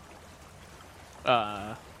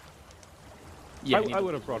Yeah, I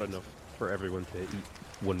would have brought enough for everyone to eat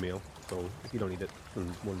one meal. So if you don't eat it, then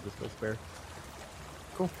one just goes spare.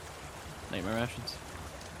 Cool. Name my rations.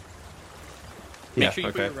 yeah, Make sure you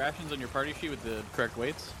okay. put your rations on your party sheet with the correct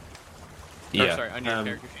weights. Yeah. Or, sorry, on your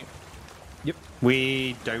character sheet.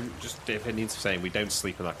 We don't, just if it needs saying, we don't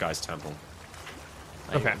sleep in that guy's temple.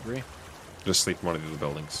 I Okay. agree. Just sleep in one of the other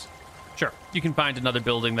buildings. Sure. You can find another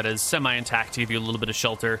building that is semi-intact to give you a little bit of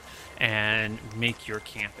shelter and make your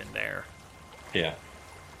camp in there. Yeah.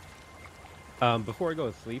 Before I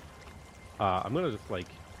go to sleep, I'm gonna just like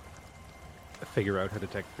figure out how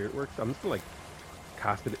detect spirit works. I'm just gonna like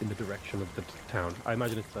cast it in the direction of the town. I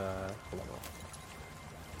imagine it's hold on.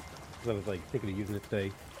 'Cause I was like thinking of using it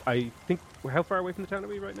today. I think how far away from the town are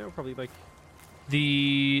we right now? Probably like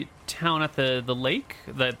The town at the lake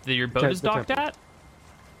that your boat is The docked temple.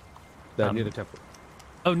 at? near the temple.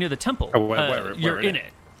 Oh, near the temple. Oh, where you're in in it?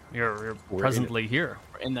 it. You're We're in presently here.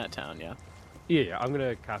 We're in that town, yeah. Yeah, I'm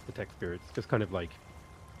gonna cast detect spirits, just kind of like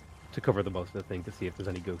to cover the most of the thing to see if there's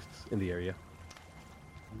any ghosts in the area.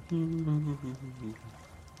 I'm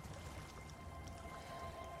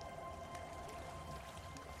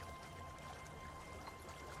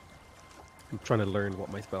trying to learn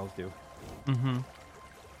what my spells do. Mm-hmm.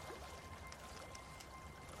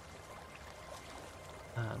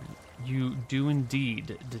 You do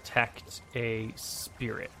indeed detect a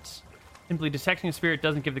spirit. Simply detecting a spirit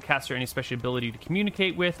doesn't give the caster any special ability to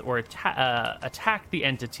communicate with or attack the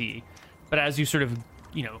entity. But as you sort of,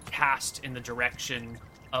 cast in the direction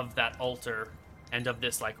of that altar and of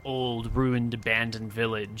this like old, ruined, abandoned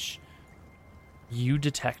village, you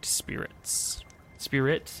detect spirits.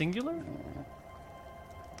 Spirit singular?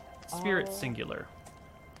 Spirit singular.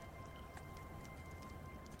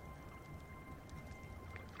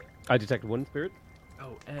 I detect one spirit.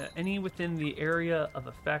 Oh, any within the area of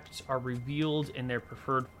effect are revealed in their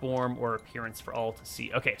preferred form or appearance for all to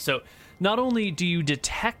see. Okay, so not only do you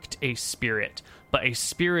detect a spirit, but a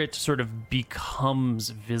spirit sort of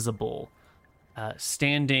becomes visible,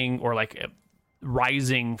 standing or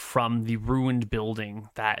rising from the ruined building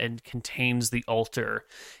that contains the altar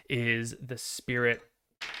is the spirit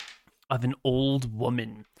of an old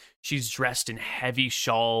woman. She's dressed in heavy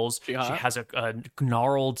shawls. She hot? has a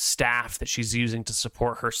gnarled staff that she's using to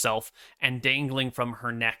support herself, and dangling from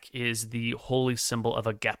her neck is the holy symbol of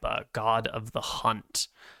Agepa, god of the hunt.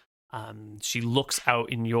 She looks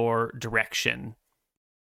out in your direction,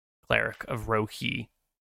 cleric of Rohi,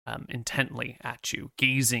 intently at you,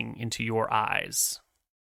 gazing into your eyes.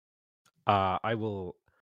 I will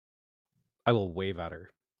wave at her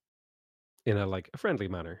in a friendly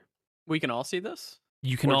manner. We can all see this?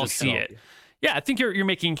 You can Or all just see tell- it. Yeah, I think you're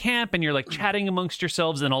making camp and you're like chatting amongst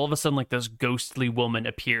yourselves, and all of a sudden, like, this ghostly woman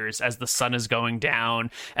appears as the sun is going down,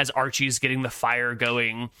 as Archie's getting the fire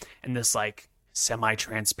going, and this like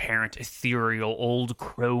semi-transparent, ethereal old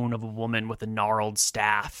crone of a woman with a gnarled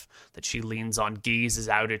staff that she leans on gazes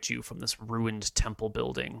out at you from this ruined temple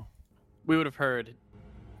building. We would have heard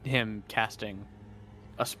him casting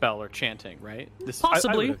a spell or chanting, right? This I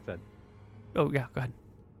Possibly. would have said. Oh yeah, go ahead.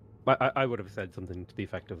 I would have said something to the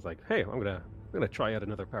effect of like, "Hey, I'm gonna try out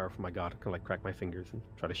another power for my god." Kind of like crack my fingers and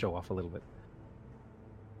try to show off a little bit.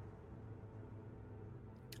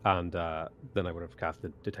 And then I would have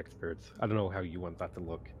casted Detect Spirits. I don't know how you want that to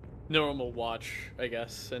look. normal watch, I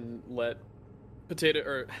guess, and let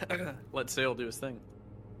let Sale do his thing.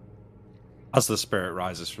 As the spirit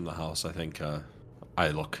rises from the house, I think I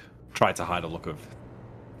try to hide a look of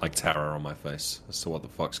like terror on my face as to what the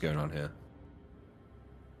fuck's going on here.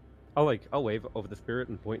 I'll wave over the spirit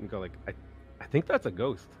and point and go like, I think that's a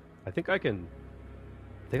ghost. I think I can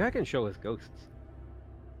show us ghosts.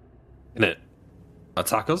 Can it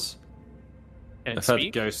attack us? And I've heard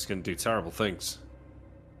speak? ghosts can do terrible things.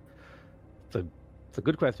 It's a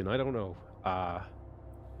good question. I don't know.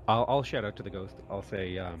 I'll shout out to the ghost. I'll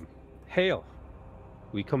say, "Hail,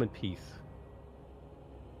 we come in peace."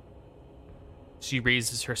 She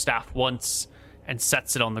raises her staff once and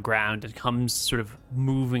sets it on the ground and comes sort of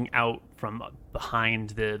moving out from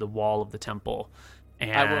behind the wall of the temple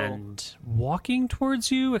and walking towards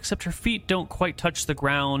you, except her feet don't quite touch the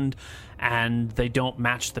ground and they don't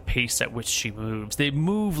match the pace at which she moves. They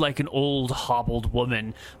move like an old hobbled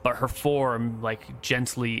woman, but her form like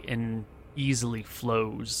gently and easily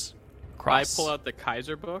flows across. I pull out the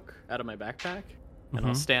Kaiser book out of my backpack, and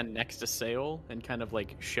I'll stand next to Sale and kind of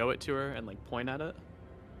like show it to her and like point at it.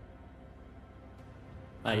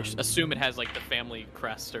 I assume it has like the family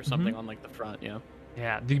crest or something on like the front, yeah.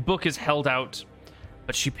 Yeah, the book is held out,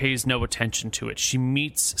 but she pays no attention to it. She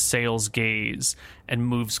meets Sale's gaze and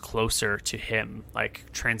moves closer to him,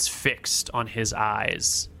 like transfixed on his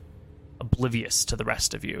eyes, oblivious to the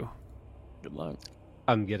rest of you. Good luck.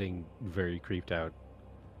 I'm getting very creeped out.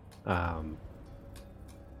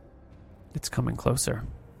 It's coming closer.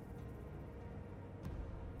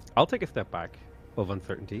 I'll take a step back of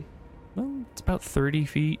uncertainty. Well, it's about 30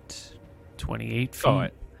 feet, 28 feet, Oh,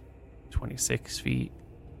 26 feet,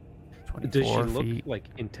 24 Does she look feet. like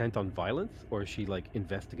intent on violence, or is she like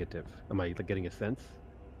investigative? Am I like getting a sense?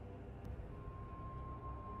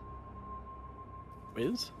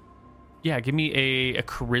 Wiz? Yeah, give me a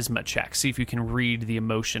charisma check. See if you can read the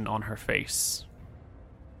emotion on her face.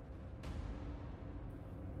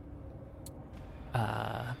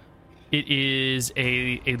 It is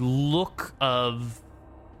a look of,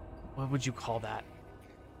 what would you call that?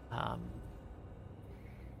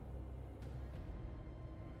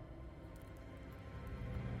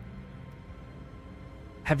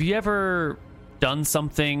 Have you ever done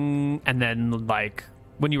something and then, like,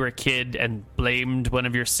 when you were a kid and blamed one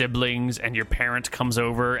of your siblings and your parent comes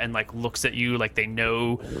over and like looks at you like they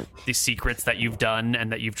know the secrets that you've done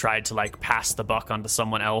and that you've tried to like pass the buck onto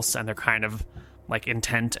someone else and they're kind of like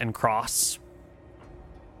intent and cross?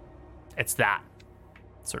 It's that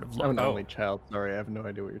sort of look. I'm an only child. Sorry, I have no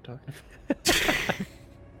idea what you're talking.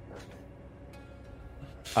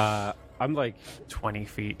 I'm like 20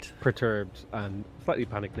 feet, perturbed and slightly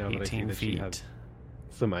panicked now that I see 18 that she has feet,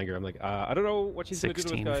 some anger. I'm like, I don't know what she's going to do to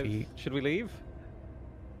 16 us, guys. feet. Should we leave?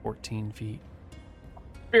 14 feet,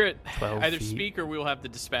 Spirit, 12 either feet. speak or we'll have the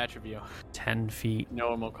dispatch of you. 10 feet,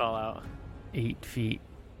 No one will call out. 8 feet,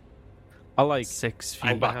 I'll like 6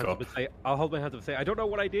 I'll feet. back hands up. and say, I'll hold my hands up and say, I don't know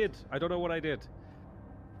what I did.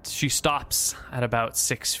 She stops at about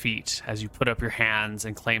 6 feet as you put up your hands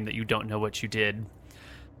and claim that you don't know what you did.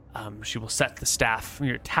 She will set the staff,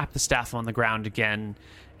 tap the staff on the ground again,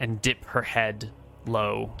 and dip her head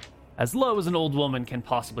low as an old woman can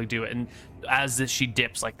possibly do it. And as she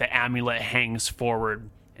dips, like the amulet hangs forward,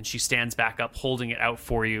 and she stands back up, holding it out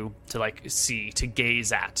for you to like see, to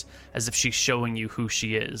gaze at, as if she's showing you who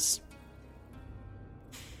she is.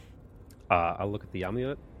 I'll look at the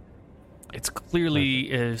amulet. It's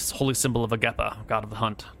clearly a holy symbol of Agepa, god of the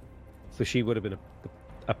hunt. So she would have been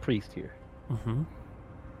a priest here. Mm-hmm.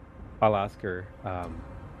 I'll ask her,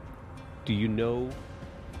 do you know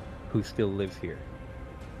who still lives here?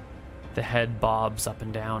 The head bobs up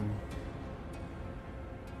and down.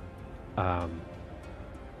 Are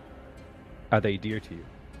they dear to you?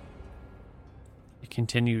 It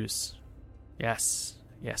continues. Yes.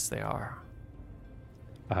 Yes, they are.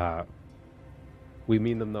 We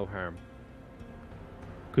mean them no harm.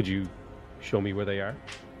 Could you show me where they are?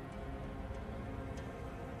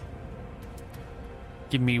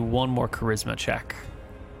 Give me one more charisma check.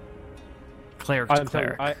 Cleric to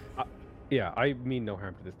cleric. I mean no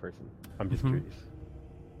harm to this person. I'm just curious.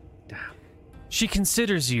 Damn. She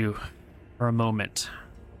considers you for a moment.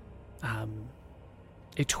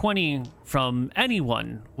 A 20 from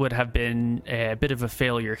anyone would have been a bit of a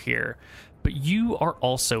failure here. But you are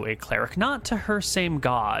also a cleric, not to her same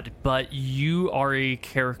god, but you are a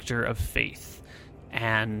character of faith.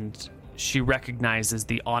 And she recognizes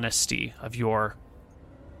the honesty of your...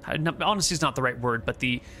 Honesty is not the right word, but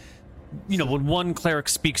when one cleric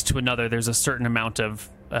speaks to another, there's a certain amount of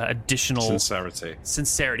additional...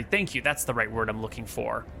 Sincerity. Thank you. That's the right word I'm looking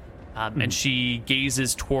for. And she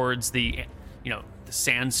gazes towards the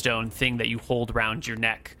sandstone thing that you hold around your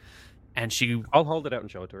neck. And I'll hold it out and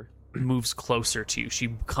show it to her. Moves closer to you.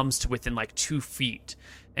 She comes to within like 2 feet,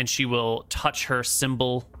 and she will touch her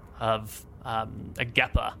symbol of a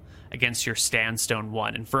Gepa against your sandstone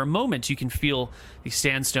one. And for a moment, you can feel the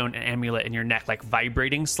sandstone amulet in your neck like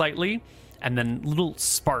vibrating slightly, and then little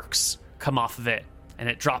sparks come off of it, and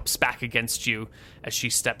it drops back against you as she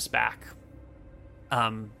steps back.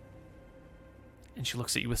 And she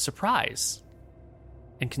looks at you with surprise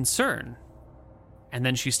and concern. And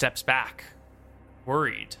then she steps back,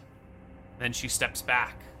 worried. Then she steps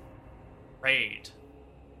back, afraid.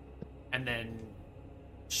 And then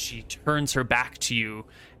she turns her back to you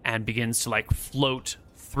and begins to float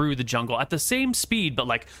through the jungle at the same speed, but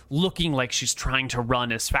looking like she's trying to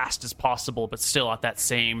run as fast as possible, but still at that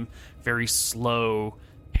same very slow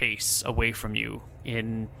pace away from you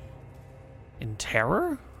in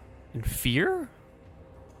terror? In fear?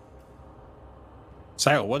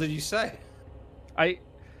 Sale, what did you say? I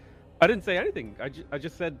didn't say anything. I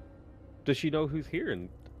just said, does she know who's here, and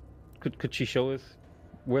could she show us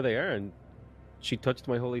where they are? And she touched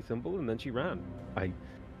my holy symbol, and then she ran.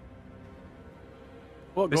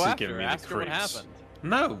 Well, This go is after giving her. me the Ask her what creeps. happened.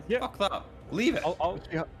 No, Yeah. fuck that. Leave it.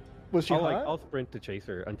 Was she hot? I'll sprint to chase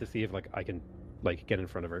her and to see if I can get in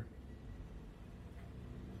front of her.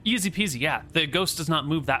 Easy peasy, yeah. The ghost does not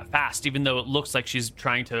move that fast, even though it looks like she's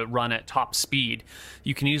trying to run at top speed.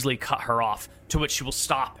 You can easily cut her off, to which she will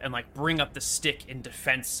stop and bring up the stick in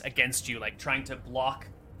defense against you, trying to block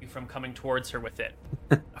you from coming towards her with it.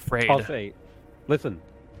 Afraid. I'll say, listen,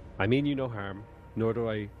 I mean you no harm, nor do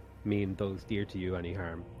I mean those dear to you any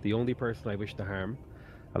harm. The only person I wish to harm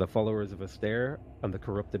are the followers of Astaire and the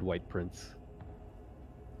corrupted White Prince.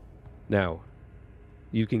 Now,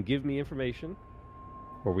 you can give me information,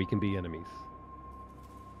 or we can be enemies.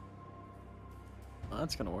 Well,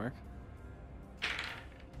 that's gonna work.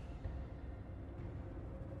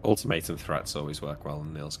 Ultimatum threats always work well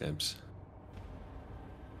in Neil's games.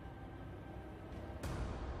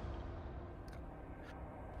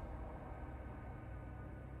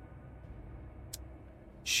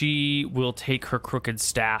 She will take her crooked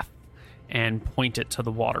staff and point it to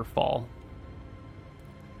the waterfall.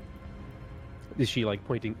 Is she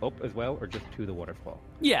pointing up as well, or just to the waterfall?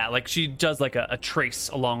 Yeah, she does a trace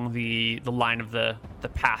along the line of the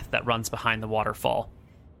path that runs behind the waterfall.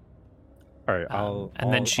 All right,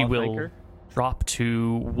 and then she I'll thank will her. drop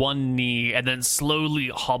to one knee and then slowly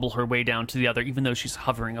hobble her way down to the other, even though she's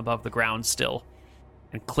hovering above the ground still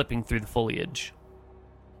and clipping through the foliage.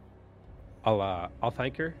 I'll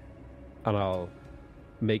thank her, and I'll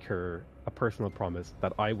make her a personal promise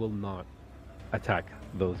that I will not attack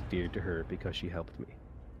those dear to her because she helped me,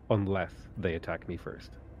 unless they attack me first.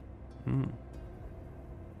 And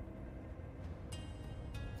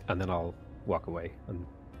then I'll walk away and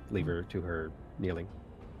leave her to her kneeling.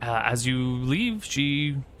 As you leave,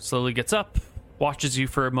 she slowly gets up, watches you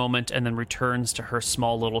for a moment, and then returns to her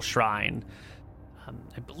small little shrine.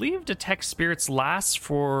 I believe Detect Spirits lasts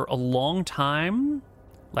for a long time,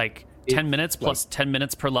 10 minutes plus 10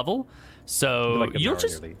 minutes per level. So you'll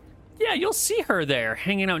just... Yeah, you'll see her there,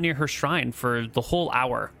 hanging out near her shrine for the whole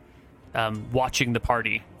hour, watching the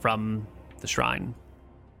party from the shrine.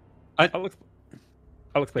 I'll explain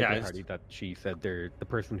to the Yeah, party that she said the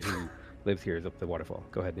person who lives here is up the waterfall.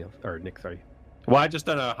 Go ahead, Neil. Or Nick, sorry. Well, I just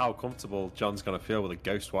don't know how comfortable John's going to feel with a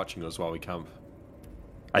ghost watching us while we camp.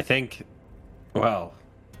 I think, well,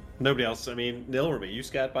 nobody else. I mean, Neil, are you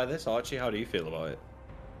scared by this? Archie, how do you feel about it?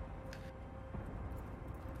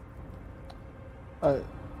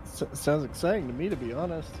 Sounds exciting to me, to be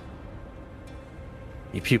honest.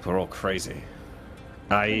 You people are all crazy.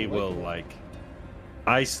 I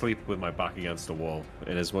sleep with my back against the wall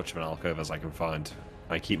in as much of an alcove as I can find.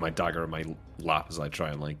 I keep my dagger in my lap as I try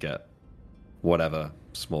and get whatever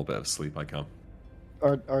small bit of sleep I can.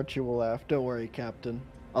 Archie will laugh. Don't worry, Captain.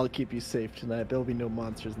 I'll keep you safe tonight. There'll be no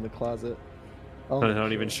monsters in the closet. I'm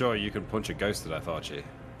not even sure you can punch a ghost to death, Archie.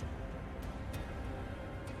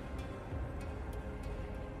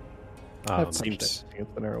 I've punched seems- anything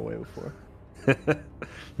that's been our way before.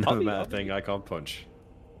 Never met a thing I can't punch.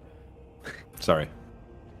 Sorry.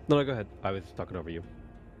 No, go ahead. I was talking over you.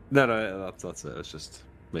 No, that's it. It's just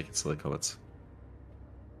making silly comments.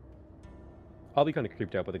 I'll be kind of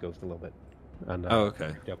creeped out by the ghost a little bit. And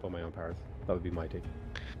okay. creeped out by my own powers. That would be my take.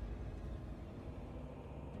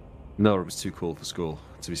 No, it was too cool for school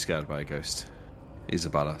to be scared by a ghost. He's a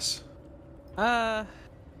badass.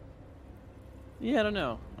 Yeah, I don't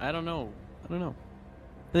know. I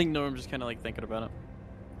think Norm's just kind of thinking about it.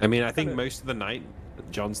 I mean, I think most of the night,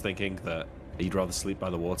 John's thinking that he'd rather sleep by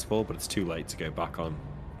the waterfall, but it's too late to go back on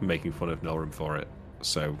making fun of Nilrim for it.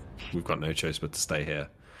 So we've got no choice but to stay here.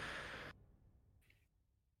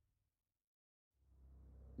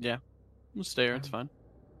 Yeah, we'll stay here. It's fine.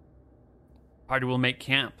 Party will make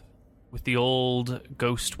camp with the old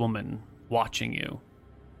ghost woman watching you.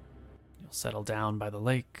 You'll settle down by the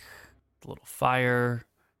lake, the little fire,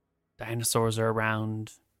 dinosaurs are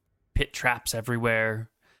around, pit traps everywhere,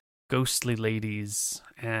 ghostly ladies,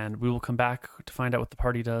 and we will come back to find out what the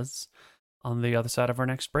party does on the other side of our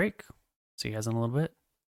next break. See you guys in a little bit.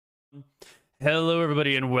 Hello,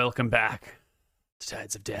 everybody, and welcome back to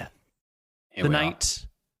Tides of Death. Here The we are. night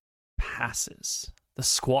passes. The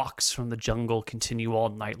squawks from the jungle continue all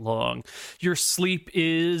night long. Your sleep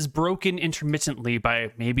is broken intermittently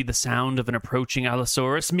by maybe the sound of an approaching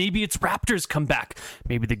Allosaurus. Maybe its raptors come back.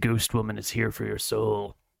 Maybe the ghost woman is here for your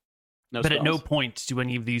soul. But at no point do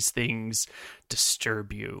any of these things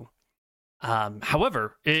disturb you.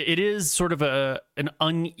 However, it is sort of an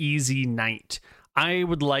uneasy night. I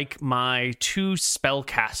would like my 2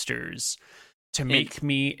 spellcasters to make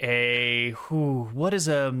me what is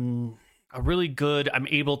a really good, I'm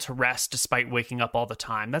able to rest despite waking up all the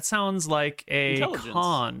time. That sounds like a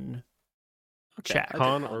con check.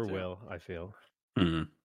 Con or will, I feel. Mm.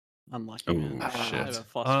 Unlucky. Oh, man. I shit. have a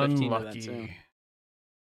plus 15 to that, Unlucky. too.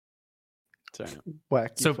 Sorry.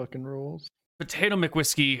 Wacky So- fucking rules. Potato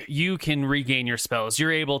McWhiskey, you can regain your spells.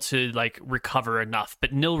 You're able to recover enough.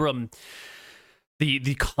 But Nilrim,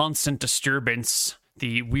 the constant disturbance,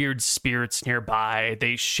 the weird spirits nearby,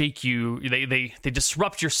 they shake you. They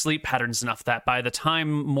disrupt your sleep patterns enough that by the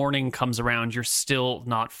time morning comes around, you're still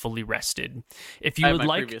not fully rested. If you I have would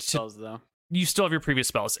my like previous to, spells, though. you still have your previous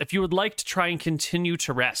spells. If you would like to try and continue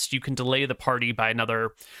to rest, you can delay the party by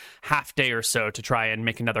another half day or so to try and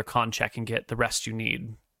make another con check and get the rest you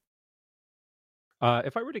need.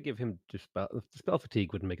 If I were to give him just spell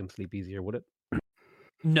fatigue, wouldn't make him sleep easier, would it?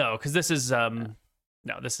 No, because this is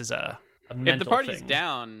this is a mental If the party's thing.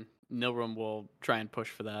 down, Nilrim will try and push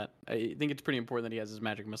for that. I think it's pretty important that he has his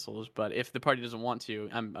magic missiles, but if the party doesn't want to,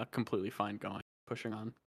 I'm completely fine pushing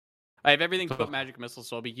on. I have everything but magic missiles,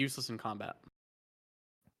 so I'll be useless in combat.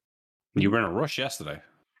 You were in a rush yesterday.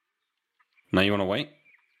 Now you want to wait?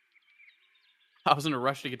 I was in a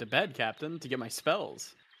rush to get to bed, Captain, to get my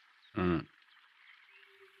spells. Mm.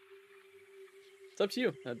 It's up to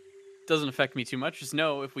you. That doesn't affect me too much. Just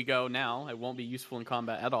know if we go now, I won't be useful in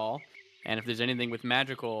combat at all. And if there's anything with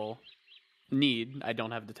magical need, I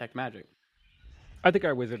don't have detect magic. I think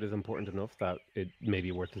our wizard is important enough that it may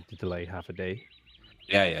be worth it to delay half a day.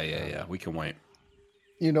 Yeah. We can wait.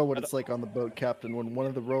 You know what it's like on the boat, Captain. When one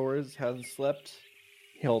of the rowers hasn't slept,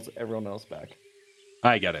 he holds everyone else back.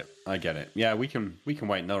 I get it. Yeah, we can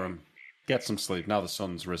wait, Nilrim. Get some sleep. Now the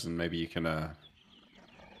sun's risen, maybe you can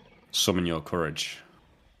summon your courage.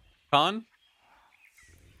 Con?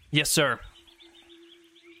 Yes, sir.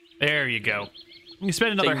 There you go. You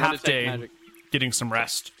spend another Take one half detect day magic. getting some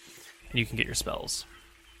rest, and you can get your spells.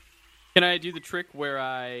 Can I do the trick where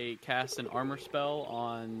I cast an armor spell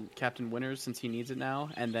on Captain Winters since he needs it now,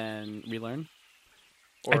 and then relearn?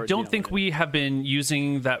 I don't think we have been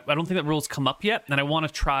using that. I don't think that rule's come up yet, and I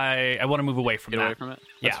want to move away from get that. away from it.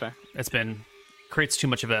 That's Yeah, fair. it's been creates too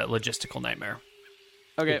much of a logistical nightmare.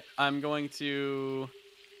 Okay, I'm going to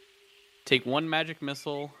take 1 magic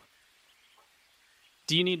missile.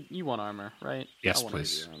 Do you want armor, right? Yes, I wanna give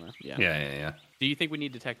please. you armor. Yeah. Yeah. Do you think we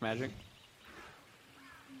need detect magic?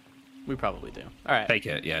 We probably do. All right. Take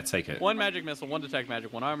it. Yeah, take it. 1 magic missile, 1 detect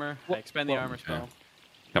magic, 1 armor. I expend the well, armor spell.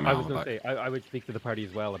 Got my I was armor going to back. say, I would speak to the party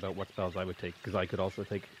as well about what spells I would take, because I could also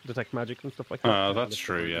take detect magic and stuff like that. That's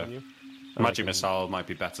true, yeah. Magic missile might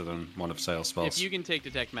be better than one of Sale's spells. If you can take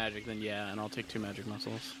detect magic, then yeah, and I'll take 2 magic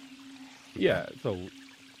missiles. Yeah, so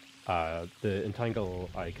the Entangle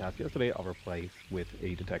I cast yesterday, I'll replace with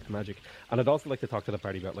a detect magic. And I'd also like to talk to the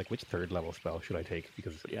party about like which 3rd level spell should I take,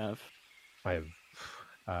 because What do you have? I have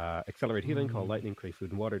Accelerate Healing, Call Lightning, Create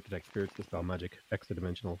Food and Water, Detect Spirits, Dispel Magic, Extra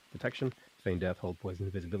Dimensional Detection, Feign Death, Hold Poison,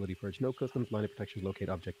 Invisibility, Purge No Customs, Line of Protection, Locate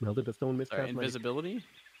Object, Melted a Stone, Miscast Sorry, Magic. invisibility?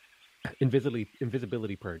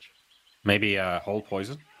 Invisibility Purge. Maybe hold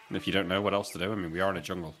poison. If you don't know what else to do, I mean, we are in a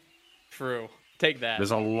jungle. True. Take that.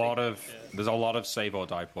 There's a lot of save or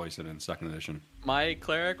die poison in 2nd edition. My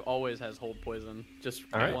cleric always has hold poison, just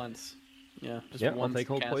All right. once. Yeah, just Yeah, I'll once. take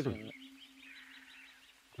hold casting poison.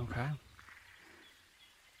 it. Okay.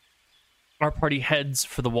 Our party heads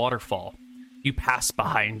for the waterfall. You pass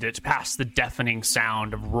behind it, past the deafening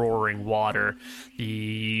sound of roaring water,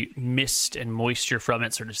 the mist and moisture from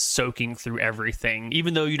it sort of soaking through everything.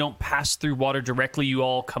 Even though you don't pass through water directly, you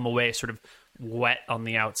all come away sort of wet on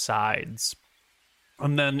the outsides.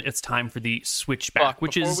 And then it's time for the switchback, Fuck,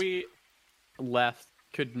 which before is... we left,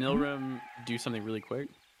 could Nilrim do something really quick?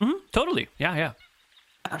 Mhm, totally. Yeah.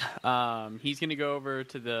 He's gonna go over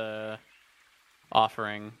to the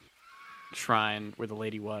offering shrine where the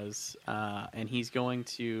lady was, and he's going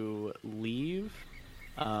to leave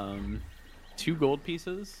 2 gold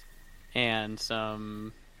pieces and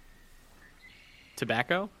some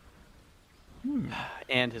tobacco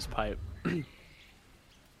and his pipe,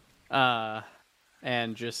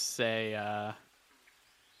 and just say,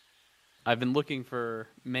 I've been looking for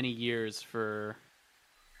many years for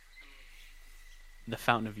the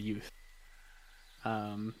Fountain of Youth.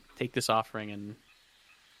 Take this offering, and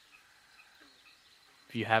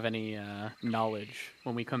if you have any knowledge,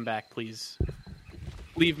 when we come back, please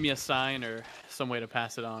leave me a sign or some way to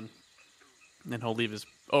pass it on. And then he'll leave his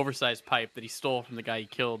oversized pipe that he stole from the guy he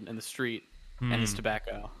killed in the street, and his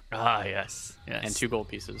tobacco, Ah, yes. and 2 gold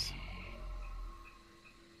pieces.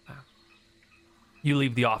 You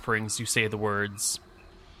leave the offerings, you say the words.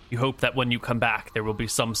 You hope that when you come back, there will be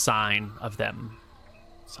some sign of them.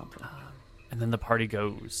 Something. And then the party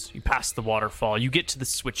goes. You pass the waterfall. You get to the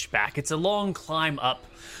switchback. It's a long climb up.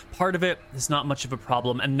 Part of it is not much of a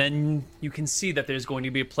problem. And then you can see that there's going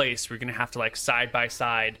to be a place where you're going to have to, like, side by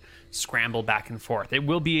side, scramble back and forth. It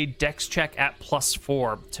will be a dex check at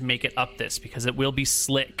 +4 to make it up this, because it will be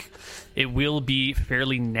slick. It will be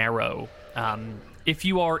fairly narrow. If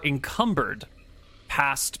you are encumbered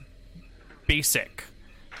past basic,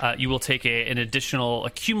 you will take an additional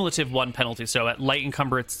cumulative 1 penalty. So at light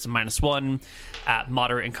encumbrance, it's a -1. At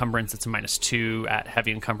moderate encumbrance, it's a -2. At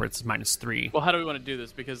heavy encumbrance, it's -3. Well, how do we want to do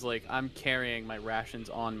this? Because, like, I'm carrying my rations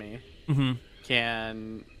on me. Mm-hmm.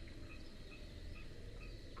 Can...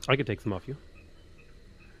 I could take some off you.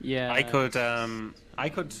 Yeah. I could. Can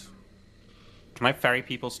I ferry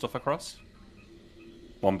people's stuff across?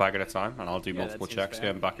 1 bag at a time, and I'll do multiple that seems checks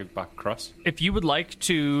fair. going back across. If you would like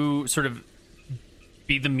to sort of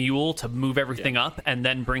be the mule to move everything up and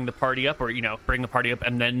then bring the party up, or, you know, bring the party up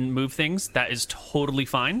and then move things, that is totally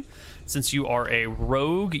fine. Since you are a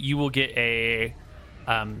rogue, you will get a...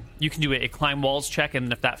 you can do a climb walls check,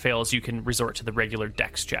 and if that fails, you can resort to the regular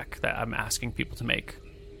dex check that I'm asking people to make.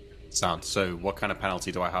 Sound. So what kind of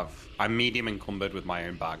penalty do I have? I'm medium encumbered with my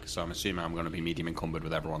own bag, so I'm assuming I'm going to be medium encumbered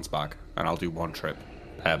with everyone's bag, and I'll do 1 trip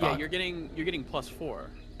per Yeah, bag. you're getting +4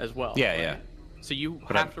 as well. Yeah, right? yeah. So you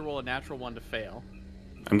But have to roll a natural 1 to fail.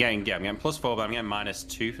 I'm getting +4, but I'm getting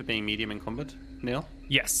 -2 for being medium encumbered, Neil.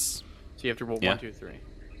 Yes. So you have to roll Yeah. 1, 2, 3.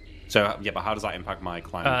 So yeah, but how does that impact my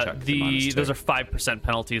climbing check? to -2? Those are 5%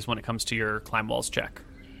 penalties when it comes to your climb walls check.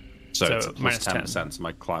 so so it's minus 10. +10% to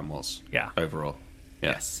my climb walls. Yeah. Overall.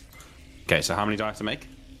 Yeah. Yes. Okay, so how many do I have to make?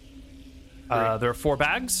 There are 4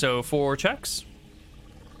 bags, so 4 checks.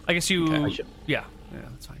 I guess you... Okay. Yeah,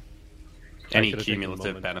 that's fine. Any should've taken a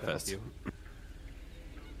cumulative moment to help benefits? you.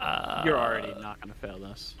 You're already not going to fail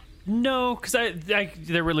this. No, because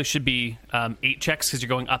there really should be 8 checks, because you're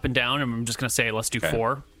going up and down, and I'm just going to say let's do Okay.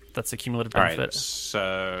 4. That's the cumulative All benefit. right,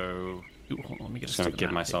 so Ooh, hold on, let me get just a going to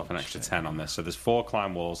give myself an extra 10 on this. So there's 4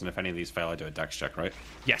 climb walls, and if any of these fail, I do a dex check, right?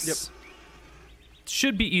 Yes.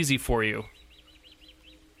 Should be easy for you.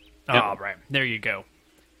 Yep. All right, there you go.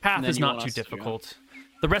 Path And then is you not want too us to go. difficult.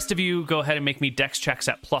 The rest of you go ahead and make me dex checks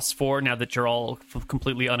at +4 now that you're all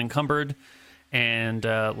completely unencumbered. And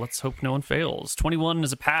let's hope no one fails. 21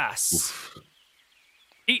 is a pass. Oof.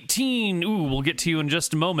 18. Ooh, we'll get to you in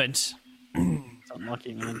just a moment. It's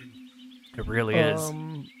unlucky, man. It really is.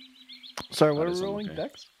 Sorry, what That are is we rolling? unlucky.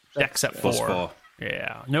 Dex? Dex at 4. +4.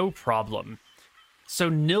 Yeah, no problem. So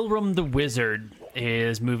Nilrum the Wizard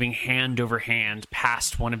is moving hand over hand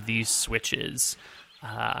past one of these switches.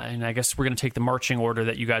 And I guess we're going to take the marching order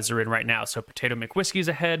that you guys are in right now. So Potato McWhiskey's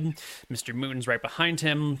ahead, Mr. Mooton's right behind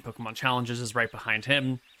him, Pokemon Challenges is right behind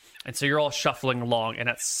him. And so you're all shuffling along, and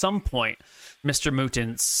at some point, Mr.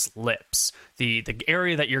 Mooton slips. The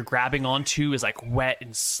area that you're grabbing onto is like wet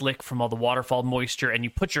and slick from all the waterfall moisture, and you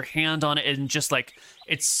put your hand on it and just like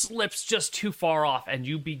it slips just too far off, and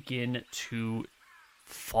you begin to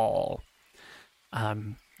fall.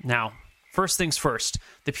 Now, first things first,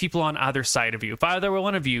 the people on either side of you. If either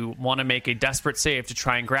one of you want to make a desperate save to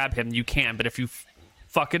try and grab him, you can, but if you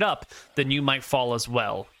fuck it up, then you might fall as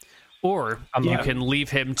well. Or you can leave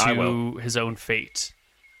him to his own fate.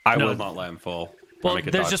 I will not let him fall. Well,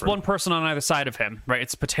 there's just one person on either side of him, right?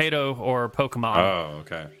 It's Potato or Pokemon. Oh,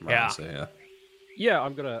 okay. Right, Yeah. I see, yeah. Yeah,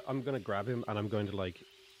 I'm gonna grab him and I'm going to like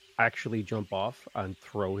actually jump off and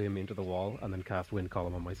throw him into the wall and then cast Wind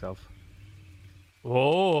Column on myself.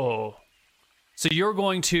 Oh. So you're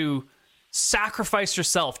going to sacrifice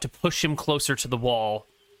yourself to push him closer to the wall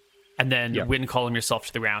and then Wind Column yourself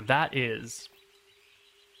to the ground. That is...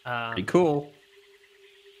 Pretty cool.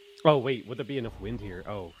 Oh wait, would there be enough wind here?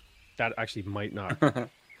 Oh, that actually might not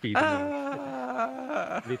be the move.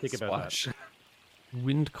 What do you think about that?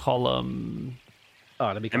 Wind Column...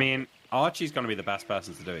 Oh, let me. I mean, Archie's going to be the best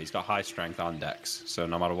person to do it. He's got high strength and dex, so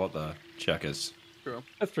no matter what the check is. True.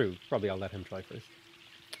 That's true. Probably I'll let him try first.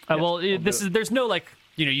 well, there's no like,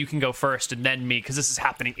 you can go first and then me, because this is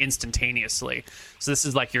happening instantaneously. So this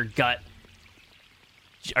is like your gut.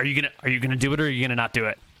 Are you gonna do it, or are you gonna not do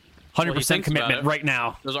it? 100% commitment right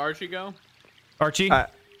now. Does Archie go? Archie?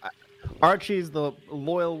 Archie's the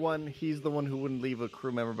loyal one. He's the one who wouldn't leave a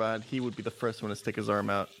crew member behind. He would be the first one to stick his arm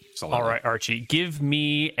out. All right, Archie. Give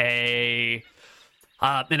me an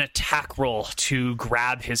attack roll to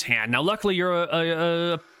grab his hand. Now, luckily, you're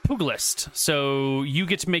a pugilist, so you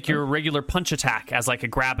get to make your regular punch attack as like a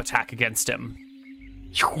grab attack against him.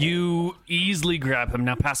 You easily grab him.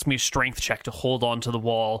 Now pass me a strength check to hold on to the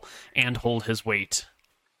wall and hold his weight.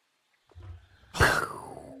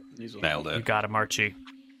 Nailed it. You got him, Archie.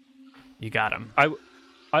 You got him.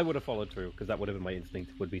 I would have followed through because that would have been my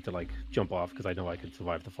instinct. Would be to like jump off because I know I could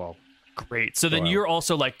survive the fall. Great. So then you're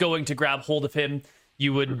also like going to grab hold of him.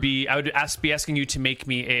 You would be. I would be asking you to make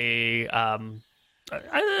me a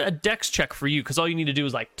dex check for you, because all you need to do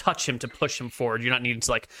is like touch him to push him forward. You're not needing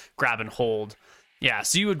to like grab and hold. Yeah.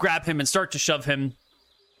 So you would grab him and start to shove him,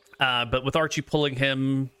 but with Archie pulling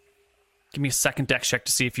him. Give me a second dex check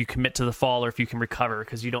to see if you commit to the fall or if you can recover,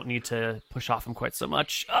 because you don't need to push off him quite so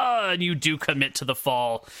much. And you do commit to the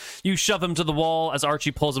fall. You shove him to the wall as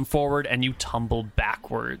Archie pulls him forward, and you tumble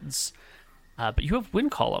backwards. But you have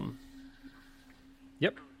Wind Column.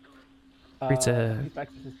 Yep. It's Back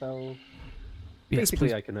to the spell. Yes, Basically,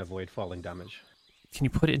 please. I can avoid falling damage. Can you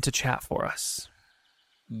put it into chat for us?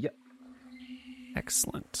 Yep.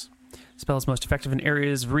 Excellent. Spell is most effective in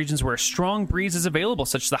areas of regions where a strong breeze is available,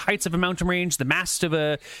 such as the heights of a mountain range, the mast of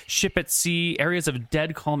a ship at sea, areas of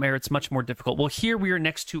dead calm air. It's much more difficult. Well, here we are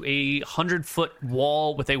next to a 100-foot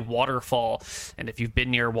wall with a waterfall. And if you've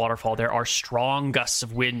been near a waterfall, there are strong gusts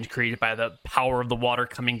of wind created by the power of the water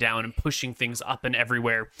coming down and pushing things up and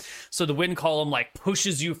everywhere. So the wind column like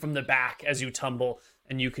pushes you from the back as you tumble,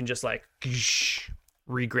 and you can just like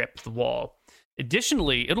regrip the wall.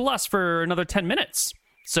 Additionally, it'll last for another 10 minutes.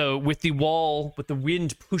 So with the wall, with the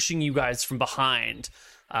wind pushing you guys from behind,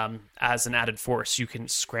 as an added force, you can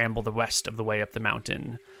scramble the rest of the way up the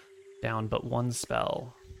mountain. Down but one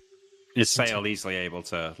spell. Is Sail easily able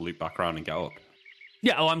to loop back around and get up?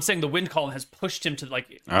 Yeah, I'm saying the wind column has pushed him to,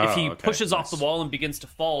 like, if he pushes off the wall and begins to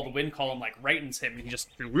fall, the wind column, like, rightens him, and he just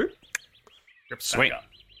grips Sweet. back up.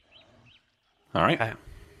 All right. Okay.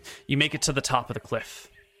 You make it to the top of the cliff,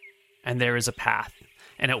 and there is a path.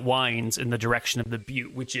 And it winds in the direction of the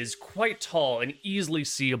butte, which is quite tall and easily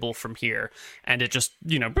seeable from here. And it just,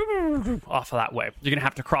 off of that way. You're going to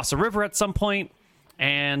have to cross a river at some point,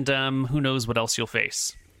 and who knows what else you'll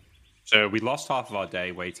face. So we lost half of our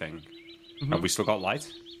day waiting. Have we still got light?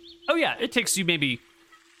 Oh, yeah, it takes you maybe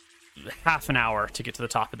half an hour to get to the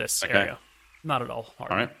top of this area. Not at all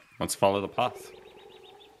hard. All right, let's follow the path.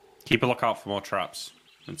 Keep a lookout for more traps.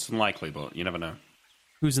 It's unlikely, but you never know.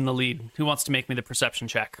 Who's in the lead? Who wants to make me the perception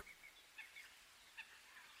check?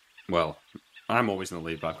 Well, I'm always in the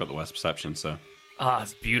lead, but I've got the worst perception, so... Ah,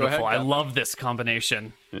 it's beautiful. I Captain. love this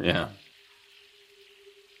combination. Yeah.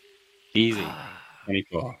 Easy.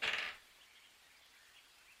 24.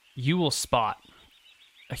 You will spot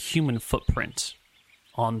a human footprint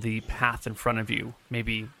on the path in front of you,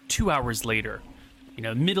 maybe 2 hours later,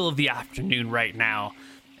 middle of the afternoon right now,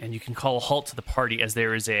 and you can call a halt to the party as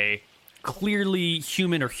there is a clearly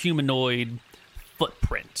human or humanoid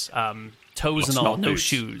footprint. Toes and all, no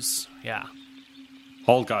shoes. Yeah.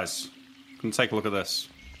 Hold, guys. Come take a look at this.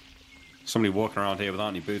 Somebody walking around here without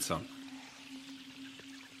any boots on.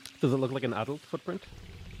 Does it look like an adult footprint?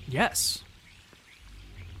 Yes.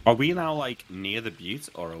 Are we now, like, near the butte,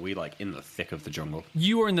 or are we, like, in the thick of the jungle?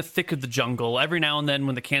 You are in the thick of the jungle. Every now and then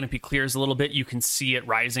when the canopy clears a little bit, you can see it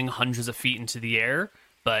rising hundreds of feet into the air,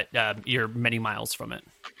 but you're many miles from it.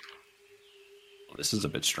 This is a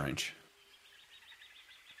bit strange.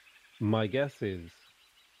 My guess is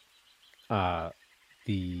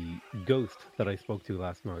the ghost that I spoke to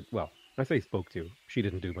last night. Well, I say spoke to. She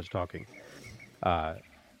didn't do much talking.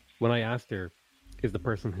 When I asked her, is the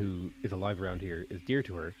person who is alive around here is dear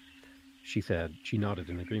to her, she said she nodded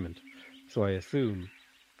in agreement. So I assume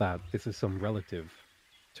that this is some relative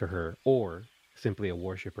to her, or simply a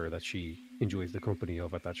worshipper that she enjoys the company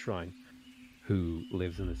of at that shrine, who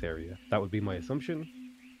lives in this area. That would be my assumption.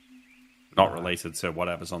 Not related to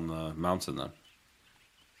whatever's on the mountain, then.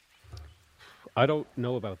 I don't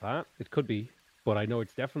know about that. It could be, but I know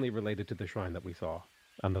it's definitely related to the shrine that we saw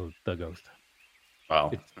and the ghost.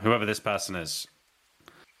 Well, whoever this person is,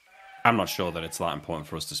 I'm not sure that it's that important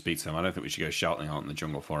for us to speak to him. I don't think we should go shouting out in the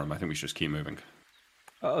jungle for him. I think we should just keep moving.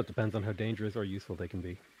 Oh, it depends on how dangerous or useful they can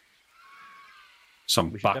be.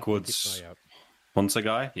 Some We should definitely backwoods keep an eye out. hunter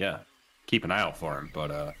guy? Yeah. Keep an eye out for him,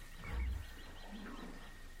 but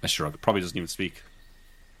Mr. probably doesn't even speak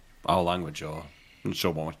our language, or I'm not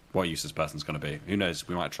sure what use this person's going to be. Who knows?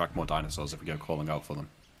 We might attract more dinosaurs if we go calling out for them.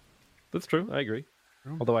 That's true. I agree.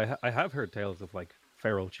 Although I have heard tales of like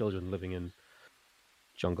feral children living in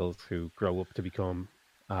jungles who grow up to become.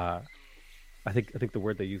 I think the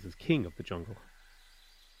word they use is king of the jungle.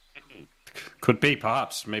 Could be,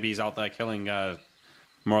 perhaps. Maybe he's out there killing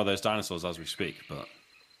more of those dinosaurs as we speak. But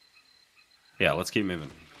yeah, let's keep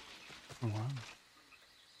moving. Oh, wow.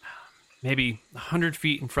 Maybe 100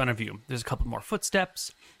 feet in front of you, there's a couple more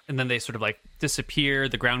footsteps, and then they sort of like disappear.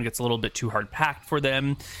 The ground gets a little bit too hard packed for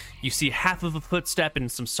them. You see half of a footstep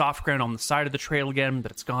and some soft ground on the side of the trail again,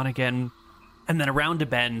 but it's gone again. And then around a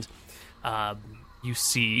bend, you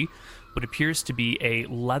see what appears to be a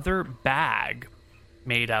leather bag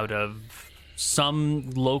made out of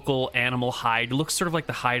some local animal hide. It looks sort of like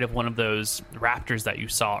the hide of one of those raptors that you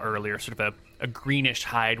saw earlier, sort of a greenish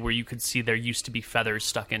hide where you could see there used to be feathers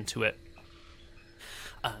stuck into it.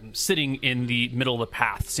 Sitting in the middle of the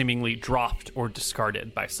path, seemingly dropped or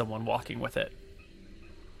discarded by someone walking with it.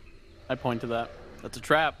 I point to that. That's a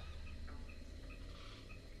trap.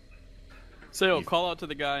 So, call out to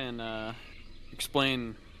the guy and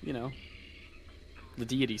explain, the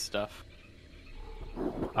deity stuff.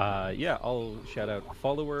 Yeah, I'll shout out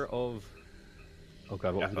follower of. Oh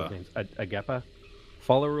God, what was his name? Agepa.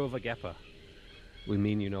 Follower of Agepa. We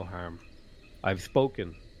mean you no harm. I've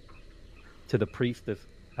spoken to the priestess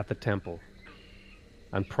at the temple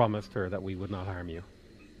and promised her that we would not harm you.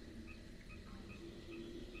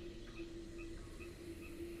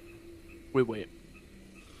 Wait.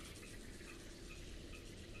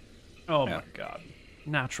 Oh my God.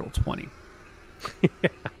 Natural 20.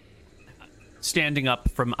 Standing up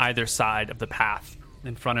from either side of the path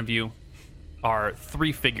in front of you are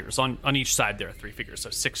three figures. On each side there are three figures, so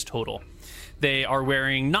 6 total. They are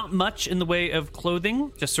wearing not much in the way of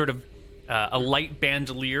clothing, just sort of a light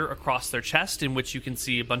bandolier across their chest in which you can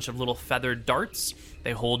see a bunch of little feathered darts.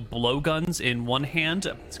 They hold blowguns in one hand.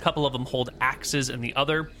 A couple of them hold axes in the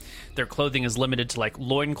other. Their clothing is limited to like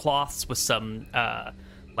loincloths with some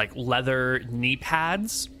like leather knee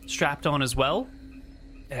pads strapped on as well.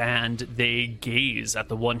 And they gaze at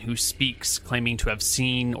the one who speaks, claiming to have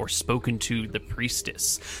seen or spoken to the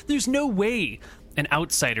priestess. There's no way an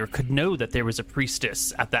outsider could know that there was a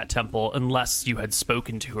priestess at that temple unless you had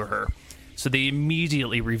spoken to her. So they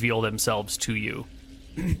immediately reveal themselves to you.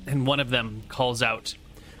 And one of them calls out,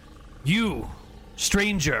 "You,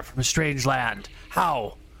 stranger from a strange land,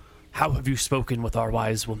 how have you spoken with our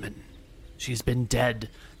wise woman? She's been dead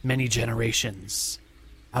many generations.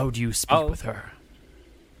 How do you speak with her?"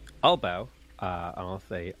 I'll bow, and I'll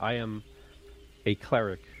say, I am a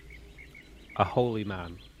cleric, a holy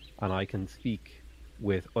man, and I can speak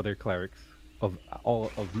with other clerics of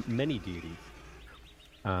many deities.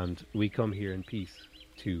 And we come here in peace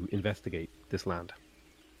to investigate this land.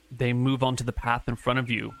 They move onto the path in front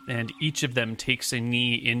of you, and each of them takes a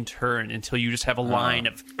knee in turn until you just have a line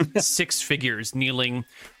of 6 figures kneeling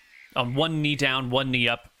on one knee down, one knee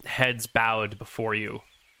up, heads bowed before you.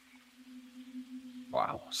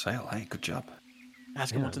 Wow, Sail, hey, good job.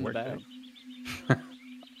 Ask him what's in the bag.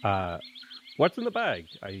 What's in the bag?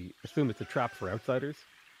 I assume it's a trap for outsiders.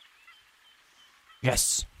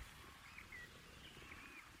 Yes.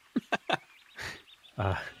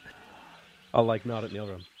 I'll nod at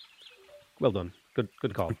Nilram. Well done.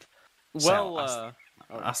 Good call. Well,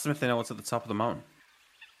 Ask them if they know what's at the top of the mountain.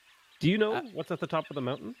 Do you know what's at the top of the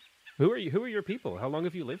mountain? Who are you? Who are your people? How long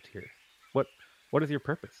have you lived here? What is your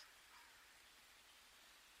purpose?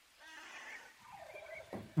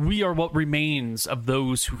 We are what remains of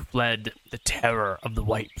those who fled the terror of the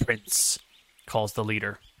White Prince, calls the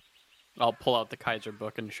leader. I'll pull out the Kaiser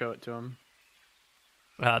book and show it to him.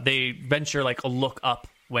 They venture a look up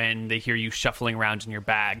when they hear you shuffling around in your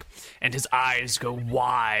bag, and his eyes go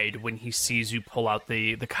wide when he sees you pull out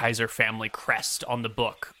the Kaiser family crest on the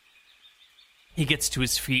book. He gets to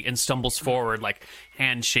his feet and stumbles forward,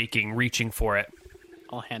 hand shaking, reaching for it.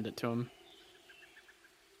 I'll hand it to him.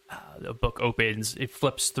 The book opens, it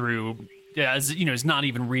flips through. Yeah, he's not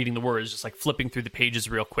even reading the words, just flipping through the pages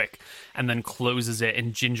real quick, and then closes it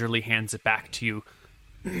and gingerly hands it back to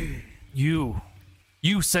you.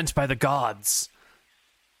 You sent by the gods.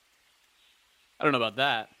 I don't know about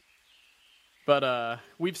that, but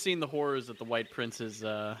we've seen the horrors that the White Prince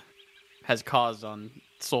has caused on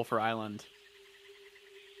Sulfur Island.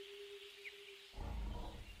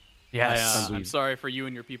 Yes. I'm sorry for you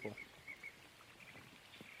and your people.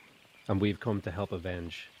 And we've come to help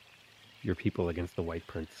avenge your people against the White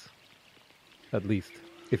Prince. At least,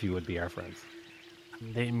 if you would be our friends.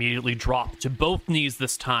 They immediately drop to both knees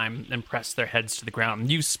this time and press their heads to the ground.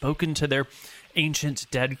 You've spoken to their ancient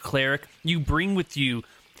dead cleric. You bring with you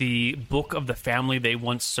the book of the family they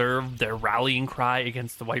once served, their rallying cry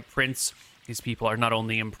against the White Prince. These people are not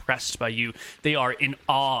only impressed by you, they are in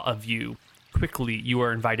awe of you. Quickly, you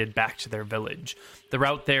are invited back to their village. The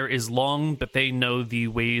route there is long, but they know the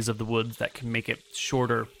ways of the woods that can make it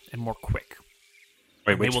shorter and more quick.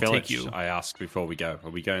 Wait, which they will village? take you. I asked before we go. Are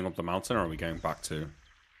we going up the mountain, or are we going back to?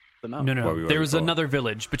 The mountain. No. Where we were There's before. another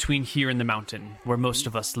village between here and the mountain where most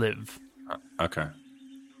of us live. Okay.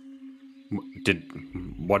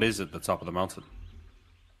 What is at the top of the mountain?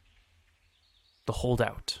 The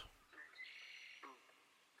holdout.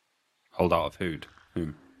 Holdout of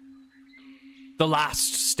whom? The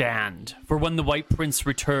last stand. For when the White Prince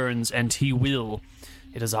returns, and he will,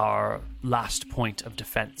 it is our last point of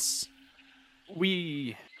defense.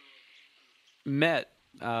 We met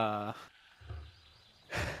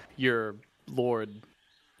your lord,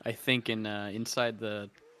 I think, inside the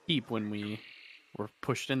keep when we were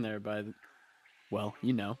pushed in there by, well,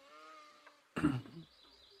 you know.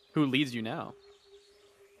 Who leads you now?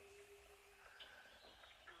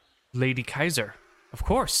 Lady Kaiser, of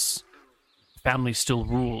course. Family still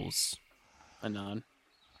rules. Anon.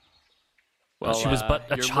 Well, she was but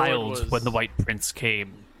a your child lord was- when the White Prince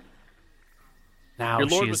came. Now Your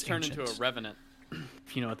lord she was is turned ancient. into a revenant,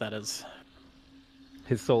 if you know what that is.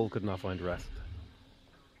 His soul could not find rest.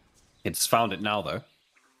 It's found it now, though.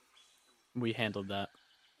 We handled that.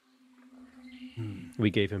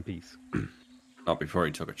 We gave him peace. Not before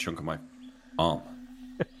he took a chunk of my arm.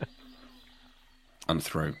 And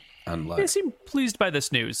throat and leg. He seemed pleased by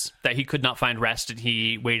this news, that he could not find rest and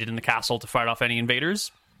he waited in the castle to fight off any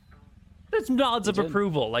invaders. There's nods of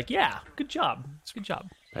approval, yeah, good job. Good job.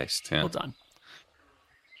 Based, yeah. Well done.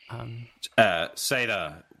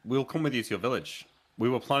 Seda, we'll come with you to your village. We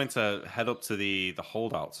were planning to head up to the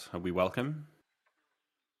holdout. Are we welcome?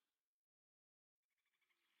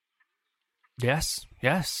 Yes.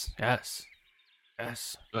 Good.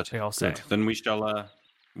 They all say. Good. Then we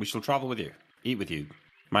shall travel with you, eat with you.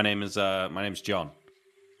 My name's John.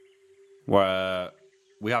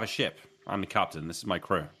 We have a ship. I'm the captain. This is my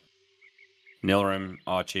crew. Nilrim,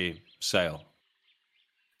 Archie, Sail.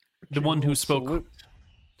 The one who spoke Salute.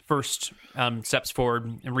 first steps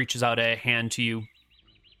forward and reaches out a hand to you.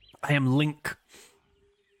 I am Link.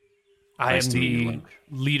 I Nice am to meet you, the Link.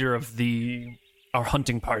 leader of our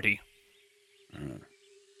hunting party.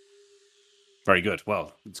 Very good.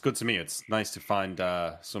 Well, it's good to me. It's nice to find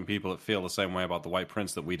some people that feel the same way about the White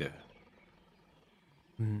Prince that we do.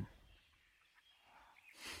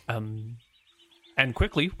 And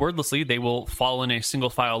quickly, wordlessly, they will fall in a single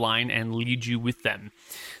file line and lead you with them.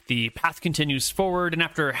 The path continues forward, and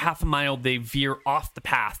after half a mile, they veer off the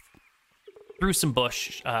path through some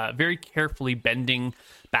bush, very carefully bending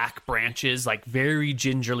back branches, very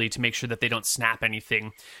gingerly to make sure that they don't snap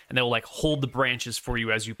anything. And they'll hold the branches for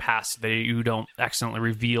you as you pass so that you don't accidentally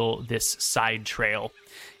reveal this side trail.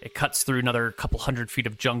 It cuts through another couple 100 feet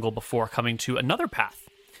of jungle before coming to another path,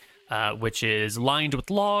 which is lined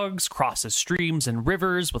with logs, crosses streams and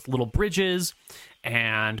rivers with little bridges.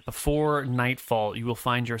 And before nightfall, you will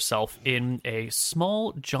find yourself in a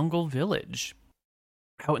small jungle village.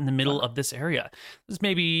 out in the middle of this area. There's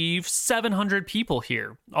maybe 700 people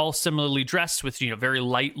here, all similarly dressed with, very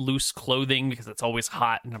light, loose clothing because it's always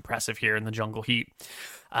hot and oppressive here in the jungle heat.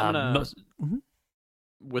 I'm gonna Mhm.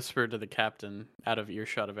 whisper to the captain out of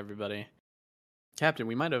earshot of everybody. Captain,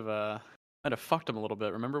 we might have fucked him a little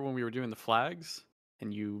bit. Remember when we were doing the flags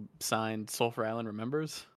and you signed Sulfur Island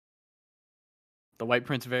Remembers? The White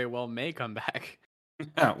Prince very well may come back.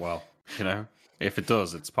 Yeah, well, if it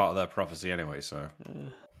does, it's part of their prophecy anyway, so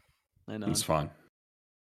I know. it's fine.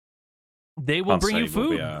 They will bring you Can't say it will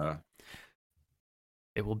food. be,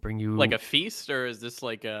 They will bring you Like a feast, or is this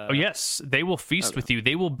like a... Oh yes, they will feast Okay. with you.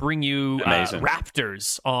 They will bring you Amazing.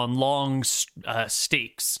 raptors on long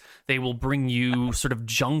steaks. They will bring you sort of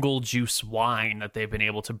jungle juice wine that they've been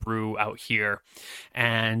able to brew out here,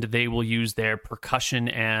 and they will use their percussion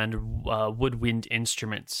and woodwind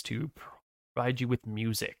instruments to provide you with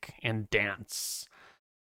music and dance.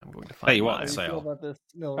 I'm going to find Tell you what, How do you Sale. feel about this,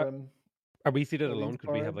 Nilrim? Are we seated Are these alone? Could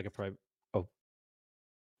we have bards? like a private? Oh,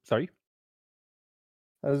 sorry.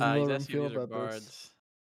 How does he's Nilrim asking feel if these are about this? bards.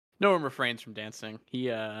 No one refrains from dancing. He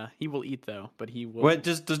will eat though, but he will. Wait,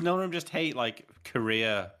 does Nilrim just hate like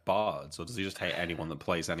career bards, or does he just hate anyone that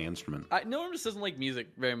plays any instrument? Nilrim just doesn't like music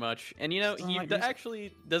very much, and he Doesn't like music?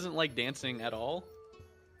 actually doesn't like dancing at all.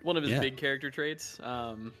 One of his Yeah. big character traits.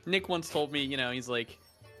 Nick once told me, he's like,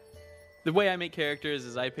 the way I make characters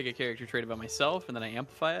is I pick a character trait about myself and then I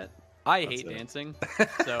amplify it. I hate it. dancing,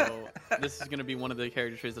 so this is gonna be one of the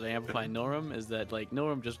character traits that I amplify in Nilrim, is that like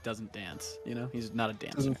Nilrim just doesn't dance. He's not a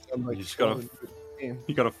dancer. Doesn't sound like You just gotta- fun for the game.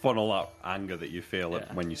 You got to funnel that anger that you feel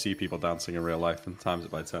Yeah. when you see people dancing in real life and times it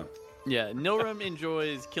by 10. Yeah, Nilrim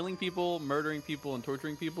enjoys killing people, murdering people, and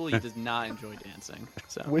torturing people. He does not enjoy dancing.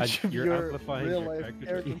 So Which of You're your amplifying real your life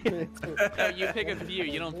character character trait. traits? you pick a few.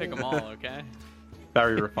 You don't pick them all. Okay.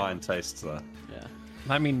 Very refined tastes there. Yeah.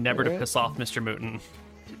 I mean, never to Alright. piss off Mr. Mooten.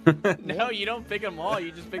 No, you don't pick them all.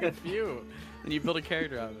 You just pick a few, and you build a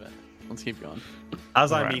character out of it. Let's keep going.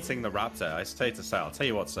 As I'm Right. eating the raptor, I say to Sal, tell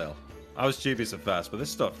you what, Sal, I was dubious at first, but this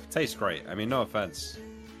stuff tastes great. I mean, no offense.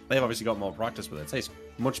 They've obviously got more practice with it. It tastes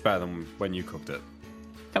much better than when you cooked it.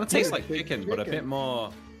 Kind of tastes Yeah, like big chicken, but a bit chicken.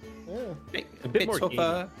 more... Yeah. A bit more tougher, gamey.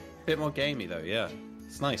 a bit more gamey, though, yeah.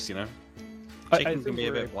 It's nice, I Chicken assume can be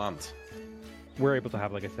a we're- bit bland. We're able to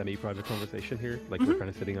have like a semi-private conversation here, like we're kind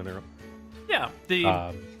of sitting on our Yeah,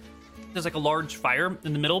 own. there's like a large fire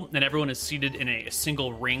in the middle, and everyone is seated in a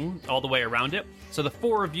single ring all the way around it. So the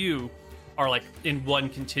four of you are like in one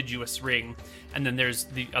contiguous ring, and then there's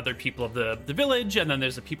the other people of the village, and then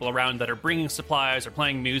there's the people around that are bringing supplies or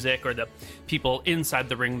playing music, or the people inside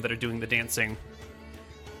the ring that are doing the dancing.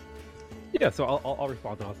 Yeah, so I'll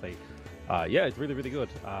respond and I'll say, yeah, it's really, really good.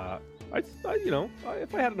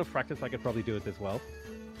 If I had enough practice, I could probably do it this well.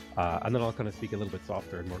 And then I'll kind of speak a little bit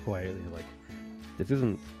softer and more quietly, like, this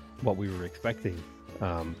isn't what we were expecting.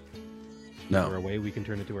 Is there a way we can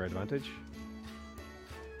turn it to our advantage?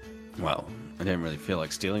 Well, I didn't really feel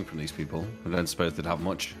like stealing from these people. I don't suppose they'd have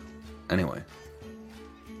much. Anyway.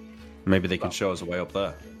 Maybe they can Well- show us a way up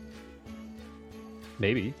there.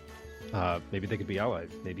 Maybe. Maybe they could be allies.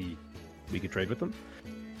 Maybe we could trade with them.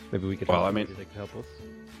 Maybe we could Well, help I them. mean- Maybe they could help us.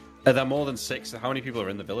 Are there more than 6? How many people are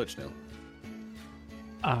in the village now?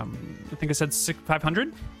 I think I said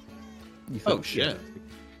 500? Oh, shit.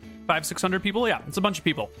 600 people? Yeah, it's a bunch of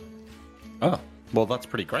people. Oh, well, that's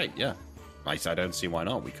pretty great, yeah. I don't see why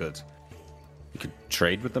not. We could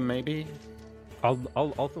trade with them, maybe?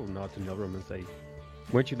 I'll also nod to Nilrim and say,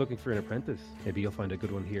 weren't you looking for an apprentice? Maybe you'll find a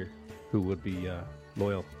good one here who would be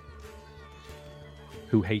loyal,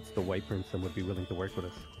 who hates the White Prince and would be willing to work with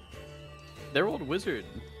us. Their old wizard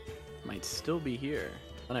might still be here,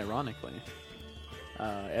 unironically.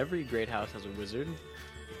 Every great house has a wizard.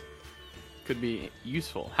 Could be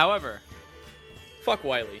useful. However, fuck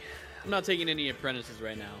Wiley. I'm not taking any apprentices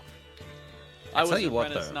right now. I was tell an you what,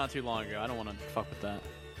 apprentice though. not too long ago. I don't want to fuck with that.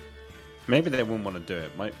 Maybe they wouldn't want to do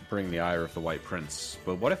it. Might bring the ire of the White Prince.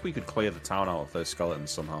 But what if we could clear the town out of those skeletons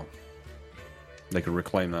somehow? They could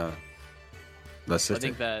reclaim their I city.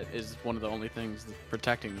 think that is one of the only things that's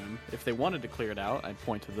protecting them. If they wanted to clear it out, I'd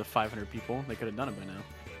point to the 500 people. They could have done it by now.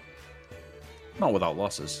 Not without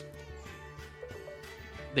losses.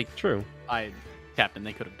 True. Captain,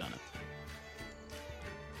 they could have done it.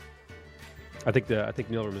 I think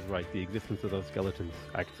Nilrim is right. The existence of those skeletons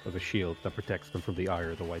acts as a shield that protects them from the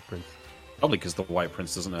ire of the White Prince, Probably because the White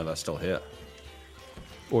Prince doesn't know they're still here.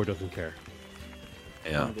 or doesn't care.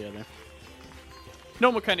 Yeah. One or the other.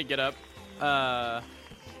 Gnome will kind of get up.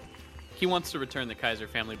 He wants to return the Kaiser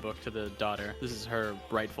family book to the daughter. This is her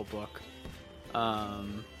rightful book.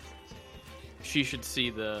 She should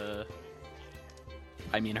see the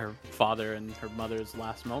I mean, her father and her mother's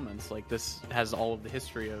last moments. Like, this has all of the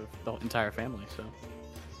history of the entire family, so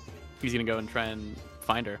he's gonna go and try and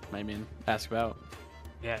find her. I mean, ask about.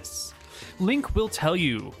 Yes. Link will tell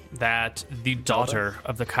you that the daughter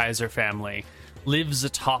of the Kaiser family lives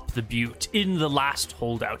atop the butte in the last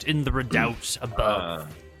holdout, in the redoubt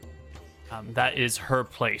above. That is her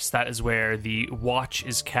place. That is where the watch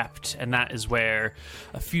is kept, and that is where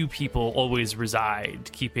a few people always reside,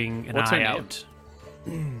 keeping an What's her eye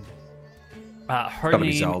name? out. Her Gotta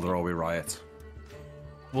be name. Zelda or we riot.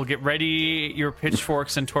 We'll get ready your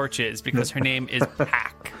pitchforks and torches because her name is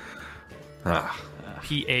Pack. Ah,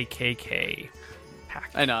 P-A-K-K.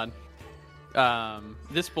 Pack. I nod.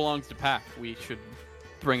 This belongs to Pack. We should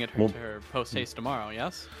bring it to her post haste tomorrow.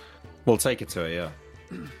 Yes. we'll take it to her, yeah.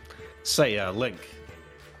 Say, Link,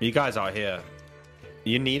 you guys out here,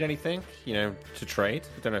 you need anything, to trade?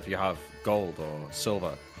 I don't know if you have gold or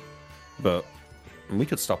silver, but we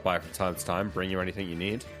could stop by from time to time, bring you anything you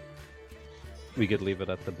need. We could leave it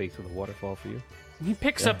at the base of the waterfall for you. He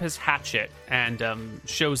picks up his hatchet and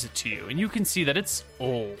shows it to you, and you can see that it's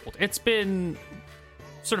old. It's been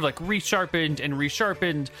sort of like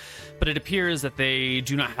resharpened, but it appears that they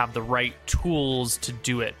do not have the right tools to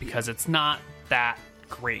do it because it's not that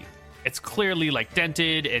great. It's clearly like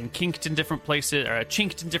dented and kinked in different places, or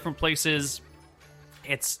chinked in different places.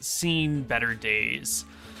 It's seen better days.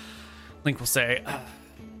 Link will say,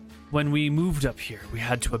 when we moved up here, we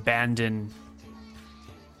had to abandon...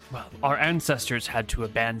 Well, our ancestors had to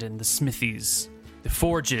abandon the smithies, the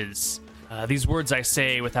forges. These words I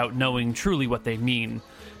say without knowing truly what they mean.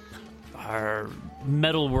 Our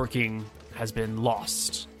metalworking has been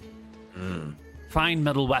lost. Fine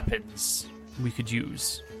metal weapons we could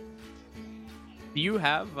use. Do you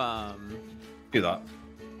have? Do that.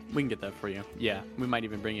 We can get that for you. Yeah, we might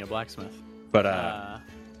even bring you a blacksmith. But,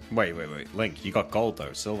 wait. Link, you got gold,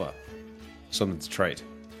 though, silver. Something to trade.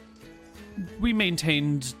 We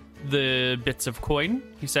maintained the bits of coin,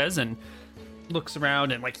 he says, and looks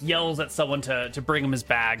around and like yells at someone to bring him his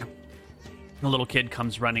bag. The little kid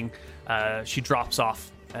comes running. She drops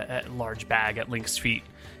off a large bag at Link's feet,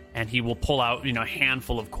 and he will pull out, a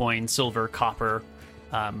handful of coin, silver, copper,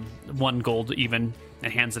 1 gold even,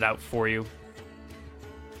 and hands it out for you.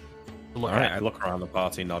 Look All right, at. I look around the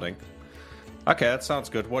party, nodding. Okay, that sounds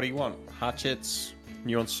good. What do you want? Hatchets?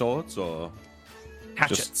 You want swords or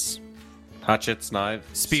Hatchets. hatchets, knives,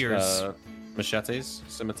 Spears. machetes,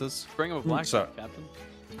 scimitars? Bring him a blacksmith, Captain.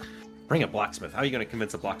 Bring a blacksmith. How are you going to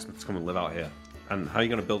convince a blacksmith to come and live out here? And how are you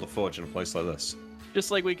going to build a forge in a place like this?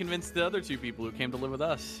 Just like we convinced the other 2 people who came to live with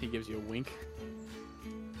us. He gives you a wink.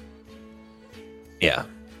 Yeah.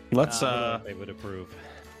 Let's, They would approve.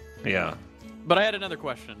 yeah. But I had another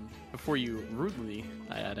question before you rudely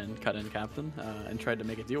cut in, Captain, and tried to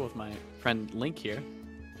make a deal with my friend Link here.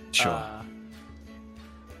 Sure.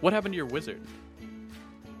 What happened to your wizard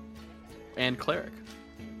and cleric?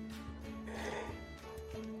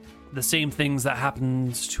 The same things that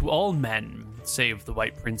happened to all men, save the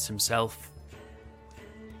White Prince himself.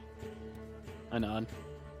 I nod.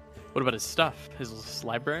 What about his stuff? His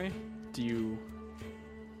library? Do you...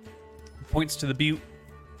 Points to the butte.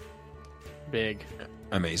 Big.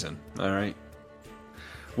 Amazing. All right.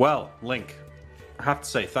 Well, Link, I have to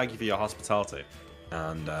say thank you for your hospitality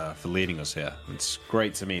and for leading us here. It's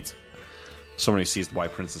great to meet someone who sees the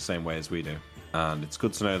White Prince the same way as we do. And it's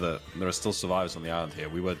good to know that there are still survivors on the island here.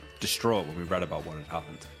 We were distraught when we read about what had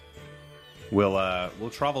happened. We'll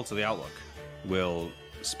travel to the Outlook. We'll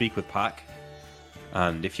speak with Pack,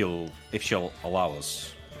 and if she'll allow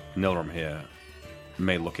us, Nilram here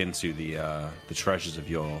may look into the treasures of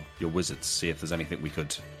your wizards, see if there's anything we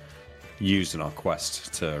could use in our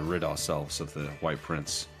quest to rid ourselves of the White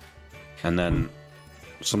Prince. And then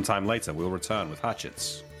sometime later we'll return with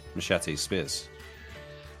hatchets, machetes, spears.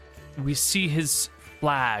 We see his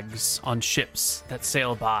flags on ships that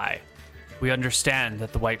sail by. We understand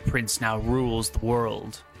that the White Prince now rules the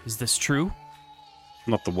world. Is this true?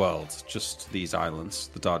 Not the world, just these islands,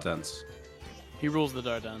 the Dardanelles. He rules the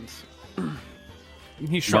Dardanelles.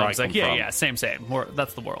 He shrugs Where I like, come yeah, from. same.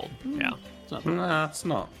 That's the world. Yeah. It's not Nah, it's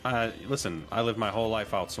not. Listen, I lived my whole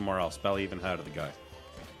life out somewhere else. Barely even heard of the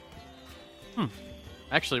guy.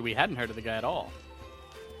 Actually, we hadn't heard of the guy at all.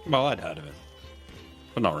 Well, I'd heard of it,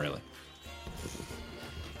 but not really.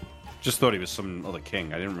 Just thought he was some other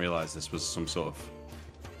king. I didn't realize this was some sort of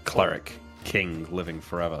cleric king living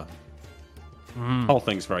forever. Whole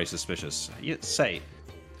thing's very suspicious. Say,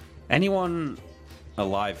 anyone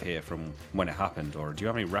alive here from when it happened, or do you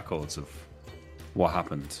have any records of what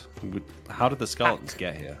happened? How did the skeletons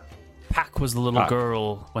get here? Pack was the little Pack.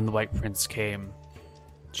 girl when the White Prince came.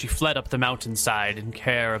 She fled up the mountainside in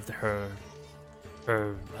care of her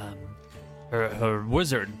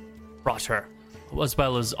wizard brought her, as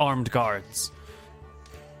well as armed guards.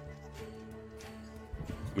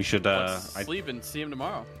 We should sleep and see him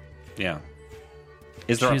tomorrow. yeah.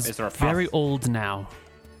 Is there a path? Very old now.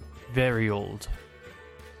 Very old.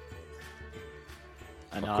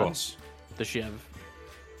 And Of course. does she have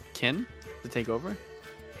kin to take over?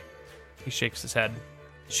 He shakes his head.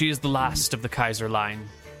 She is the last of the Kaiser line.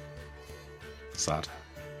 Sad.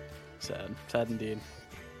 Sad indeed.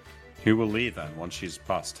 Who will lead then once she's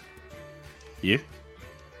passed? You?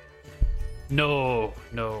 No.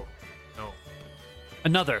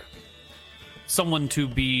 Another. Someone to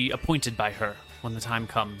be appointed by her when the time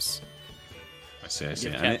comes. I see.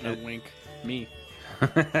 Give And Captain a wink. Me.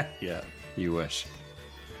 yeah, you wish.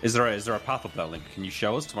 Is there a path up that link? Can you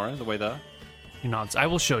show us tomorrow the way there? He nods. I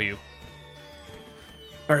will show you.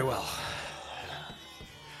 Very well.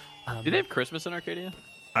 Do they have Christmas in Arcadia?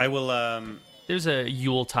 I will. There's a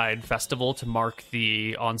Yuletide festival to mark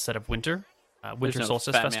the onset of winter. Winter There's no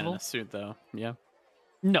Solstice fat Festival. man in a suit, though. Yeah.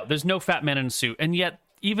 No, there's no fat man in a suit. And yet,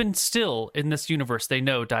 even still, in this universe, they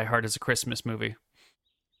know Die Hard is a Christmas movie.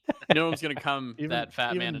 You know what's gonna come? That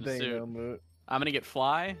fat man in a they suit. know, Moot. I'm gonna get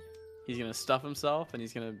Fly. He's gonna stuff himself, and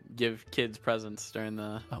he's gonna give kids presents during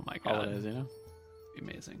the Oh my god. holidays. You know.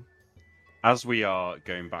 Amazing. As we are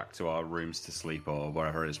going back to our rooms to sleep or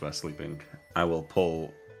wherever it is we're sleeping, I will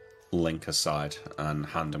pull Link aside and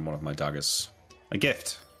hand him one of my daggers. A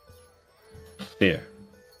gift. Here.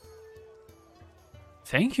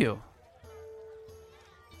 Thank you.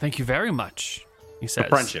 Thank you very much, he says. For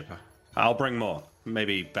friendship. I'll bring more.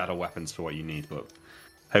 Maybe better weapons for what you need, but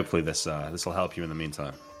hopefully this will help you in the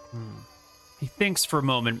meantime. He thinks for a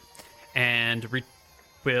moment and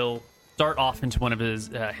will dart off into one of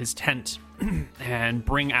his tent and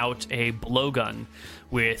bring out a blowgun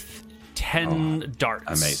with 10 darts.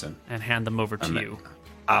 amazing. And hand them over to you.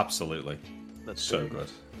 Absolutely. That's So great. good.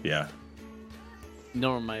 Yeah.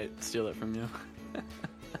 No one might steal it from you.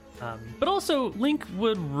 But also, Link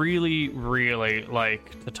would really, really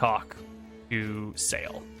like to talk to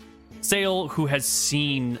Sail. Sail, who has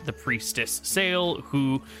seen the priestess. Sail,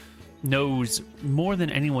 who knows more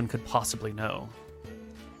than anyone could possibly know.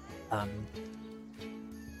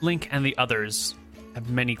 Link and the others have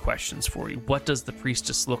many questions for you. What does the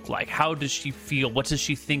priestess look like? How does she feel? What does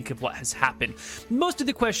she think of what has happened? Most of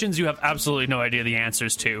the questions you have absolutely no idea the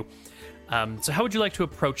answers to. So how would you like to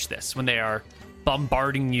approach this when they are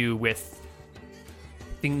bombarding you with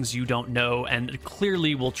things you don't know and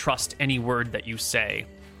clearly will trust any word that you say?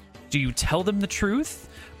 Do you tell them the truth,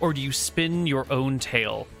 or do you spin your own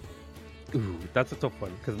tale? Ooh, that's a tough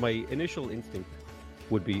one, because my initial instinct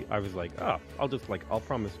would be, I was like, I'll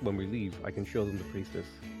promise when we leave, I can show them the priestess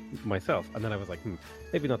myself. And then I was like,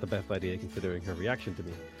 maybe not the best idea considering her reaction to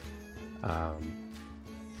me.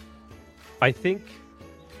 I think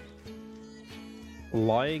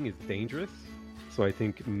lying is dangerous, so I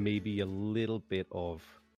think maybe a little bit of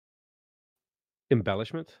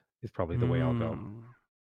embellishment is probably the way I'll go.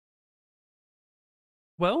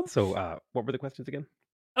 Well, So, what were the questions again?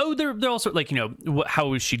 oh, they're also like,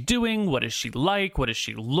 how is she doing? What is she like? What does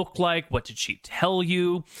she look like? What did she tell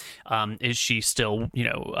you? Is she still,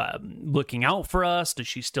 looking out for us? Does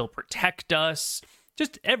she still protect us?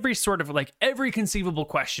 Just every sort of every conceivable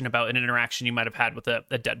question about an interaction you might have had with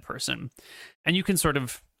a dead person. And you can sort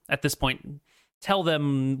of, at this point, tell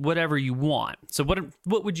them whatever you want. So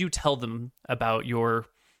what would you tell them about your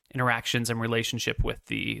interactions and relationship with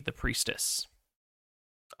the priestess?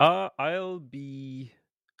 I'll be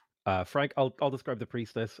frank. I'll describe the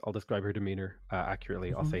priestess. I'll describe her demeanor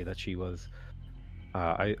accurately. I'll say that she was.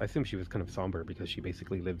 I assume she was kind of somber because she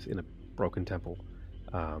basically lives in a broken temple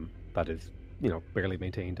that is, barely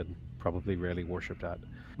maintained and probably rarely worshipped at.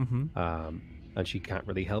 And she can't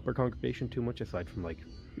really help her congregation too much aside from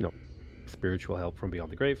spiritual help from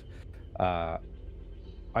beyond the grave. I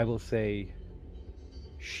will say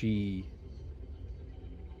she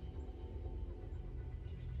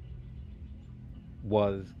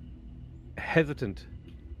was hesitant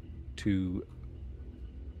to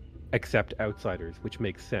accept outsiders, which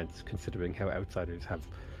makes sense considering how outsiders have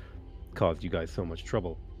caused you guys so much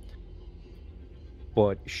trouble.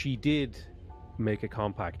 But she did make a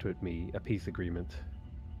compact with me, a peace agreement,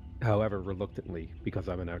 however reluctantly, because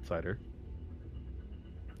I'm an outsider.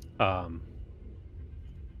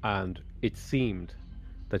 And it seemed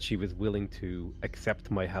that she was willing to accept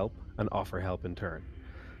my help and offer help in turn,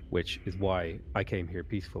 which is why I came here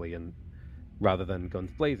peacefully, and rather than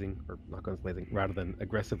rather than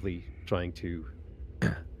aggressively trying to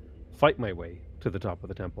fight my way to the top of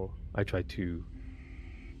the temple, I tried to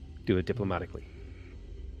do it diplomatically.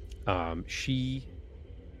 She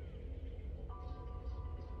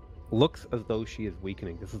looks as though she is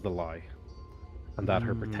weakening. This is the lie. And that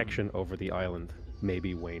her protection over the island may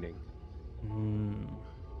be waning.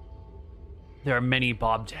 There are many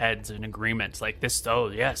bobbed heads in agreement like this. Oh,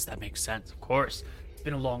 yes, that makes sense. Of course. It's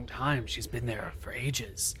been a long time. She's been there for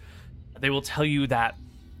ages. They will tell you that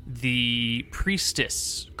the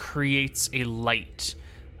priestess creates a light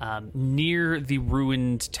near the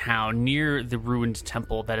ruined town, near the ruined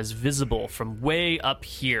temple that is visible from way up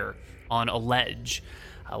here on a ledge.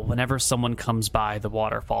 Whenever someone comes by the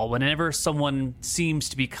waterfall, whenever someone seems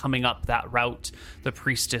to be coming up that route, the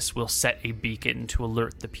priestess will set a beacon to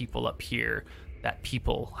alert the people up here that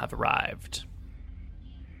people have arrived.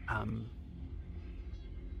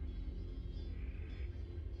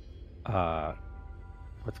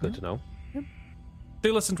 That's good to know.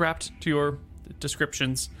 They listened rapt to your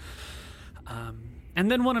descriptions. And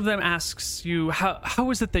then one of them asks you,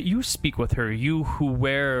 how is it that you speak with her, you who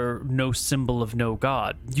wear no symbol of no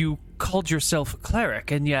god? You called yourself a cleric,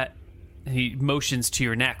 and yet he motions to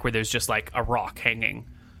your neck where there's just like a rock hanging.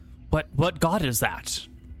 What god is that?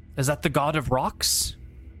 Is that the god of rocks?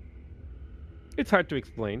 It's hard to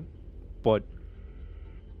explain, but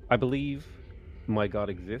I believe my god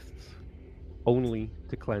exists only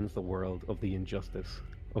to cleanse the world of the injustice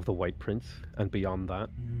of the White Prince, and beyond that,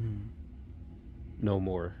 no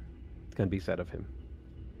more can be said of him.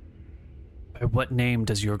 By what name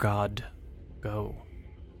does your god go?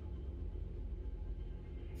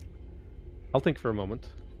 I'll think for a moment,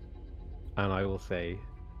 and I will say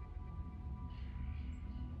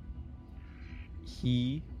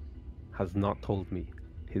he has not told me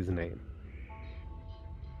his name.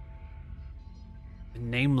 The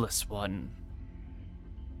nameless one.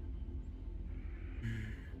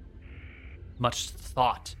 Much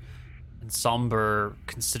thought and somber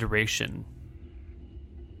consideration.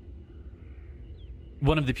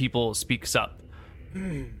 One of the people speaks up.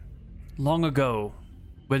 Long ago,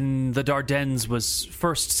 when the Dardannes was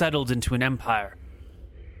first settled into an empire,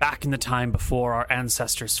 back in the time before our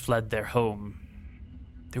ancestors fled their home,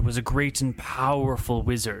 there was a great and powerful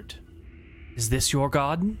wizard. Is this your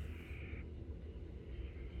god?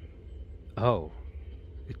 Oh,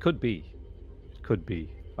 it could be. It could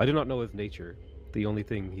be. I do not know his nature. The only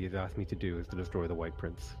thing he has asked me to do is to destroy the White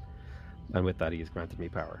Prince. And with that, he has granted me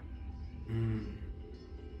power. And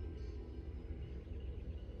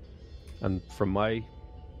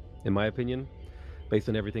in my opinion, based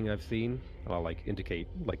on everything I've seen, and I'll indicate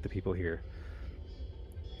the people here,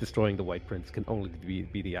 destroying the White Prince can only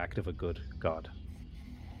be the act of a good god.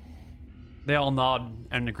 They all nod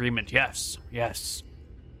in agreement. Yes, yes.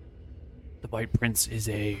 The White Prince is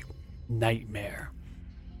a nightmare.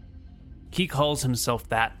 He calls himself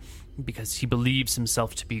that because he believes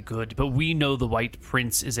himself to be good, but we know the White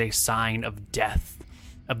Prince is a sign of death,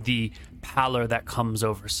 of the pallor that comes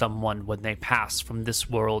over someone when they pass from this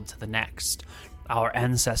world to the next. Our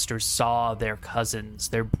ancestors saw their cousins,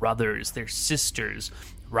 their brothers, their sisters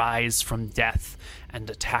rise from death and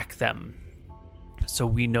attack them. So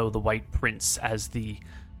we know the White Prince as the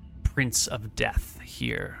Prince of Death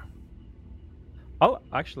here. I'll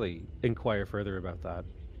actually inquire further about that.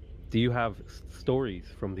 Do you have stories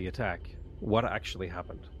from the attack? What actually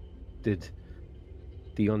happened? Did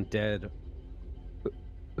the undead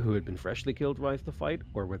who had been freshly killed rise to fight,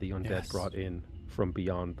 or were the undead brought in from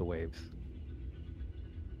beyond the waves?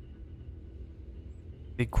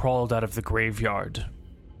 They crawled out of the graveyard.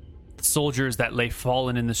 The soldiers that lay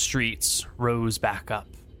fallen in the streets rose back up.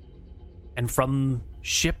 And from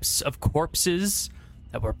ships of corpses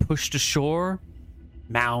that were pushed ashore,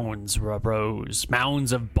 mounds arose,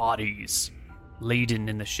 mounds of bodies laden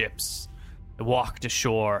in the ships. They walked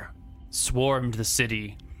ashore, swarmed the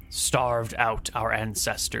city, starved out our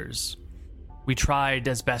ancestors. We tried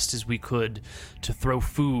as best as we could to throw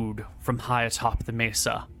food from high atop the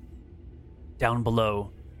mesa. Down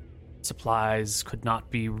below, supplies could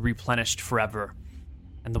not be replenished forever,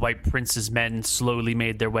 and the White Prince's men slowly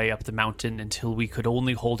made their way up the mountain until we could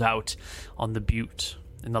only hold out on the butte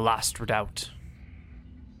in the last redoubt.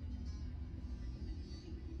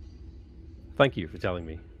 Thank you for telling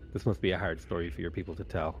me. This must be a hard story for your people to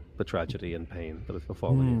tell, the tragedy and pain that has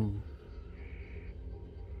befallen you.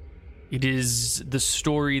 It is the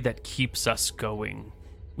story that keeps us going.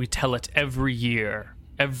 We tell it every year,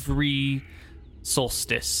 every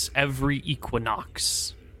solstice, every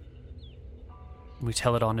equinox. We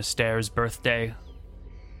tell it on Astaire's birthday,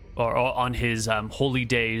 or on his holy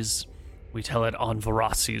days. We tell it on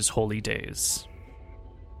Varassi's holy days.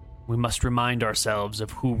 We must remind ourselves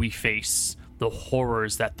of who we face, the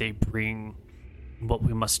horrors that they bring, what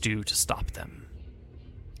we must do to stop them.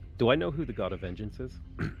 Do I know who the god of vengeance is?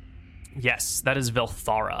 Yes, that is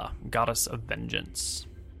Velthara, goddess of vengeance.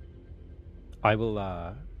 I will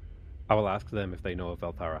ask them if they know of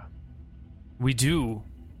Velthara. We do.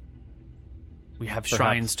 We have Perhaps.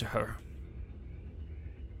 shrines to her.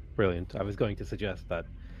 Brilliant. I was going to suggest that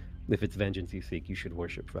if it's vengeance you seek, you should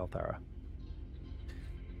worship Velthara.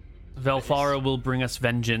 Velthara will bring us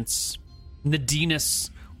vengeance. Nadinus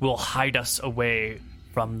will hide us away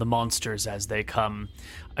from the monsters as they come.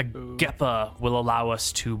 A Gepa will allow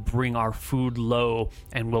us to bring our food low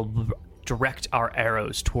and will direct our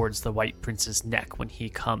arrows towards the White Prince's neck when he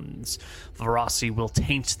comes. Varasi will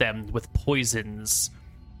taint them with poisons.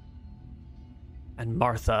 And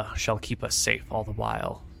Martha shall keep us safe all the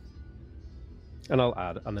while. And I'll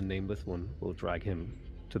add, and the nameless one will drag him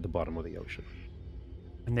to the bottom of the ocean.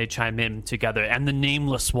 And they chime in together, and the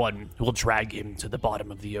nameless one will drag him to the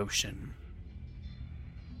bottom of the ocean.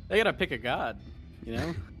 They gotta pick a god, you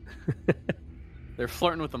know? They're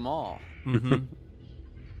flirting with them all. Mm-hmm.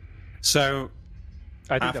 So,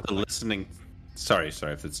 I think after listening... Sorry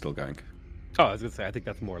if it's still going. Oh, I was going to say, I think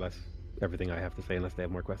that's more or less everything I have to say, unless they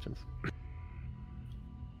have more questions.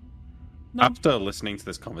 No. After listening to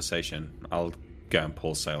this conversation, I'll go and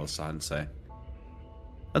pull Sail aside and say,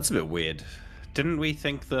 that's a bit weird. Didn't we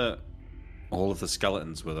think that all of the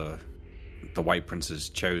skeletons were the White Prince's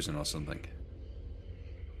chosen or something?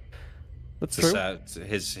 That's This, true.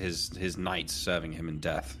 his knights serving him in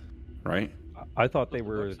death, right? I thought they That's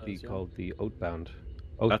what were the book says, yeah. called the Oathbound.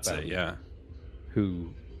 That's it, yeah.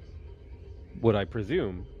 Who would I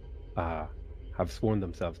presume have sworn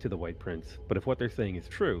themselves to the White Prince. But if what they're saying is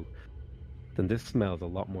true, then this smells a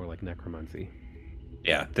lot more like necromancy.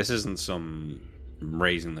 Yeah, this isn't some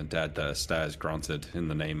raising the dead that Astaire is granted in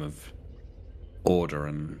the name of order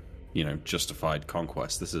and, justified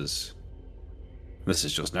conquest. This is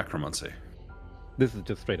just necromancy. This is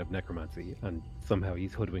just straight up necromancy, and somehow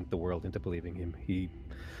he's hoodwinked the world into believing him. He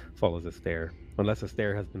follows Astaire. Unless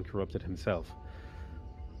Astaire has been corrupted himself,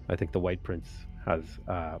 I think the White Prince has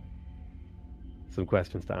some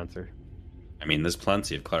questions to answer. I mean, there's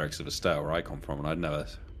plenty of clerics of Astaire where I come from, and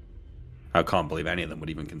I can't believe any of them would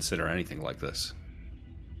even consider anything like this.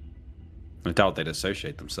 I doubt they'd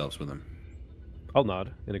associate themselves with him. I'll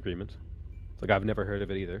nod in agreement. It's like, I've never heard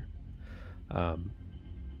of it either.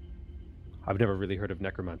 I've never really heard of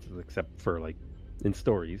necromancers except for, in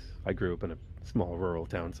stories. I grew up in a small rural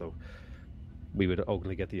town, so we would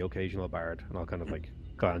only get the occasional bard, and I'll kind of,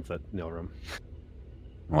 glance at Nilram.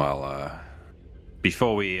 Well,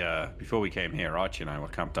 before we came here, Archie and I were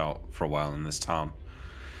camped out for a while in this town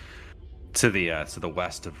to the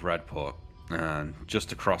west of Redport, and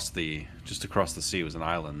just across the sea was an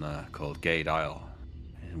island there called Gade Isle.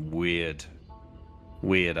 And weird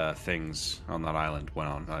things on that island went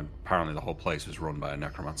on. Apparently, the whole place was run by a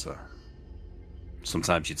necromancer.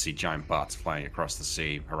 Sometimes you'd see giant bats flying across the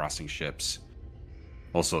sea, harassing ships.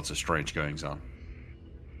 All sorts of strange goings on.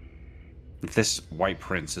 If this White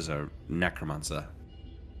Prince is a necromancer,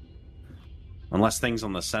 unless things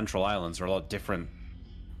on the Central Islands are a lot different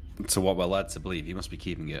to what we're led to believe, he must be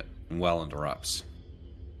keeping it well under wraps.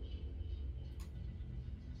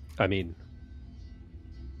 I mean,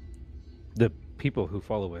 the people who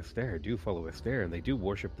follow Astaire do follow Astaire, and they do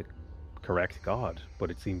worship the correct god, but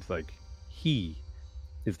it seems like he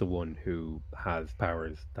is the one who has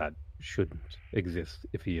powers that shouldn't exist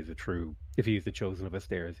if he is the chosen of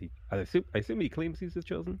Astaire. I assume he claims he's the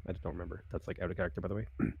chosen. I don't remember. That's out of character, by the way.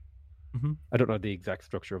 Mm-hmm. I don't know the exact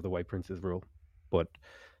structure of the White Prince's rule, but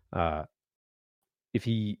if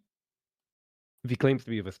he claims to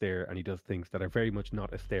be of Astaire and he does things that are very much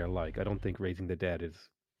not Astaire-like, I don't think raising the dead is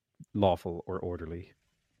lawful or orderly.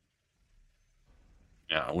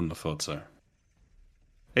 Yeah, I wouldn't have thought so.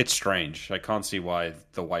 It's strange. I can't see why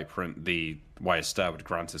why Astaire would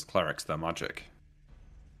grant his clerics their magic,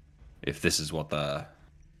 if this is what their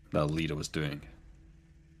leader was doing.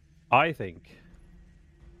 I think,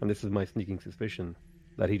 and this is my sneaking suspicion,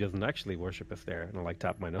 that he doesn't actually worship Astaire, and I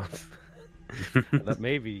tap my nose. That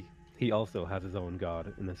maybe he also has his own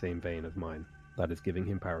god in the same vein as mine, that is giving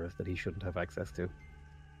him powers that he shouldn't have access to.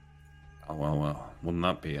 Oh, well. Wouldn't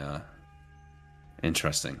that be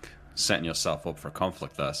interesting? Setting yourself up for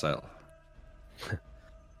conflict there, Sail.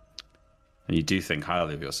 And you do think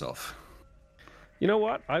highly of yourself. You know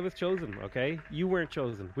what? I was chosen, okay? You weren't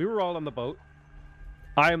chosen. We were all on the boat.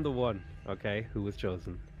 I am the one, okay, who was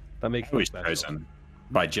chosen. That makes I me was special. chosen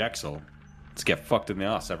by Jaxel to get fucked in the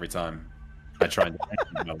ass every time I try and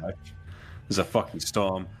defend my life. There's a fucking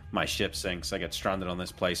storm, my ship sinks, I get stranded on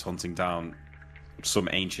this place hunting down some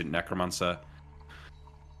ancient necromancer.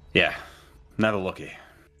 Yeah, Never lucky.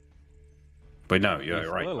 But no, you're He's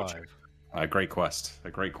right. still Patrick. alive. A great quest.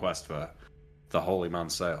 A great quest for the Holy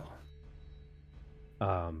Man's Sail.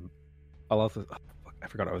 I'll also. Oh, fuck, I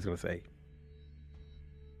forgot what I was going to say.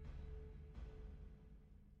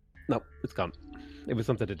 No, it's gone. It was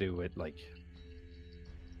something to do with like.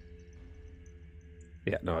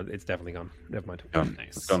 Yeah, no, it's definitely gone. Never mind. Gone.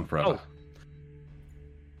 Nice. It's gone forever. Oh.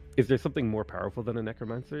 Is there something more powerful than a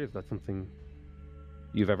necromancer? Is that something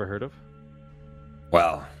you've ever heard of?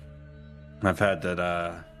 Well, I've heard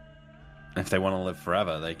that if they want to live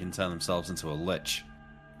forever, they can turn themselves into a lich.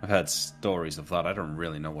 I've heard stories of that. I don't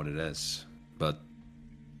really know what it is, but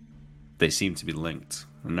they seem to be linked.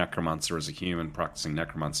 A necromancer is a human practicing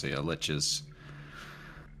necromancy. A lich is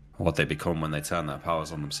what they become when they turn their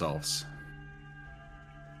powers on themselves.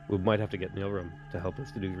 We might have to get Nilram to help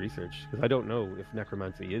us to do research, because I don't know if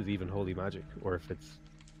necromancy is even holy magic, or if it's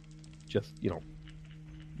just,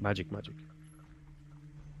 magic.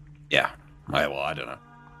 Yeah. I don't know.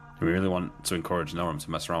 Do we really want to encourage Noram to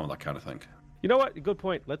mess around with that kind of thing? You know what? Good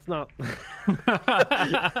point. Let's not.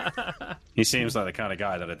 He seems like the kind of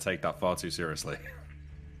guy that'd take that far too seriously.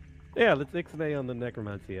 Yeah, let's ixnay on the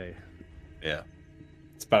necromancy. Yeah.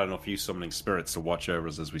 It's bad enough you summoning spirits to watch over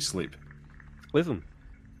us as we sleep. Listen,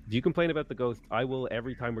 do you complain about the ghosts? I will,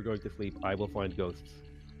 every time we're going to sleep, I will find ghosts.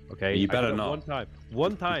 Okay? You I better did it not. One time.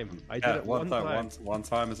 One time. I did it one time. One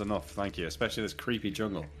time is enough, thank you. Especially this creepy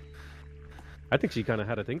jungle. I think she kind of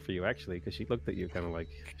had a thing for you, actually, because she looked at you kind of like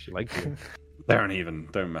she liked you.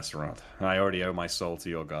 Don't mess around. I already owe my soul to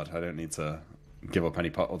your god. I don't need to give up any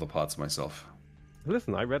other parts of myself.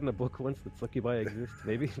 Listen, I read in a book once that succubi exist.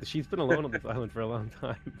 Maybe she's been alone on this island for a long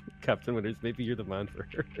time. Captain Winters, maybe you're the man for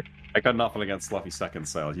her. I got nothing against Sloppy Second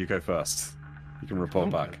Sail. You go first. You can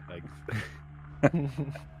report back. Thanks.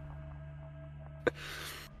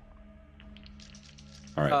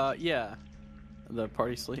 All right. Yeah. The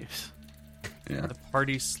party sleeps. Yeah. The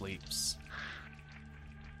party sleeps.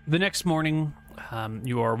 The next morning,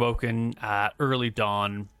 you are woken at early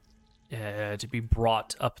dawn to be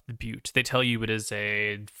brought up the butte. They tell you it is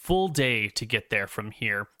a full day to get there from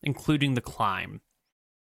here, including the climb.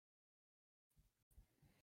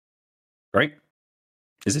 Great.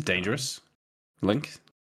 Is it dangerous? Link?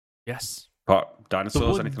 Yes.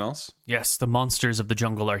 Dinosaurs? wood- Anything else? Yes, the monsters of the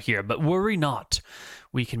jungle are here, but worry not.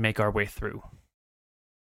 We can make our way through.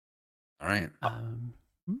 All right.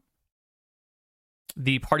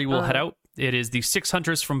 The party will head out. It is the 6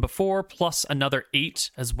 hunters from before, plus another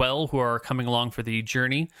 8 as well, who are coming along for the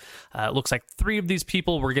journey. It looks like 3 of these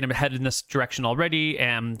people were going to head in this direction already,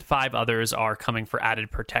 and 5 others are coming for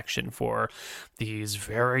added protection for these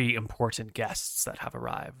very important guests that have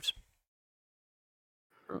arrived.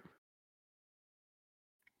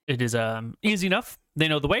 It is easy enough. They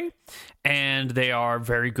know the way, and they are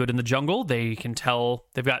very good in the jungle. They can tell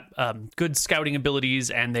they've got good scouting abilities,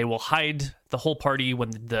 and they will hide the whole party when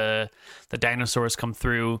the dinosaurs come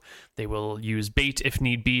through. They will use bait if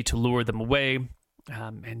need be to lure them away,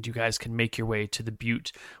 and you guys can make your way to the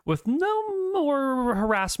butte with no more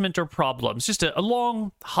harassment or problems. Just a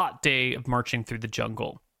long, hot day of marching through the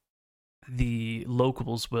jungle. The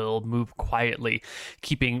locals will move quietly,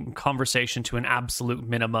 keeping conversation to an absolute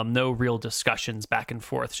minimum. No real discussions back and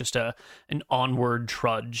forth, just an onward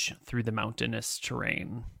trudge through the mountainous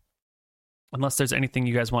terrain. Unless there's anything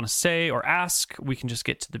you guys want to say or ask, we can just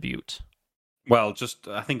get to the butte. Well,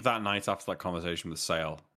 I think that night after that conversation with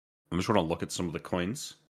Sale, I'm just going to look at some of the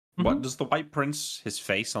coins. Mm-hmm. What does the White Prince, his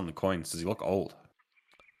face on the coins, does he look old?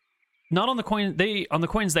 Not on the coin. On the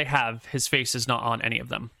coins they have, his face is not on any of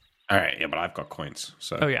them. All right, yeah, but I've got coins,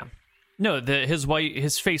 so. Oh yeah, no.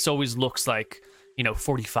 His face always looks like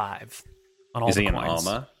 45 on all Is the he in coins.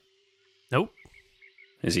 armor? Nope.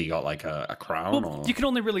 Is he got like a crown? Well, or... you can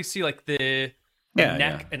only really see like the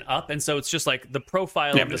neck and up, and so it's just like the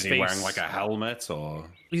profile of the is face. he wearing like a helmet or?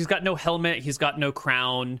 He's got no helmet. He's got no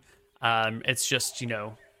crown. It's just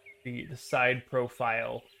the side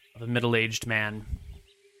profile of a middle-aged man.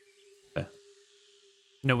 Yeah.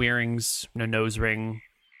 No earrings, no nose ring,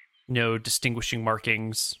 no distinguishing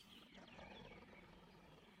markings.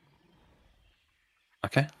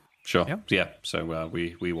 Okay, sure. Yeah. Yeah. So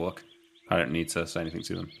we walk. I don't need to say anything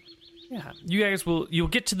to them. Yeah, you guys you'll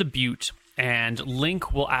get to the butte, and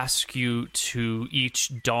Link will ask you to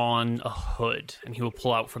each don a hood, and he will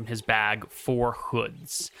pull out from his bag 4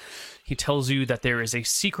 hoods. He tells you that there is a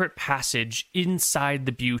secret passage inside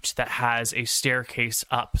the butte that has a staircase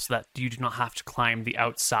up so that you do not have to climb the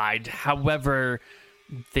outside. However,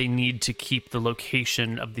 they need to keep the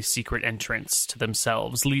location of the secret entrance to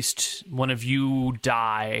themselves, lest one of you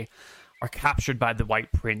die or captured by the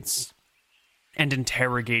White Prince. and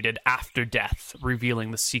interrogated after death,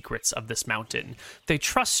 revealing the secrets of this mountain. They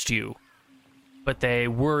trust you, but they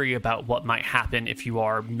worry about what might happen if you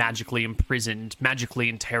are magically imprisoned, magically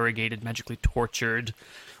interrogated, magically tortured,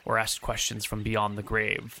 or asked questions from beyond the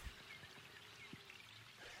grave.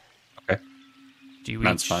 Okay. Do you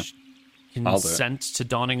That's each fine. I'll do it. consent to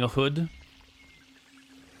donning a hood?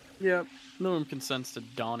 Yep. Milram consents to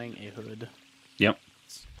donning a hood. Yep.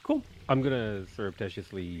 Cool. I'm gonna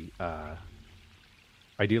surreptitiously,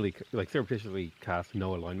 ideally, surreptitiously cast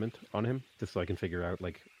no alignment on him, just so I can figure out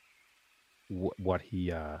what he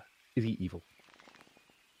is he evil?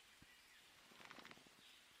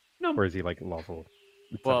 No. Or is he lawful?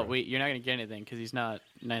 et Well, cetera? wait, you're not going to get anything because he's not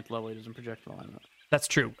 9th level. He doesn't project alignment. That's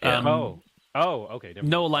true. Yeah. Okay. Never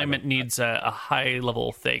No mind. alignment needs a high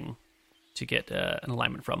level thing to get an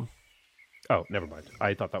alignment from. Oh, never mind.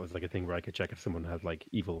 I thought that was a thing where I could check if someone has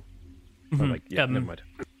evil. Or, never mind.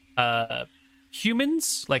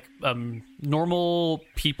 Humans, normal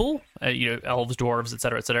people, elves, dwarves,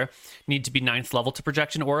 etc., need to be 9th level to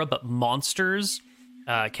project an aura, but monsters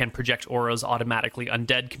can project auras automatically.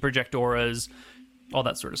 Undead can project auras, all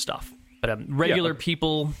that sort of stuff. But regular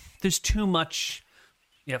people, there's too much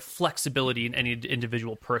flexibility in any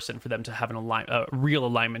individual person for them to have a real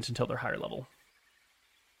alignment until they're higher level.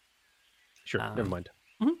 Sure, never mind.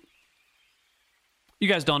 You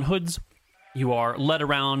guys don hoods. You are led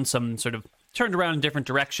around, some sort of turned around in different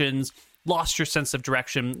directions, lost your sense of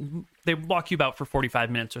direction. They walk you about for 45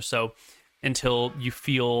 minutes or so until you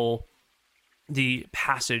feel the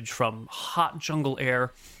passage from hot jungle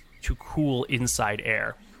air to cool inside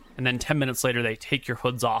air. And then 10 minutes later, they take your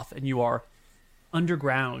hoods off and you are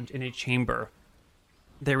underground in a chamber.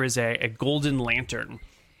 There is a golden lantern,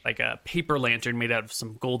 like a paper lantern made out of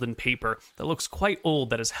some golden paper that looks quite old,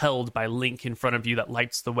 that is held by Link in front of you that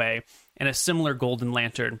lights the way, and a similar golden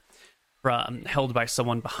lantern held by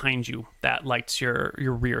someone behind you that lights your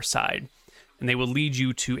rear side. And they will lead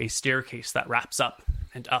you to a staircase that wraps up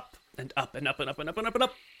and up and up and up and up and up and up and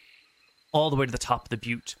up, all the way to the top of the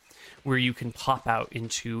butte, where you can pop out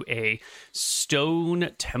into a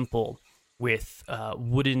stone temple with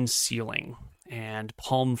wooden ceiling and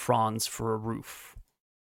palm fronds for a roof.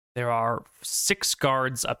 There are 6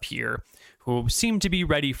 guards up here who seem to be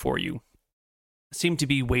ready for you, seem to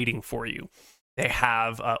be waiting for you. They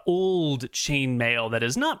have old chainmail that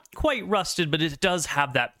is not quite rusted, but it does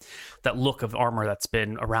have that look of armor that's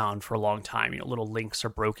been around for a long time. Little links are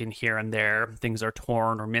broken here and there. Things are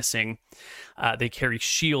torn or missing. They carry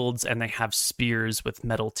shields, and they have spears with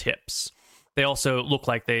metal tips. They also look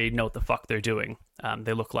like they know what the fuck they're doing.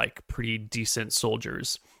 They look like pretty decent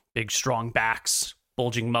soldiers. Big, strong backs,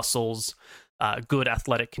 bulging muscles, good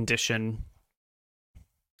athletic condition.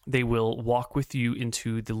 They will walk with you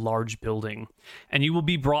into the large building, and you will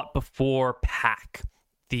be brought before Pack,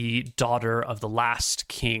 the daughter of the last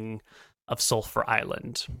king of Sulfur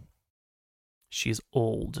Island. She is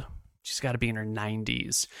old. She's got to be in her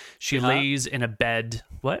 90s. She lays in a bed.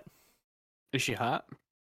 What? Is she hot?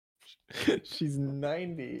 She's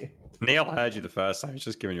 90. Neil heard you the first time. He's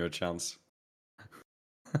just giving you a chance.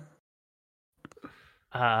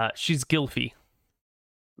 She's Gilfy.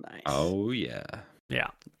 Nice. Oh, yeah. Yeah.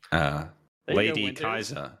 There you go, Lady Winters.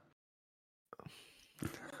 Kaiser.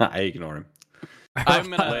 I ignore him. I'm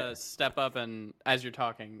going to step up and, as you're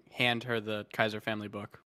talking, hand her the Kaiser family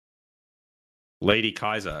book. Lady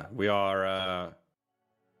Kaiser, we are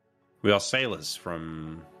sailors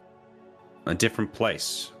from a different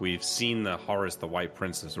place. We've seen the horrors the White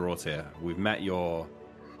Prince has wrought here. We've met your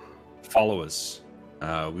followers.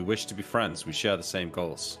 We wish to be friends. We share the same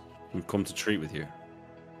goals. We've come to treat with you.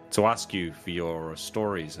 To ask you for your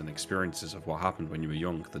stories and experiences of what happened when you were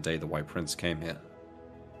young, the day the White Prince came here.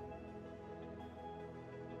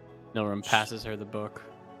 Milram passes her the book.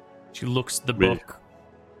 She looks at the We- book.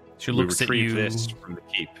 She looks we at retrieved you. this from the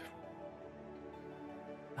keep.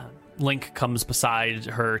 Link comes beside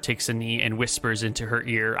her, takes a knee, and whispers into her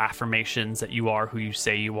ear affirmations that you are who you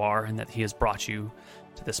say you are, and that he has brought you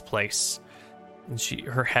to this place. And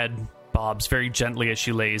her head bobs very gently as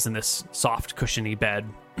she lays in this soft, cushiony bed.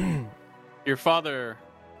 Your father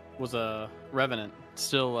was a revenant,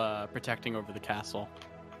 still protecting over the castle.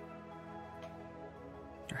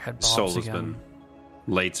 Her head His soul bobs has again. been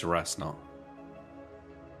laid to rest now.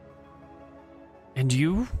 And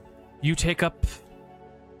you take up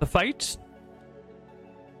the fight?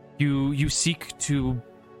 You seek to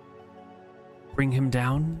bring him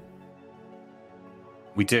down?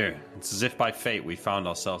 We do. It's as if by fate we found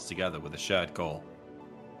ourselves together with a shared goal.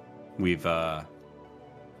 We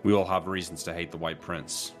all have reasons to hate the White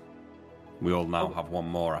Prince. We all now have one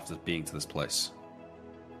more after being to this place.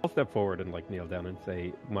 I'll step forward and kneel down and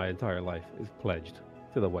say, my entire life is pledged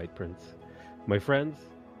to the White Prince. My friends,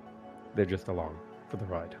 they're just along for the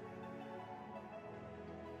ride.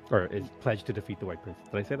 Or is pledged to defeat the White Prince.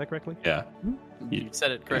 Did I say that correctly? Yeah. You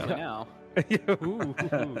said it correctly now. Ooh.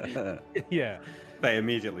 Yeah. They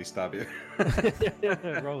immediately stab you.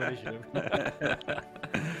 Roll initiative.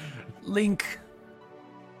 Link,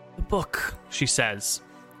 the book, she says.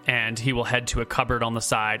 And he will head to a cupboard on the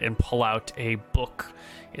side and pull out a book.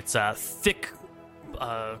 It's a thick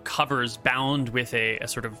covers bound with a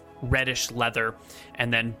sort of reddish leather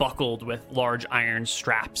and then buckled with large iron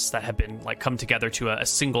straps that have been come together to a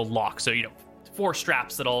single lock. So, 4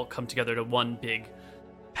 straps that all come together to one big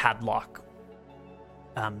padlock.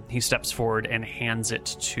 He steps forward and hands it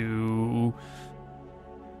to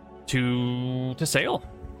Sale.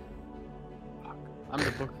 I'm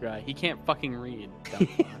the book guy. He can't fucking read.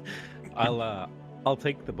 I'll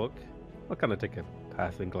take the book. I'll kind of take a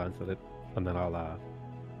passing glance at it, and then I'll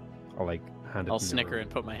hand it. I'll to snicker Nilram. and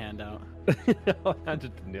put my hand out. I'll hand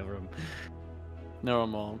it to Nilram. No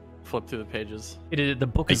one will flip through the pages. The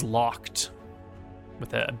book is locked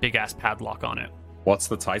with a big ass padlock on it. What's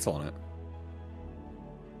the title on it?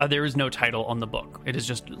 There is no title on the book. It is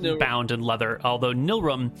just bound in leather. Although,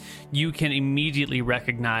 Nilram, you can immediately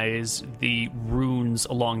recognize the runes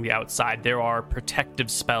along the outside. There are protective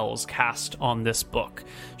spells cast on this book.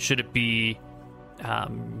 Should it be,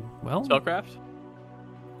 Spellcraft?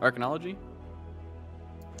 Arcanology?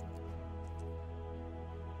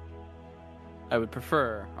 I would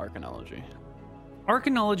prefer Arcanology.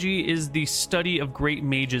 Arcanology is the study of great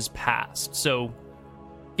mages past. So,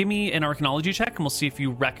 give me an Arcanology check, and we'll see if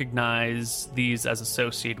you recognize these as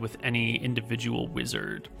associated with any individual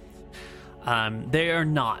wizard. They are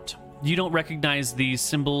not. You don't recognize these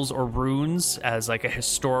symbols or runes as a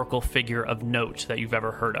historical figure of note that you've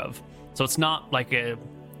ever heard of. So it's not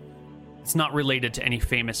it's not related to any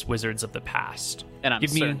famous wizards of the past. And I'm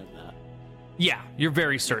certain of that. Yeah, you're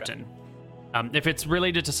very certain. Okay. If it's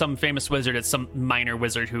related to some famous wizard, it's some minor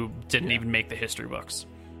wizard who didn't even make the history books.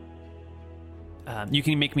 You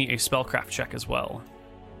can make me a spellcraft check as well.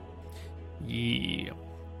 Yeah.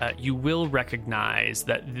 You will recognize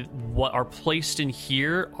that what are placed in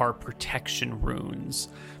here are protection runes.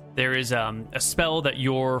 There is a spell that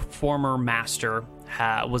your former master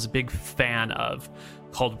was a big fan of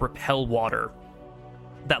called Repel Water.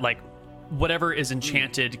 That, whatever is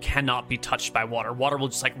enchanted cannot be touched by water. Water will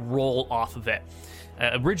just, roll off of it.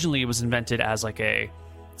 Originally, it was invented as,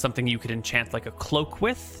 something you could enchant a cloak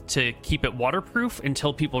with to keep it waterproof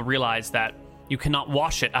until people realized that you cannot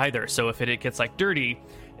wash it either. So if it gets dirty,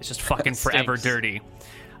 it's just fucking forever dirty.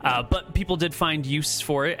 But people did find use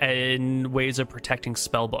for it in ways of protecting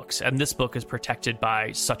spell books. And this book is protected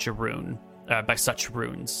by such a rune, by such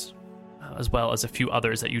runes, as well as a few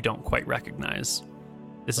others that you don't quite recognize.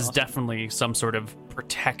 This is definitely some sort of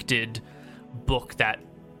protected book that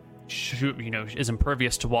is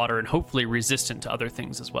impervious to water and hopefully resistant to other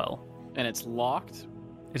things as well. And it's locked?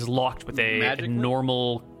 It is locked with a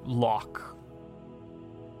normal lock.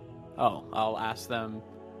 Oh, I'll ask them,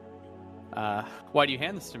 why do you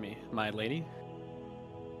hand this to me, my lady?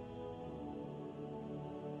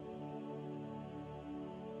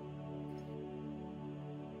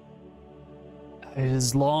 It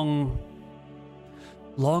is long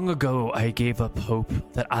ago I gave up hope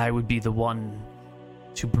that I would be the one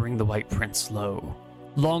to bring the White Prince low.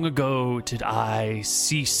 Long ago did I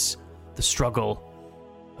cease the struggle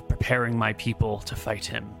of preparing my people to fight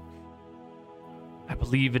him. I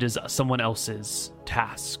believe it is someone else's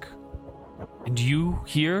task. And you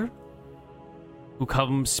here, who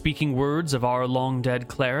come speaking words of our long-dead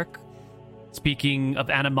cleric, speaking of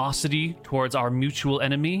animosity towards our mutual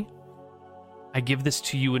enemy, I give this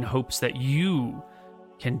to you in hopes that you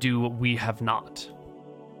can do what we have not.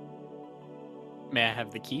 May I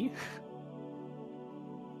have the key?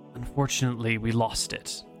 Unfortunately, we lost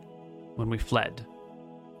it when we fled.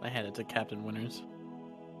 I hand it to Captain Winters.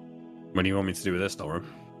 What do you want me to do with this, Nilram?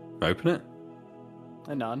 Open it?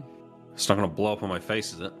 I nod. It's not going to blow up on my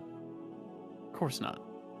face, is it? Of course not.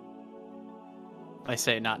 I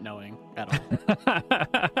say, not knowing at all.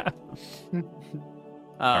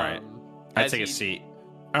 All right. I take a he seat.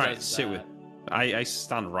 All right, does sit that, with. I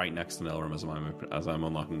stand right next to Nilram as I'm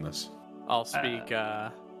unlocking this. I'll speak.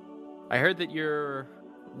 I heard that your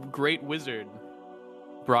great wizard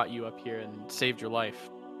brought you up here and saved your life.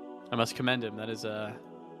 I must commend him. That is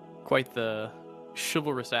quite the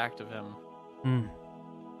chivalrous act of him.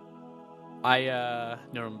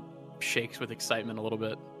 Nilram shakes with excitement a little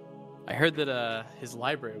bit. I heard that his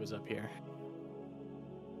library was up here.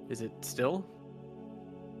 Is it still?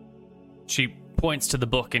 She points to the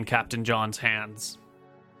book in Captain John's hands.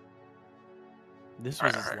 This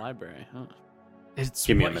was his library, huh? It's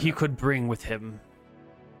Give me a what he minute. could bring with him.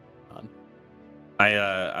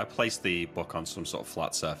 I placed the book on some sort of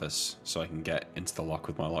flat surface so I can get into the lock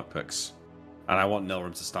with my lockpicks. And I want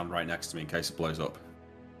Nilrim to stand right next to me in case it blows up.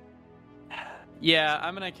 Yeah,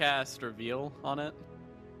 I'm gonna cast Reveal on it.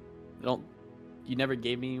 You never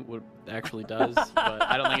gave me what it actually does, but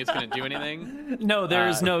I don't think it's gonna do anything. No, there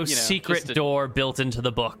is no you know, secret just to- door built into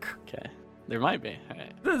the book. Okay, there might be. All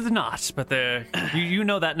right. There's not, but you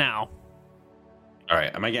know that now. All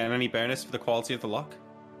right, am I getting any bonus for the quality of the lock?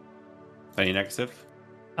 Any negative?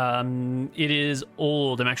 It is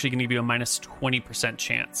old. I'm actually going to give you a minus 20%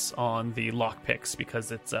 chance on the lock picks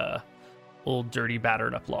because it's a old, dirty,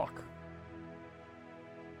 battered up lock.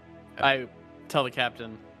 I tell the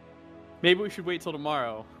captain, maybe we should wait till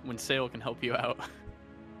tomorrow when Sale can help you out.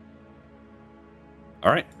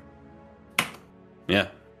 All right. Yeah,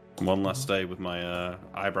 one last day with my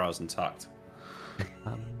eyebrows intact.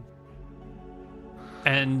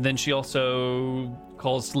 And then she also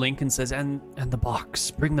calls Link and says, and the box,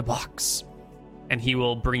 bring the box. And he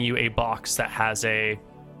will bring you a box that has a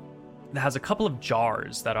couple of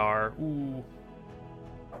jars that are,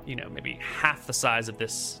 maybe half the size of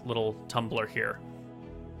this little tumbler here.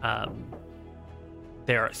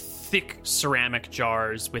 They are thick ceramic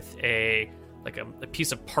jars with a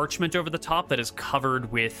piece of parchment over the top that is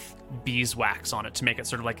covered with beeswax on it to make it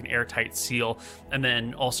sort of like an airtight seal, and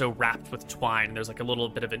then also wrapped with twine. There's like a little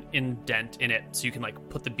bit of an indent in it, so you can like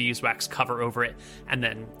put the beeswax cover over it and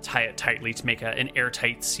then tie it tightly to make an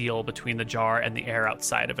airtight seal between the jar and the air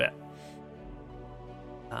outside of it.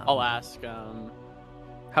 I'll ask,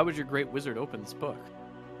 how would your great wizard open this book?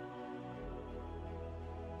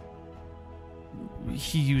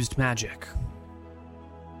 He used magic.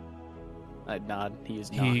 I'd nod. He is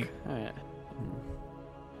He- knock. All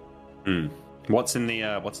right. What's in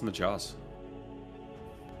the jars?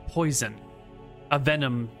 Poison, a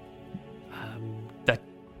venom that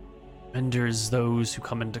renders those who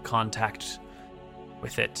come into contact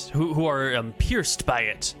with it, who are pierced by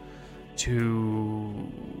it, to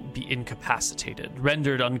be incapacitated,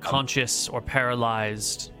 rendered unconscious or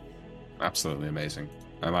paralyzed. Absolutely amazing.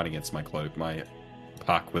 I'm adding it to my my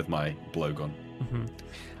pack with my blowgun.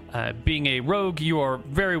 Being a rogue, you are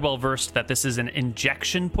very well versed that this is an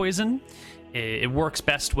injection poison. It works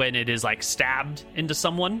best when it is like stabbed into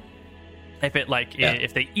someone. If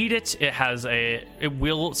if they eat it, it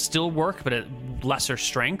will still work, but at lesser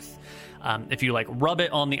strength. If you like rub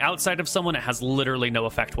it on the outside of someone, it has literally no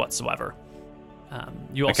effect whatsoever.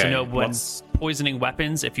 You also know when poisoning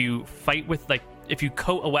weapons, if you fight with if you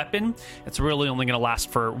coat a weapon, it's really only going to last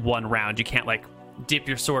for one round. You can't dip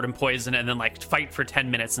your sword in poison and then fight for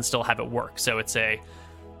 10 minutes and still have it work. So it's a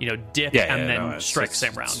dip and then strike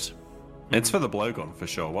same round. It's for the blowgun for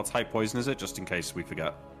sure. What type poison is it? Just in case we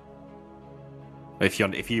forget. If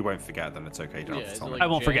you won't forget, then it's okay. You don't have to tell me. I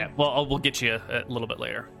won't forget. Well, we'll get you a little bit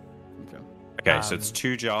later. Okay, so it's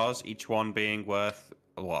 2 jars, each one being worth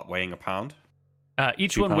weighing a pound.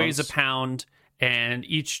 Each 2 one weighs a pounds. pound, and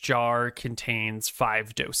each jar contains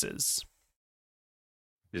 5 doses.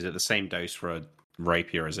 Is it the same dose for a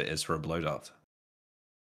rapier as it is for a blow dart?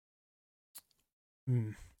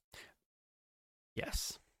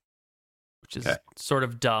 Yes. Which is sort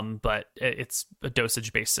of dumb, but it's a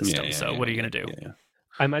dosage-based system, what are you going to do? Yeah.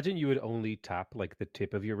 I imagine you would only tap the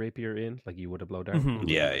tip of your rapier in, like you would a blow dart. Mhm. You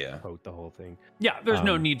wouldn't Yeah. coat the whole thing. Yeah, there's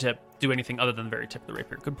no need to do anything other than the very tip of the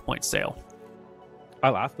rapier. Good point, Sale.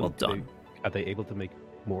 I'll ask them. Well done. Are they able to make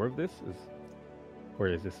more of this? Or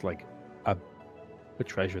is this a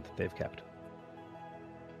treasure that they've kept?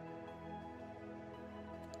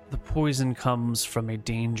 The poison comes from a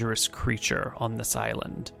dangerous creature on this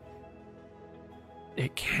island.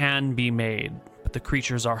 It can be made, but the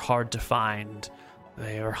creatures are hard to find.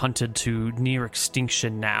 They are hunted to near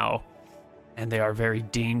extinction now, and they are very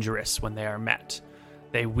dangerous when they are met.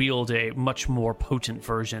 They wield a much more potent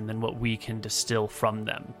version than what we can distill from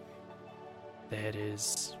them. That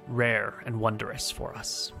is rare and wondrous for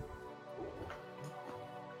us.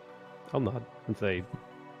 I'll nod and say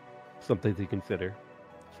something to consider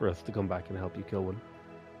for us to come back and help you kill one.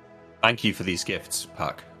 Thank you for these gifts,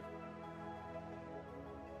 Puck.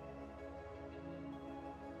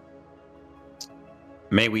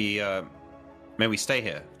 May we stay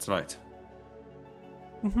here tonight?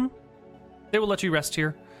 They will let you rest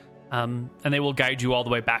here, and they will guide you all the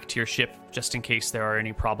way back to your ship just in case there are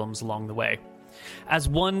any problems along the way. As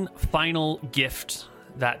one final gift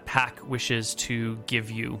that Pack wishes to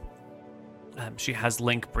give you, she has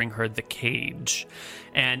Link bring her the cage.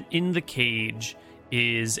 And in the cage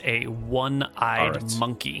is a one-eyed Alright.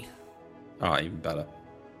 monkey. Oh, even better.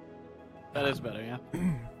 That is better, yeah.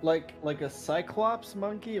 Like a cyclops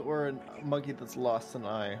monkey or a monkey that's lost an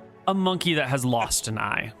eye? A monkey that has lost an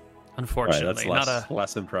eye, Right, unfortunately. that's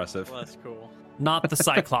less impressive. Well, that's cool. Not the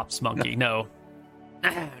Cyclops monkey, no.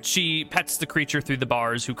 She pets the creature through the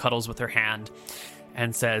bars, who cuddles with her hand,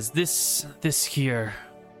 and says, This here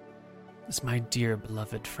is my dear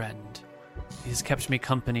beloved friend. He's kept me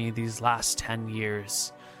company these last 10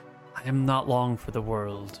 years. I am not long for the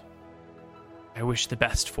world. I wish the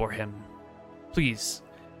best for him. Please,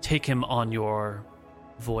 take him on your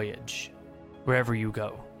voyage, wherever you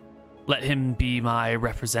go. Let him be my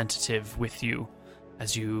representative with you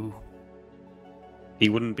as you... He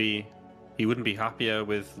wouldn't be happier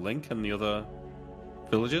with Link and the other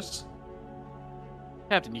villagers.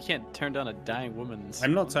 Captain, you can't turn down a dying woman's...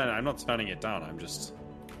 I'm not turning it down. I'm just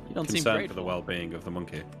You don't seem concerned grateful. for the well-being of the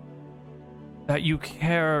monkey. That you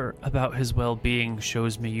care about his well-being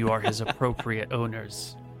shows me you are his appropriate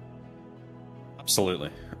owners. Absolutely.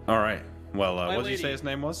 All right. Well, My what did you lady. say his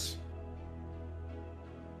name was?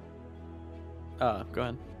 Go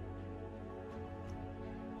ahead.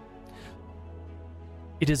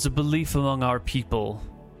 It is a belief among our people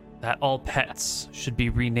that all pets should be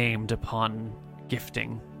renamed upon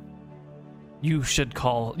gifting. You should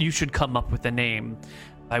come up with a name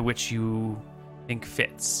by which you think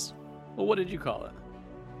fits. Well, what did you call it?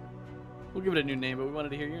 We'll give it a new name, but we wanted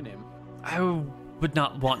to hear your name. I would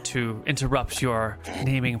not want to interrupt your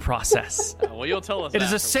naming process. Well, you'll tell us. It is a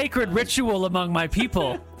afterwards. sacred ritual among my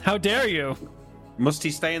people. How dare you? Must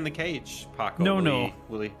he stay in the cage, Paco? No.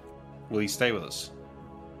 Will he stay with us?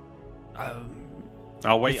 Um,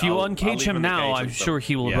 I'll wait. if you I'll uncage leave him in the now, cage I'm and sure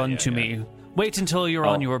he will yeah, run yeah, to yeah. me. Wait until you're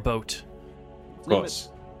on your boat. Of course.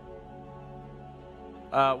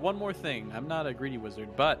 One more thing. I'm not a greedy wizard,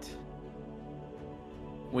 but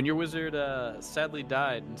when your wizard sadly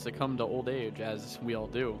died and succumbed to old age, as we all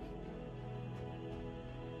do,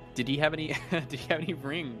 did he have any? Did he have any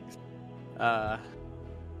rings?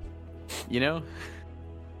 You know,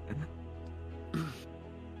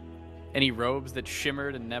 any robes that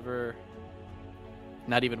shimmered and never,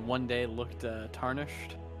 not even one day, looked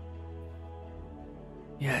tarnished?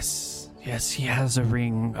 Yes, he has a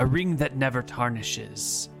ring that never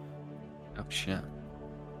tarnishes. Oh shit.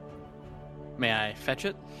 May I fetch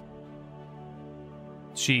it?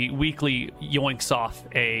 She weakly yoinks off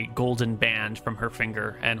a golden band from her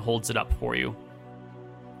finger and holds it up for you.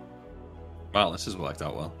 Wow, this has worked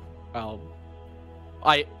out well.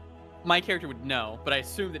 My character would know, but I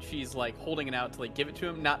assume that she's like holding it out to like give it to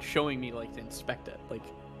him, not showing me like to inspect it. Like,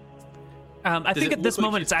 I Does think it at this look like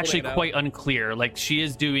moment she's it's actually holding it out? quite unclear. Like, she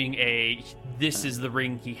is doing this is the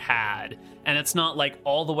ring he had. And it's not like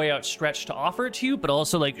all the way outstretched to offer it to you, but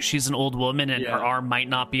also like she's an old woman and Yeah. her arm might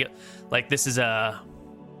not be like this is a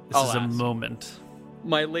I'll ask. moment.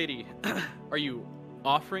 my lady, are you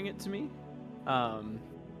offering it to me?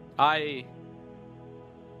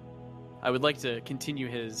 I would like to continue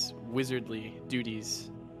his wizardly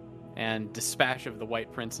duties and dispatch of the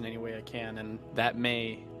White Prince in any way I can, and that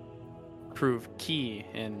may prove key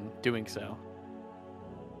in doing so.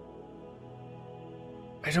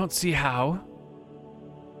 I don't see how.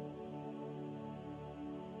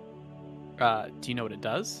 Do you know what it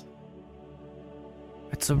does?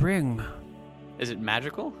 It's a ring. Is it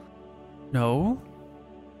magical? No.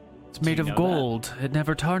 It's Do made you of know that? gold. It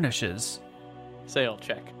never tarnishes. Sail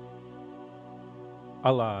check.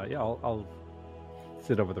 I'll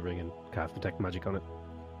sit over the ring and cast detect magic on it.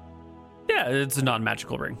 Yeah, it's a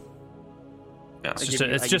non-magical ring. Yeah. It's I just, give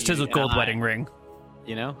you- it's I just give his you an gold eye. wedding ring.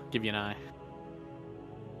 You know, give you an eye.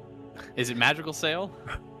 Is it magical, Sail?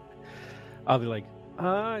 I'll be like,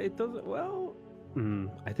 it doesn't. Well,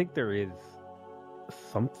 I think there is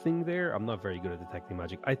something there. I'm not very good at detecting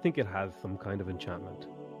magic. I think it has some kind of enchantment.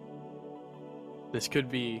 This could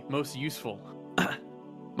be most useful.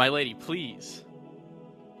 My lady, please.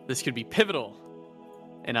 This could be pivotal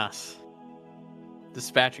in us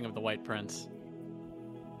dispatching of the White Prince.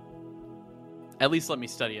 At least let me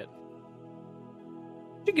study it.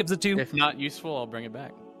 She gives it to you. If not useful, I'll bring it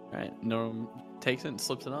back. All right, Norm takes it and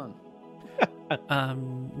slips it on.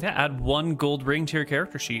 Add one gold ring to your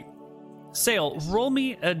character sheet. Sail, roll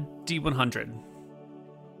me a D100.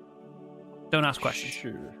 Don't ask questions.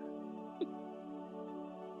 Sure.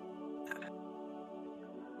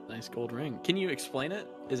 Nice gold ring. Can you explain it?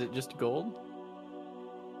 Is it just gold?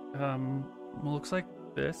 Looks like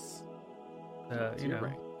this. It's your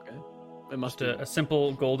ring. Okay. It must Just be a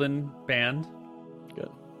simple golden band. good.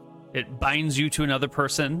 It binds you to another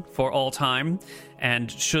person for all time, and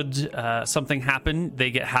should something happen,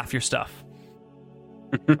 they get half your stuff.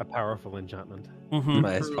 A powerful enchantment. Mm-hmm.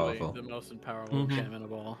 That is Truly powerful. the most powerful Mhm. enchantment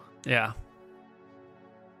of all. Yeah.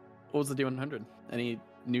 What was the D100? Any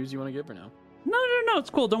news you want to give or no? No, it's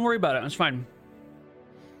cool. Don't worry about it. It's fine.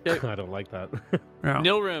 I don't like that. Yeah.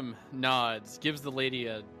 Nilrim nods, gives the lady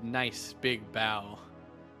a nice big bow,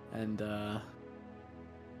 and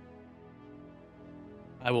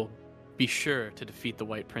I will be sure to defeat the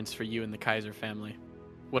White Prince for you and the Kaiser family.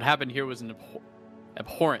 What happened here was an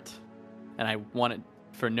abhorrent, and I want it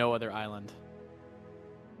for no other island.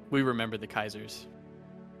 We remember the Kaisers.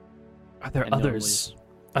 Are there And others?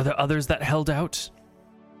 Are there others that held out?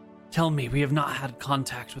 Tell me, we have not had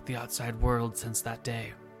contact with the outside world since that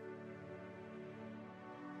day.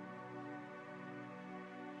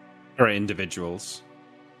 There are individuals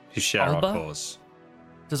who share Alba? our cause.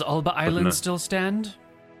 Does Alba Island no. still stand?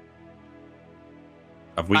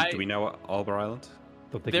 Do we know Alba Island?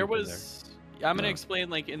 Don't think There you've been was. I'm gonna No. explain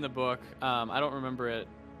like in the book. I don't remember it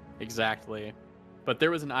exactly, but there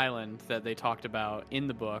was an island that they talked about in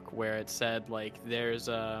the book where it said like there's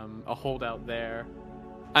a holdout there.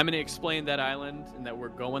 I'm gonna explain that island and that we're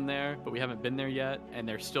going there, but we haven't been there yet, and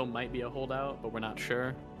there still might be a holdout, but we're not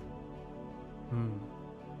sure.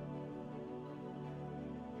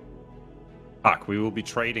 Ak, we will be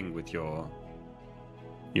trading with your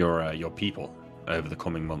people over the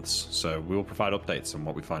coming months, so we will provide updates on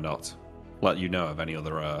what we find out. Let you know of any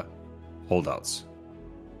other holdouts.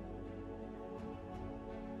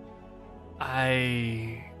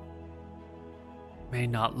 I may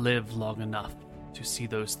not live long enough to see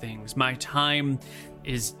those things. My time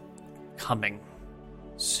is coming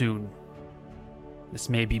soon. This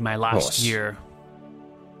may be my last course. year.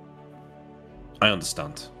 I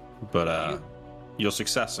understand, but your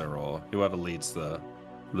successor or whoever leads the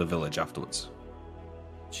village afterwards.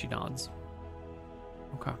 She nods.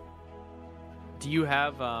 Okay. Do you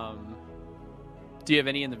have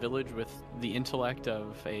any in the village with the intellect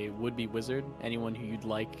of a would-be wizard? Anyone who you'd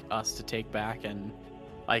like us to take back and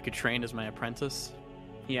I could train as my apprentice?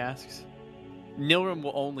 He asks. Nilrim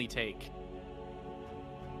will only take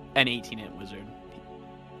an 18-int wizard.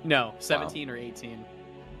 No, 17 or 18.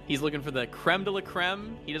 He's looking for the creme de la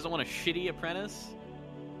creme. He doesn't want a shitty apprentice.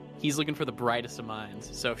 He's looking for the brightest of minds.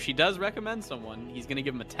 So if she does recommend someone, he's going to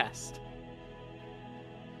give him a test.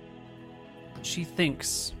 She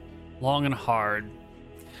thinks long and hard.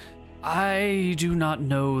 I do not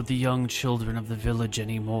know the young children of the village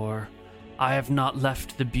anymore. I have not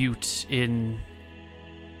left the butte in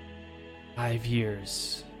 5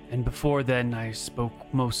 years, and before then I spoke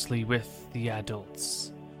mostly with the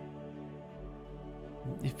adults.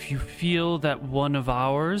 If you feel that one of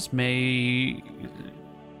ours may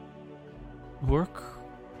work,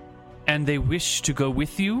 and they wish to go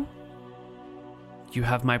with you, you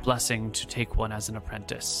have my blessing to take one as an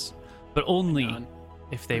apprentice, but only None.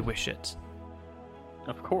 if they wish it.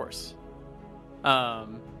 Of course.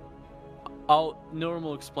 Nilrim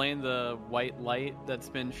will explain the white light that's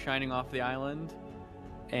been shining off the island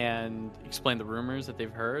and explain the rumors that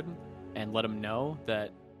they've heard and let them know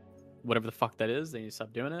that whatever the fuck that is, they need to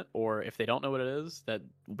stop doing it. Or if they don't know what it is, that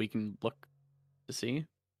we can look to see.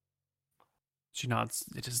 She nods.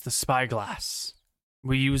 It is the spyglass.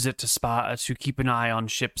 We use it to keep an eye on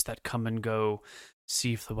ships that come and go,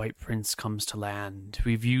 see if the White Prince comes to land.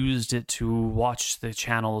 We've used it to watch the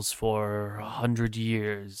channels for 100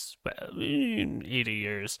 years, well, 80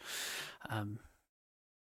 years.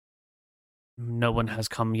 No one has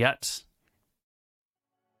come yet.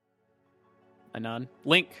 I nod.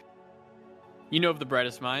 Link, you know of the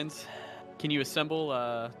brightest minds. Can you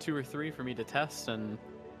assemble 2 or 3 for me to test? And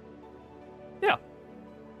Yeah.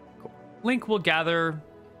 Cool. Link will gather.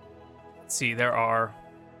 Let's see, there are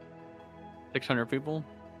 600 people?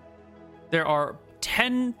 There are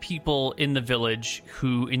 10 people in the village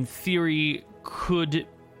who, in theory, could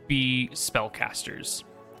be spellcasters.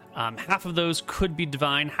 Half of those could be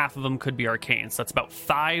divine, half of them could be arcane. So that's about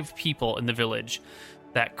 5 people in the village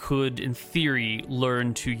that could, in theory,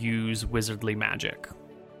 learn to use wizardly magic. Can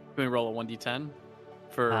we roll a 1d10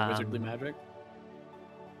 for wizardly magic?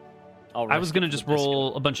 I was going to just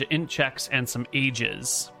roll a bunch of int checks and some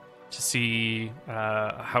ages to see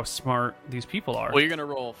how smart these people are. Well, you're going to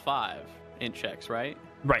roll 5 int checks, right?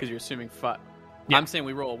 Right. Because you're assuming 5. Yeah. I'm saying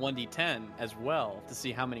we roll a 1d10 as well to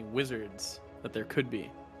see how many wizards that there could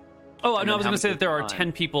be. Oh, And no, I then was how going to say much that there are is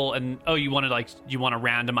 10 people, and you want to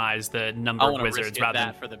randomize the number I of want to wizards risk rather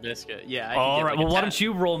that than. for the biscuit. Yeah. I All could right. get, Well, like, a why 10. don't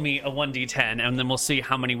you roll me a 1d10, and then we'll see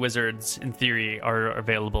how many wizards, in theory, are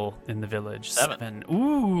available in the village. 7.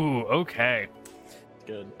 Ooh, okay.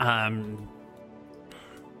 Good.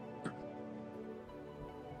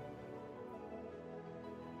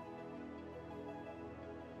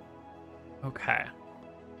 Okay.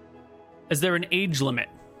 Is there an age limit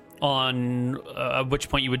on at which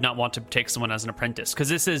point you would not want to take someone as an apprentice? Because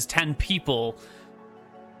this is 10 people.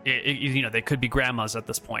 You know, they could be grandmas at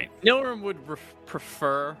this point. Nilrim would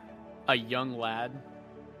prefer a young lad,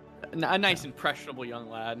 a nice, impressionable young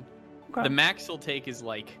lad. Okay. The max he'll take is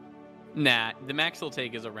like, the max he'll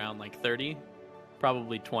take is around like 30,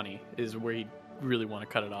 probably 20 is where he'd really want to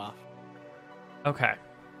cut it off. Okay.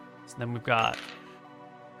 So then we've got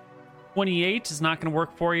 28 is not going to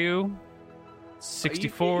work for you.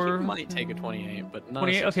 64. You might take a 28, but not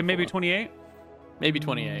 28. Okay, maybe 64. 28. Maybe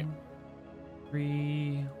 28.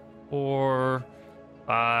 3, 4,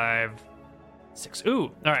 5, 6. Ooh,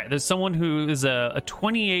 all right. There's someone who is a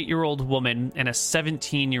 28-year-old woman and a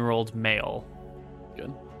 17-year-old male.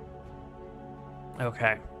 Good.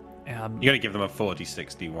 Okay. You got to give them a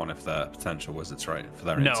 40-60 if they're potential wizards, right? For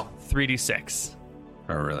their No, 3d6.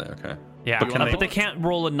 Oh, really? Okay. Yeah, But can but they can't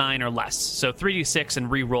roll a 9 or less. So 3d6 and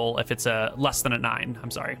re-roll if it's a less than a 9.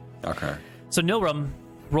 I'm sorry. Okay. So Nilrim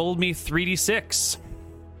rolled me 3d6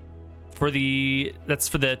 for the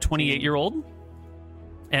 28-year-old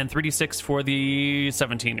and 3d6 for the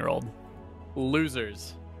 17-year-old.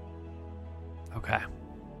 Losers. Okay.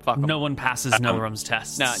 Fuck 'em. No one passes Nilrim's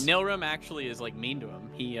tests. Now, Nilrim actually is like mean to him.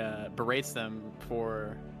 He berates them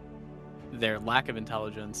for their lack of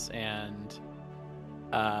intelligence and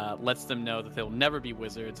lets them know that they'll never be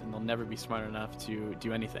wizards and they'll never be smart enough to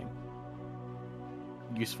do anything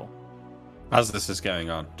useful. As this is going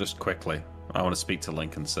on, just quickly, I want to speak to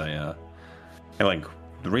Link and say, hey, Link,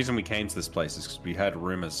 the reason we came to this place is because we heard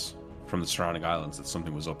rumors from the surrounding islands that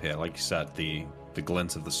something was up here. Like you said, the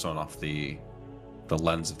glint of the sun off the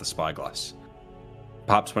lens of the spyglass.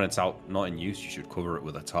 Perhaps when it's out, not in use, you should cover it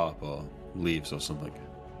with a tarp or leaves or something.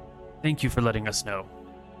 Thank you for letting us know.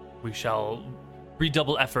 We shall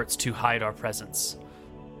redouble efforts to hide our presence.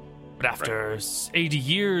 But after 80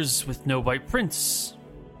 years with no white prince,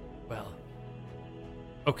 well,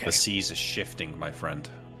 okay. The seas are shifting, my friend.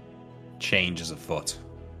 Change is afoot.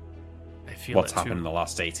 I feel What's it too. happened in the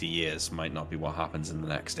last 80 years might not be what happens in the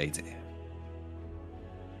next 80.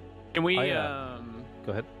 Can we?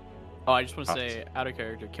 Go ahead. Oh, I just want to say, out of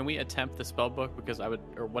character, can we attempt the spell book because I would,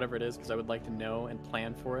 or whatever it is, because I would like to know and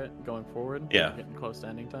plan for it going forward. Yeah. Getting close to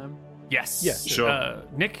ending time. Yes. Yes. Sure.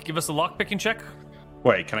 Nick, give us a lockpicking check.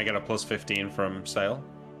 Wait, can I get a plus 15 from Sale?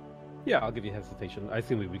 Yeah, I'll give you hesitation. I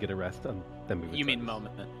assume we would get a rest and then we would. You try mean this.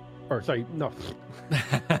 moment? Or sorry, no.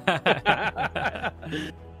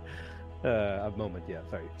 A moment, yeah.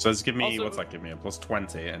 Sorry. So it's give me, Also- what's that give me? A plus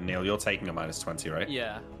 20. And Neil, you're taking a minus 20, right?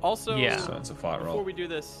 Yeah. Also, Yeah. So it's a flat before roll. we do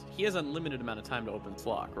this, he has unlimited amount of time to open this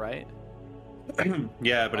lock, right?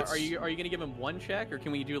 Yeah, but it's... Are you gonna give him one check, or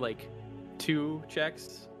can we do like 2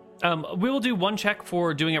 checks? We will do one check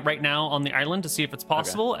for doing it right now on the island to see if it's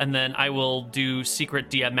possible, and then I will do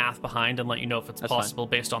secret DM math behind and let you know if it's That's fine. possible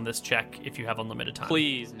based on this check if you have unlimited time.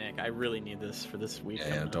 Please, Nick. I really need this for this week.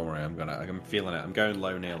 Yeah, don't worry. I'm feeling it. I'm going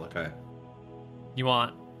low, Neil, okay? You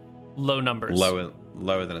want low numbers.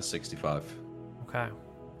 Lower than a 65. Okay.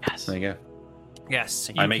 Yes. There you go.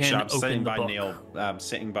 Yes. You I make can sure I'm open sitting the by book. Neil. I'm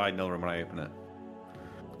sitting by Nilrim when I open it.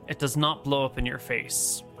 It does not blow up in your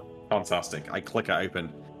face. Fantastic. I click it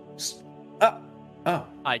open. Oh,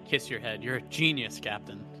 I kiss your head. You're a genius,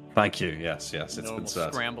 Captain. thank you. Yes, it's No one been will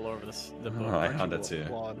said. scramble over the book. I Archie hand it will to you.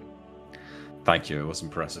 applaud. Thank you. It was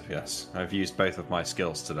impressive, yes. I've used both of my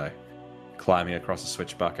skills today. Climbing across a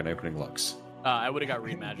switchback and opening locks. I would have got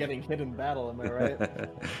read magic. Getting hit in battle, am I right?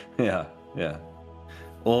 Yeah.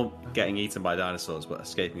 Or getting eaten by dinosaurs, but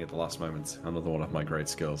escaping at the last moment. Another one of my great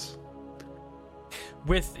skills.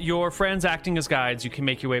 With your friends acting as guides, you can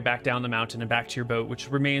make your way back down the mountain and back to your boat,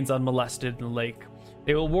 which remains unmolested in the lake.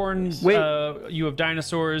 They will warn you of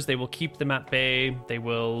dinosaurs. They will keep them at bay. They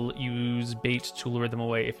will use bait to lure them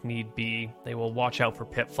away if need be. They will watch out for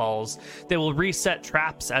pitfalls. They will reset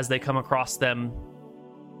traps as they come across them.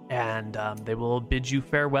 And they will bid you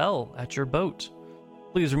farewell at your boat.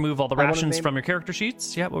 Please remove all the I wanna rations name- from your character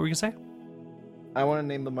sheets. Yeah, what were you going to say? I want to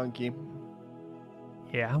name the monkey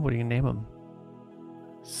Yeah, what are you going to name him?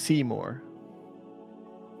 Seymour.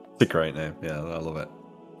 It's a great name. Yeah, I love it.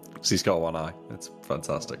 'Cause he's got one eye. It's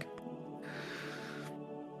fantastic.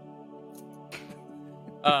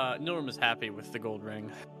 Nilrim is happy with the gold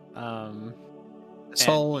ring. This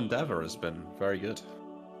whole endeavor has been very good.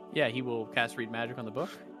 Yeah, he will cast read magic on the book.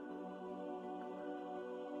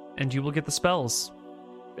 And you will get the spells.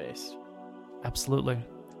 Base. Absolutely.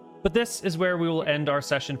 But this is where we will end our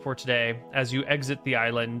session for today. As you exit the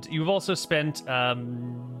island, you've also spent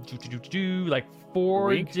like 4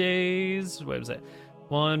 Week? days. What was it?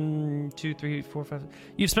 1, 2, 3, 4, 5.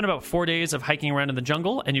 You've spent about 4 days of hiking around in the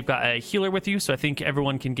jungle, and you've got a healer with you, so I think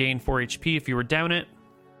everyone can gain 4 HP if you were down it.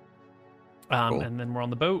 Cool. And then we're on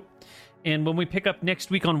the boat. And when we pick up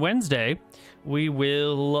next week on Wednesday, we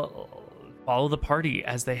will follow the party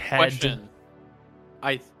as they head. Question.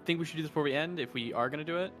 I think we should do this before we end, if we are going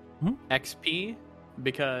to do it. Mhm. XP,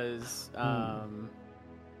 because Are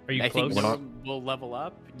you I close? think we'll level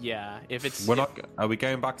up. Yeah, if it's We're not. Are we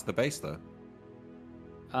going back to the base though?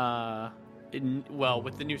 well,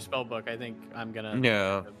 with the new spell book, I think I'm gonna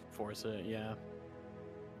Yeah. force it. Yeah,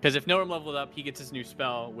 because if Nilrim leveled up, he gets his new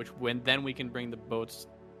spell, which then we can bring the boats.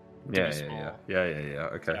 Yeah, be yeah, small. yeah.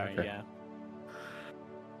 Okay. Sorry, okay. yeah.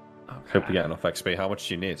 Hope we get enough XP. How much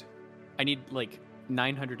do you need? I need like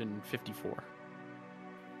 954.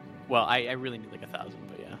 Well, I really need like 1,000,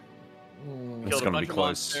 but yeah. It's Killed a gonna bunch be of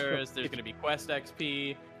close. monsters. There's gonna be quest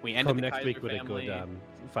XP. We ended Come the next Kaiser week with family, a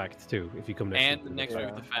good fact too. If you come next and week. the with a next good week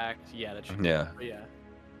fact. with the fact. Yeah, that should. Yeah. But yeah.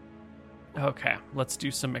 Okay, let's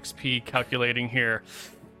do some XP calculating here.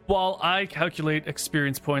 While I calculate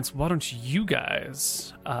experience points, why don't you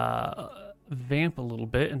guys vamp a little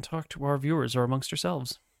bit and talk to our viewers or amongst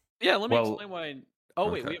yourselves? Yeah, let me Well, explain why. Oh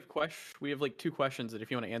wait, okay. we have like 2 questions that if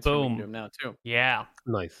you want to answer, we Boom. can do them now too. Yeah.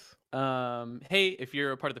 Nice. Hey, if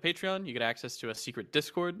you're a part of the Patreon, you get access to a secret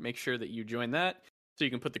Discord. Make sure that you join that so you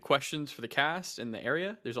can put the questions for the cast in the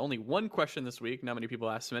area. There's only one question this week. Not many people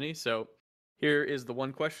asked many, so here is the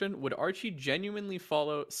one question: would Archie genuinely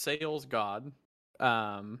follow Sales God,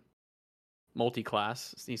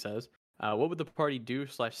 multi-class? He says. What would the party do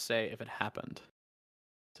 / say if it happened?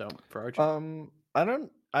 So for Archie,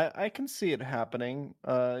 I can see it happening.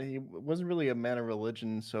 He wasn't really a man of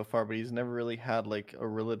religion so far, but he's never really had like a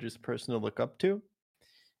religious person to look up to,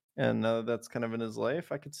 and that's kind of in his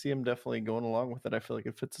life. I could see him definitely going along with it. I feel like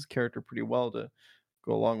it fits his character pretty well to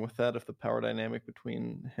go along with that if the power dynamic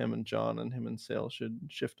between him and John and him and Sale should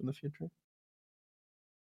shift in the future.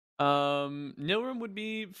 Nilrim would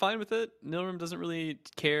be fine with it. Nilrim doesn't really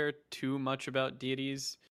care too much about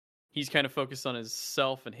deities. He's kind of focused on his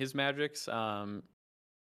self and his magics. I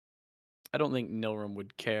don't think Nilrim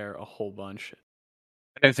would care a whole bunch.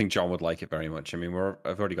 I don't think John would like it very much. I mean,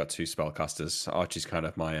 I've already got 2 spellcasters. Archie's kind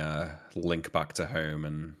of my link back to home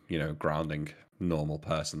and, grounding normal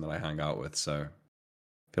person that I hang out with. So I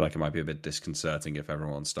feel like it might be a bit disconcerting if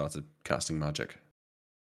everyone started casting magic.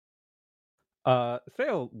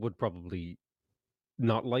 Sale would probably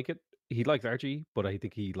not like it. He likes Archie, but I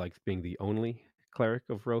think he likes being the only cleric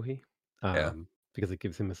of Rohi. Yeah. Because it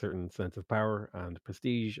gives him a certain sense of power and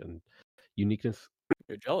prestige and uniqueness.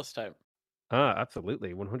 You're a jealous type.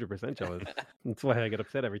 Absolutely, 100% jealous. That's why I get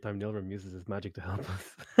upset every time Nilrim uses his magic to help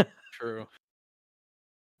us. True.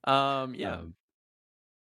 Yeah.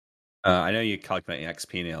 I know you're calculating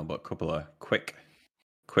XP, Neil, but a couple of quick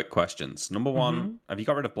questions. Number one, have you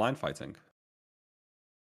got rid of blind fighting?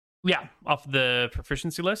 Yeah, off the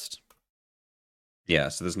proficiency list. Yeah,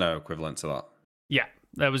 so there's no equivalent to that. Yeah,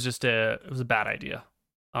 that was just it was a bad idea.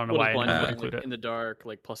 I don't know What why is blind I didn't fighting, include like, it. in the dark,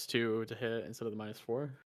 like +2 to hit instead of the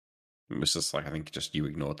 -4. It was just like, I think just you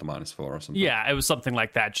ignored the -4 or something. Yeah, it was something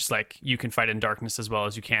like that. Just like you can fight in darkness as well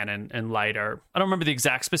as you can in light. Or I don't remember the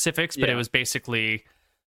exact specifics, but Yeah. it was basically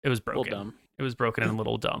it was A little broken. dumb. It was broken and a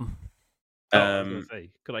little dumb. I was gonna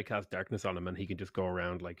say, could I cast darkness on him and he can just go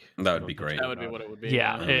around like? That would be great. That would be what it would be.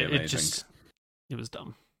 Yeah, That'd be it amazing. just it was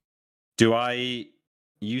dumb. Do I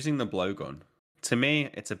using the blowgun? To me,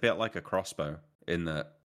 it's a bit like a crossbow in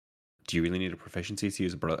that. Do you really need a proficiency to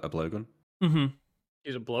use a blowgun? Mm-hmm.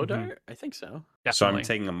 Use a blow Mhm. dart? I think so. Definitely. So I'm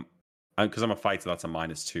taking because I'm a fighter. That's a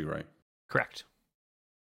 -2, right? Correct.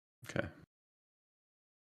 Okay.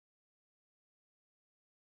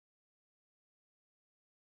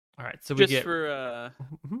 All right, so we Just get for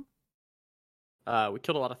Mhm. we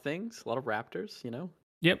killed a lot of things, a lot of raptors.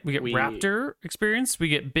 Yep, we get raptor experience, we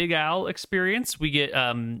get big owl experience, we get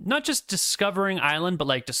not just discovering island, but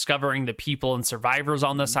like discovering the people and survivors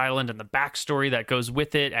on this island and the backstory that goes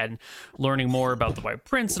with it, and learning more about the White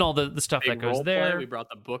Prince and all the stuff Big that goes roleplay, there. We brought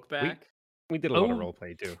the book back. We did a lot of Oh.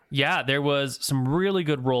 roleplay too. Yeah, there was some really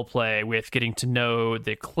good role play with getting to know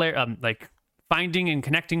the like finding and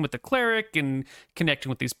connecting with the cleric and connecting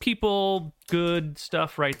with these people. Good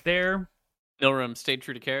stuff right there. Nilrim stayed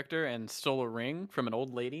true to character and stole a ring from an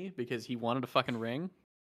old lady because he wanted a fucking ring.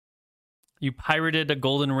 You pirated a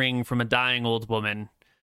golden ring from a dying old woman,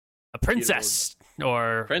 a princess,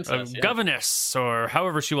 or Princess, a yeah. governess, or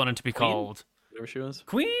however she wanted to be Queen? called. Whatever she was.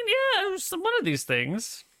 Queen, yeah, it was one of these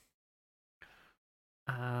things.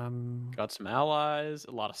 Got some allies,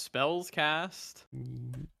 a lot of spells cast.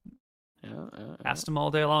 Yeah. Asked them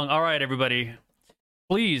all day long. All right, everybody.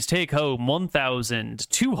 Please take home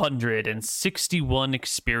 1,261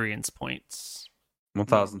 experience points.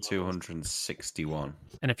 1,261.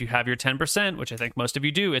 And if you have your 10%, which I think most of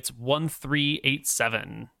you do, it's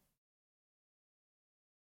 1,387.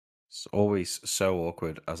 It's always so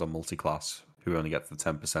awkward as a multi-class who only gets the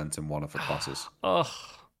 10% in one of the classes. Ugh.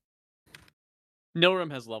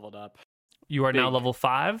 Nilrim has leveled up. You are now Big. level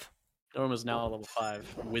 5? Nilrim is now a level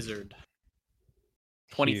 5 wizard. Huge.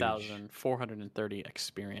 20,430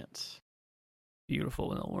 experience. Beautiful,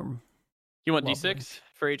 Nilworm. You want Lovely. D6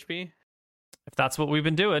 for HP? If that's what we've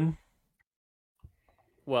been doing.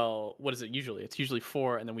 Well, what is it usually? It's usually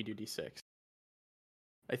 4, and then we do D6.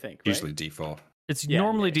 I think, right? Usually D4. It's Yeah,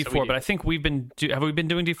 normally yeah, D4, so we but do. I think we've been... have we been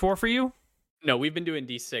doing D4 for you? No, we've been doing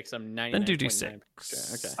D6. I'm 99.9%. Then do D6.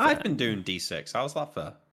 Okay. I've been doing D6. How's that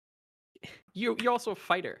fair? You're also a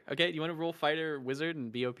fighter, okay? Do you want to roll fighter, wizard,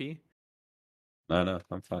 and BOP? No,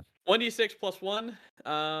 I'm fine. 1d6 plus 1.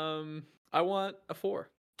 I want a 4.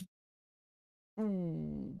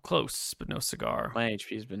 Ooh, close, but no cigar. My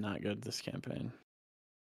HP's been not good this campaign.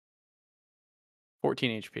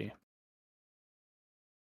 14 HP.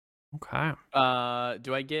 Okay.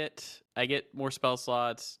 Do I get more spell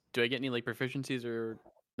slots? Do I get any like proficiencies or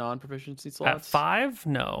non-proficiency At slots? 5?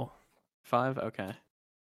 No. 5? Okay.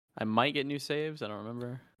 I might get new saves. I don't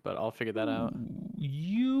remember, but I'll figure that out.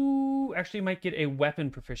 You actually might get a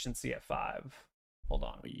weapon proficiency at 5. Hold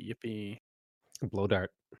on. Yippee. Blow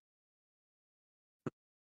dart.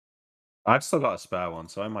 I've still got a spare one,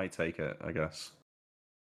 so I might take it, I guess.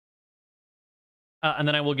 And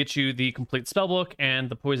then I will get you the complete spellbook and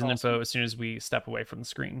the poison Awesome. info as soon as we step away from the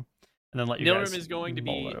screen. And then let you Nilrim guys is going to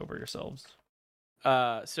mull be- it over yourselves.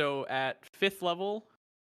 So at 5th level,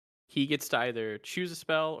 he gets to either choose a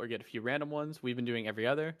spell or get a few random ones. We've been doing every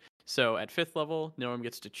other. So at 5th level, Nilrim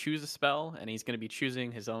gets to choose a spell, and he's going to be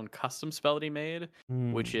choosing his own custom spell that he made,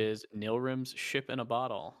 which is Nilrim's Ship in a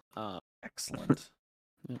Bottle. Excellent.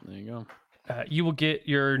 Yeah, there you go. You will get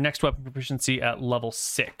your next weapon proficiency at level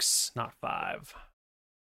 6, not 5.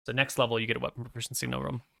 So next level, you get a weapon proficiency, no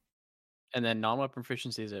room. And then non-weapon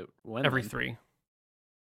proficiency is at when? Every then? 3.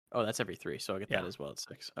 Oh, that's every 3. So I get Yeah. that as well at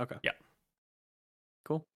 6. Okay. Yeah.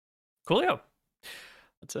 Cool. Coolio.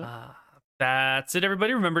 That's it. That's it,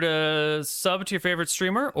 everybody. Remember to sub to your favorite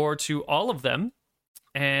streamer or to all of them,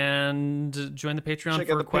 and join the Patreon Check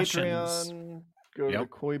for out the questions. Patreon. Go to the Yep.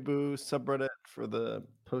 Koibu subreddit for the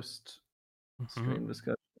post-stream Mhm.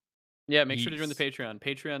 discussion. Yeah, make sure to join the Yes. Patreon.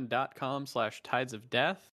 Patreon.com/Tides of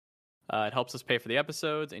Death. It helps us pay for the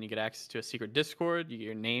episodes, and you get access to a secret Discord. You get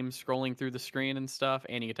your name scrolling through the screen and stuff,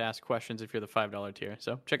 and you get to ask questions if you're the $5 tier.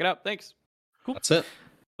 So check it out. Thanks. That's it.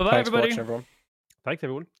 Bye-bye, Thanks for everybody. watching, everyone. Thanks,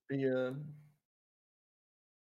 everyone. The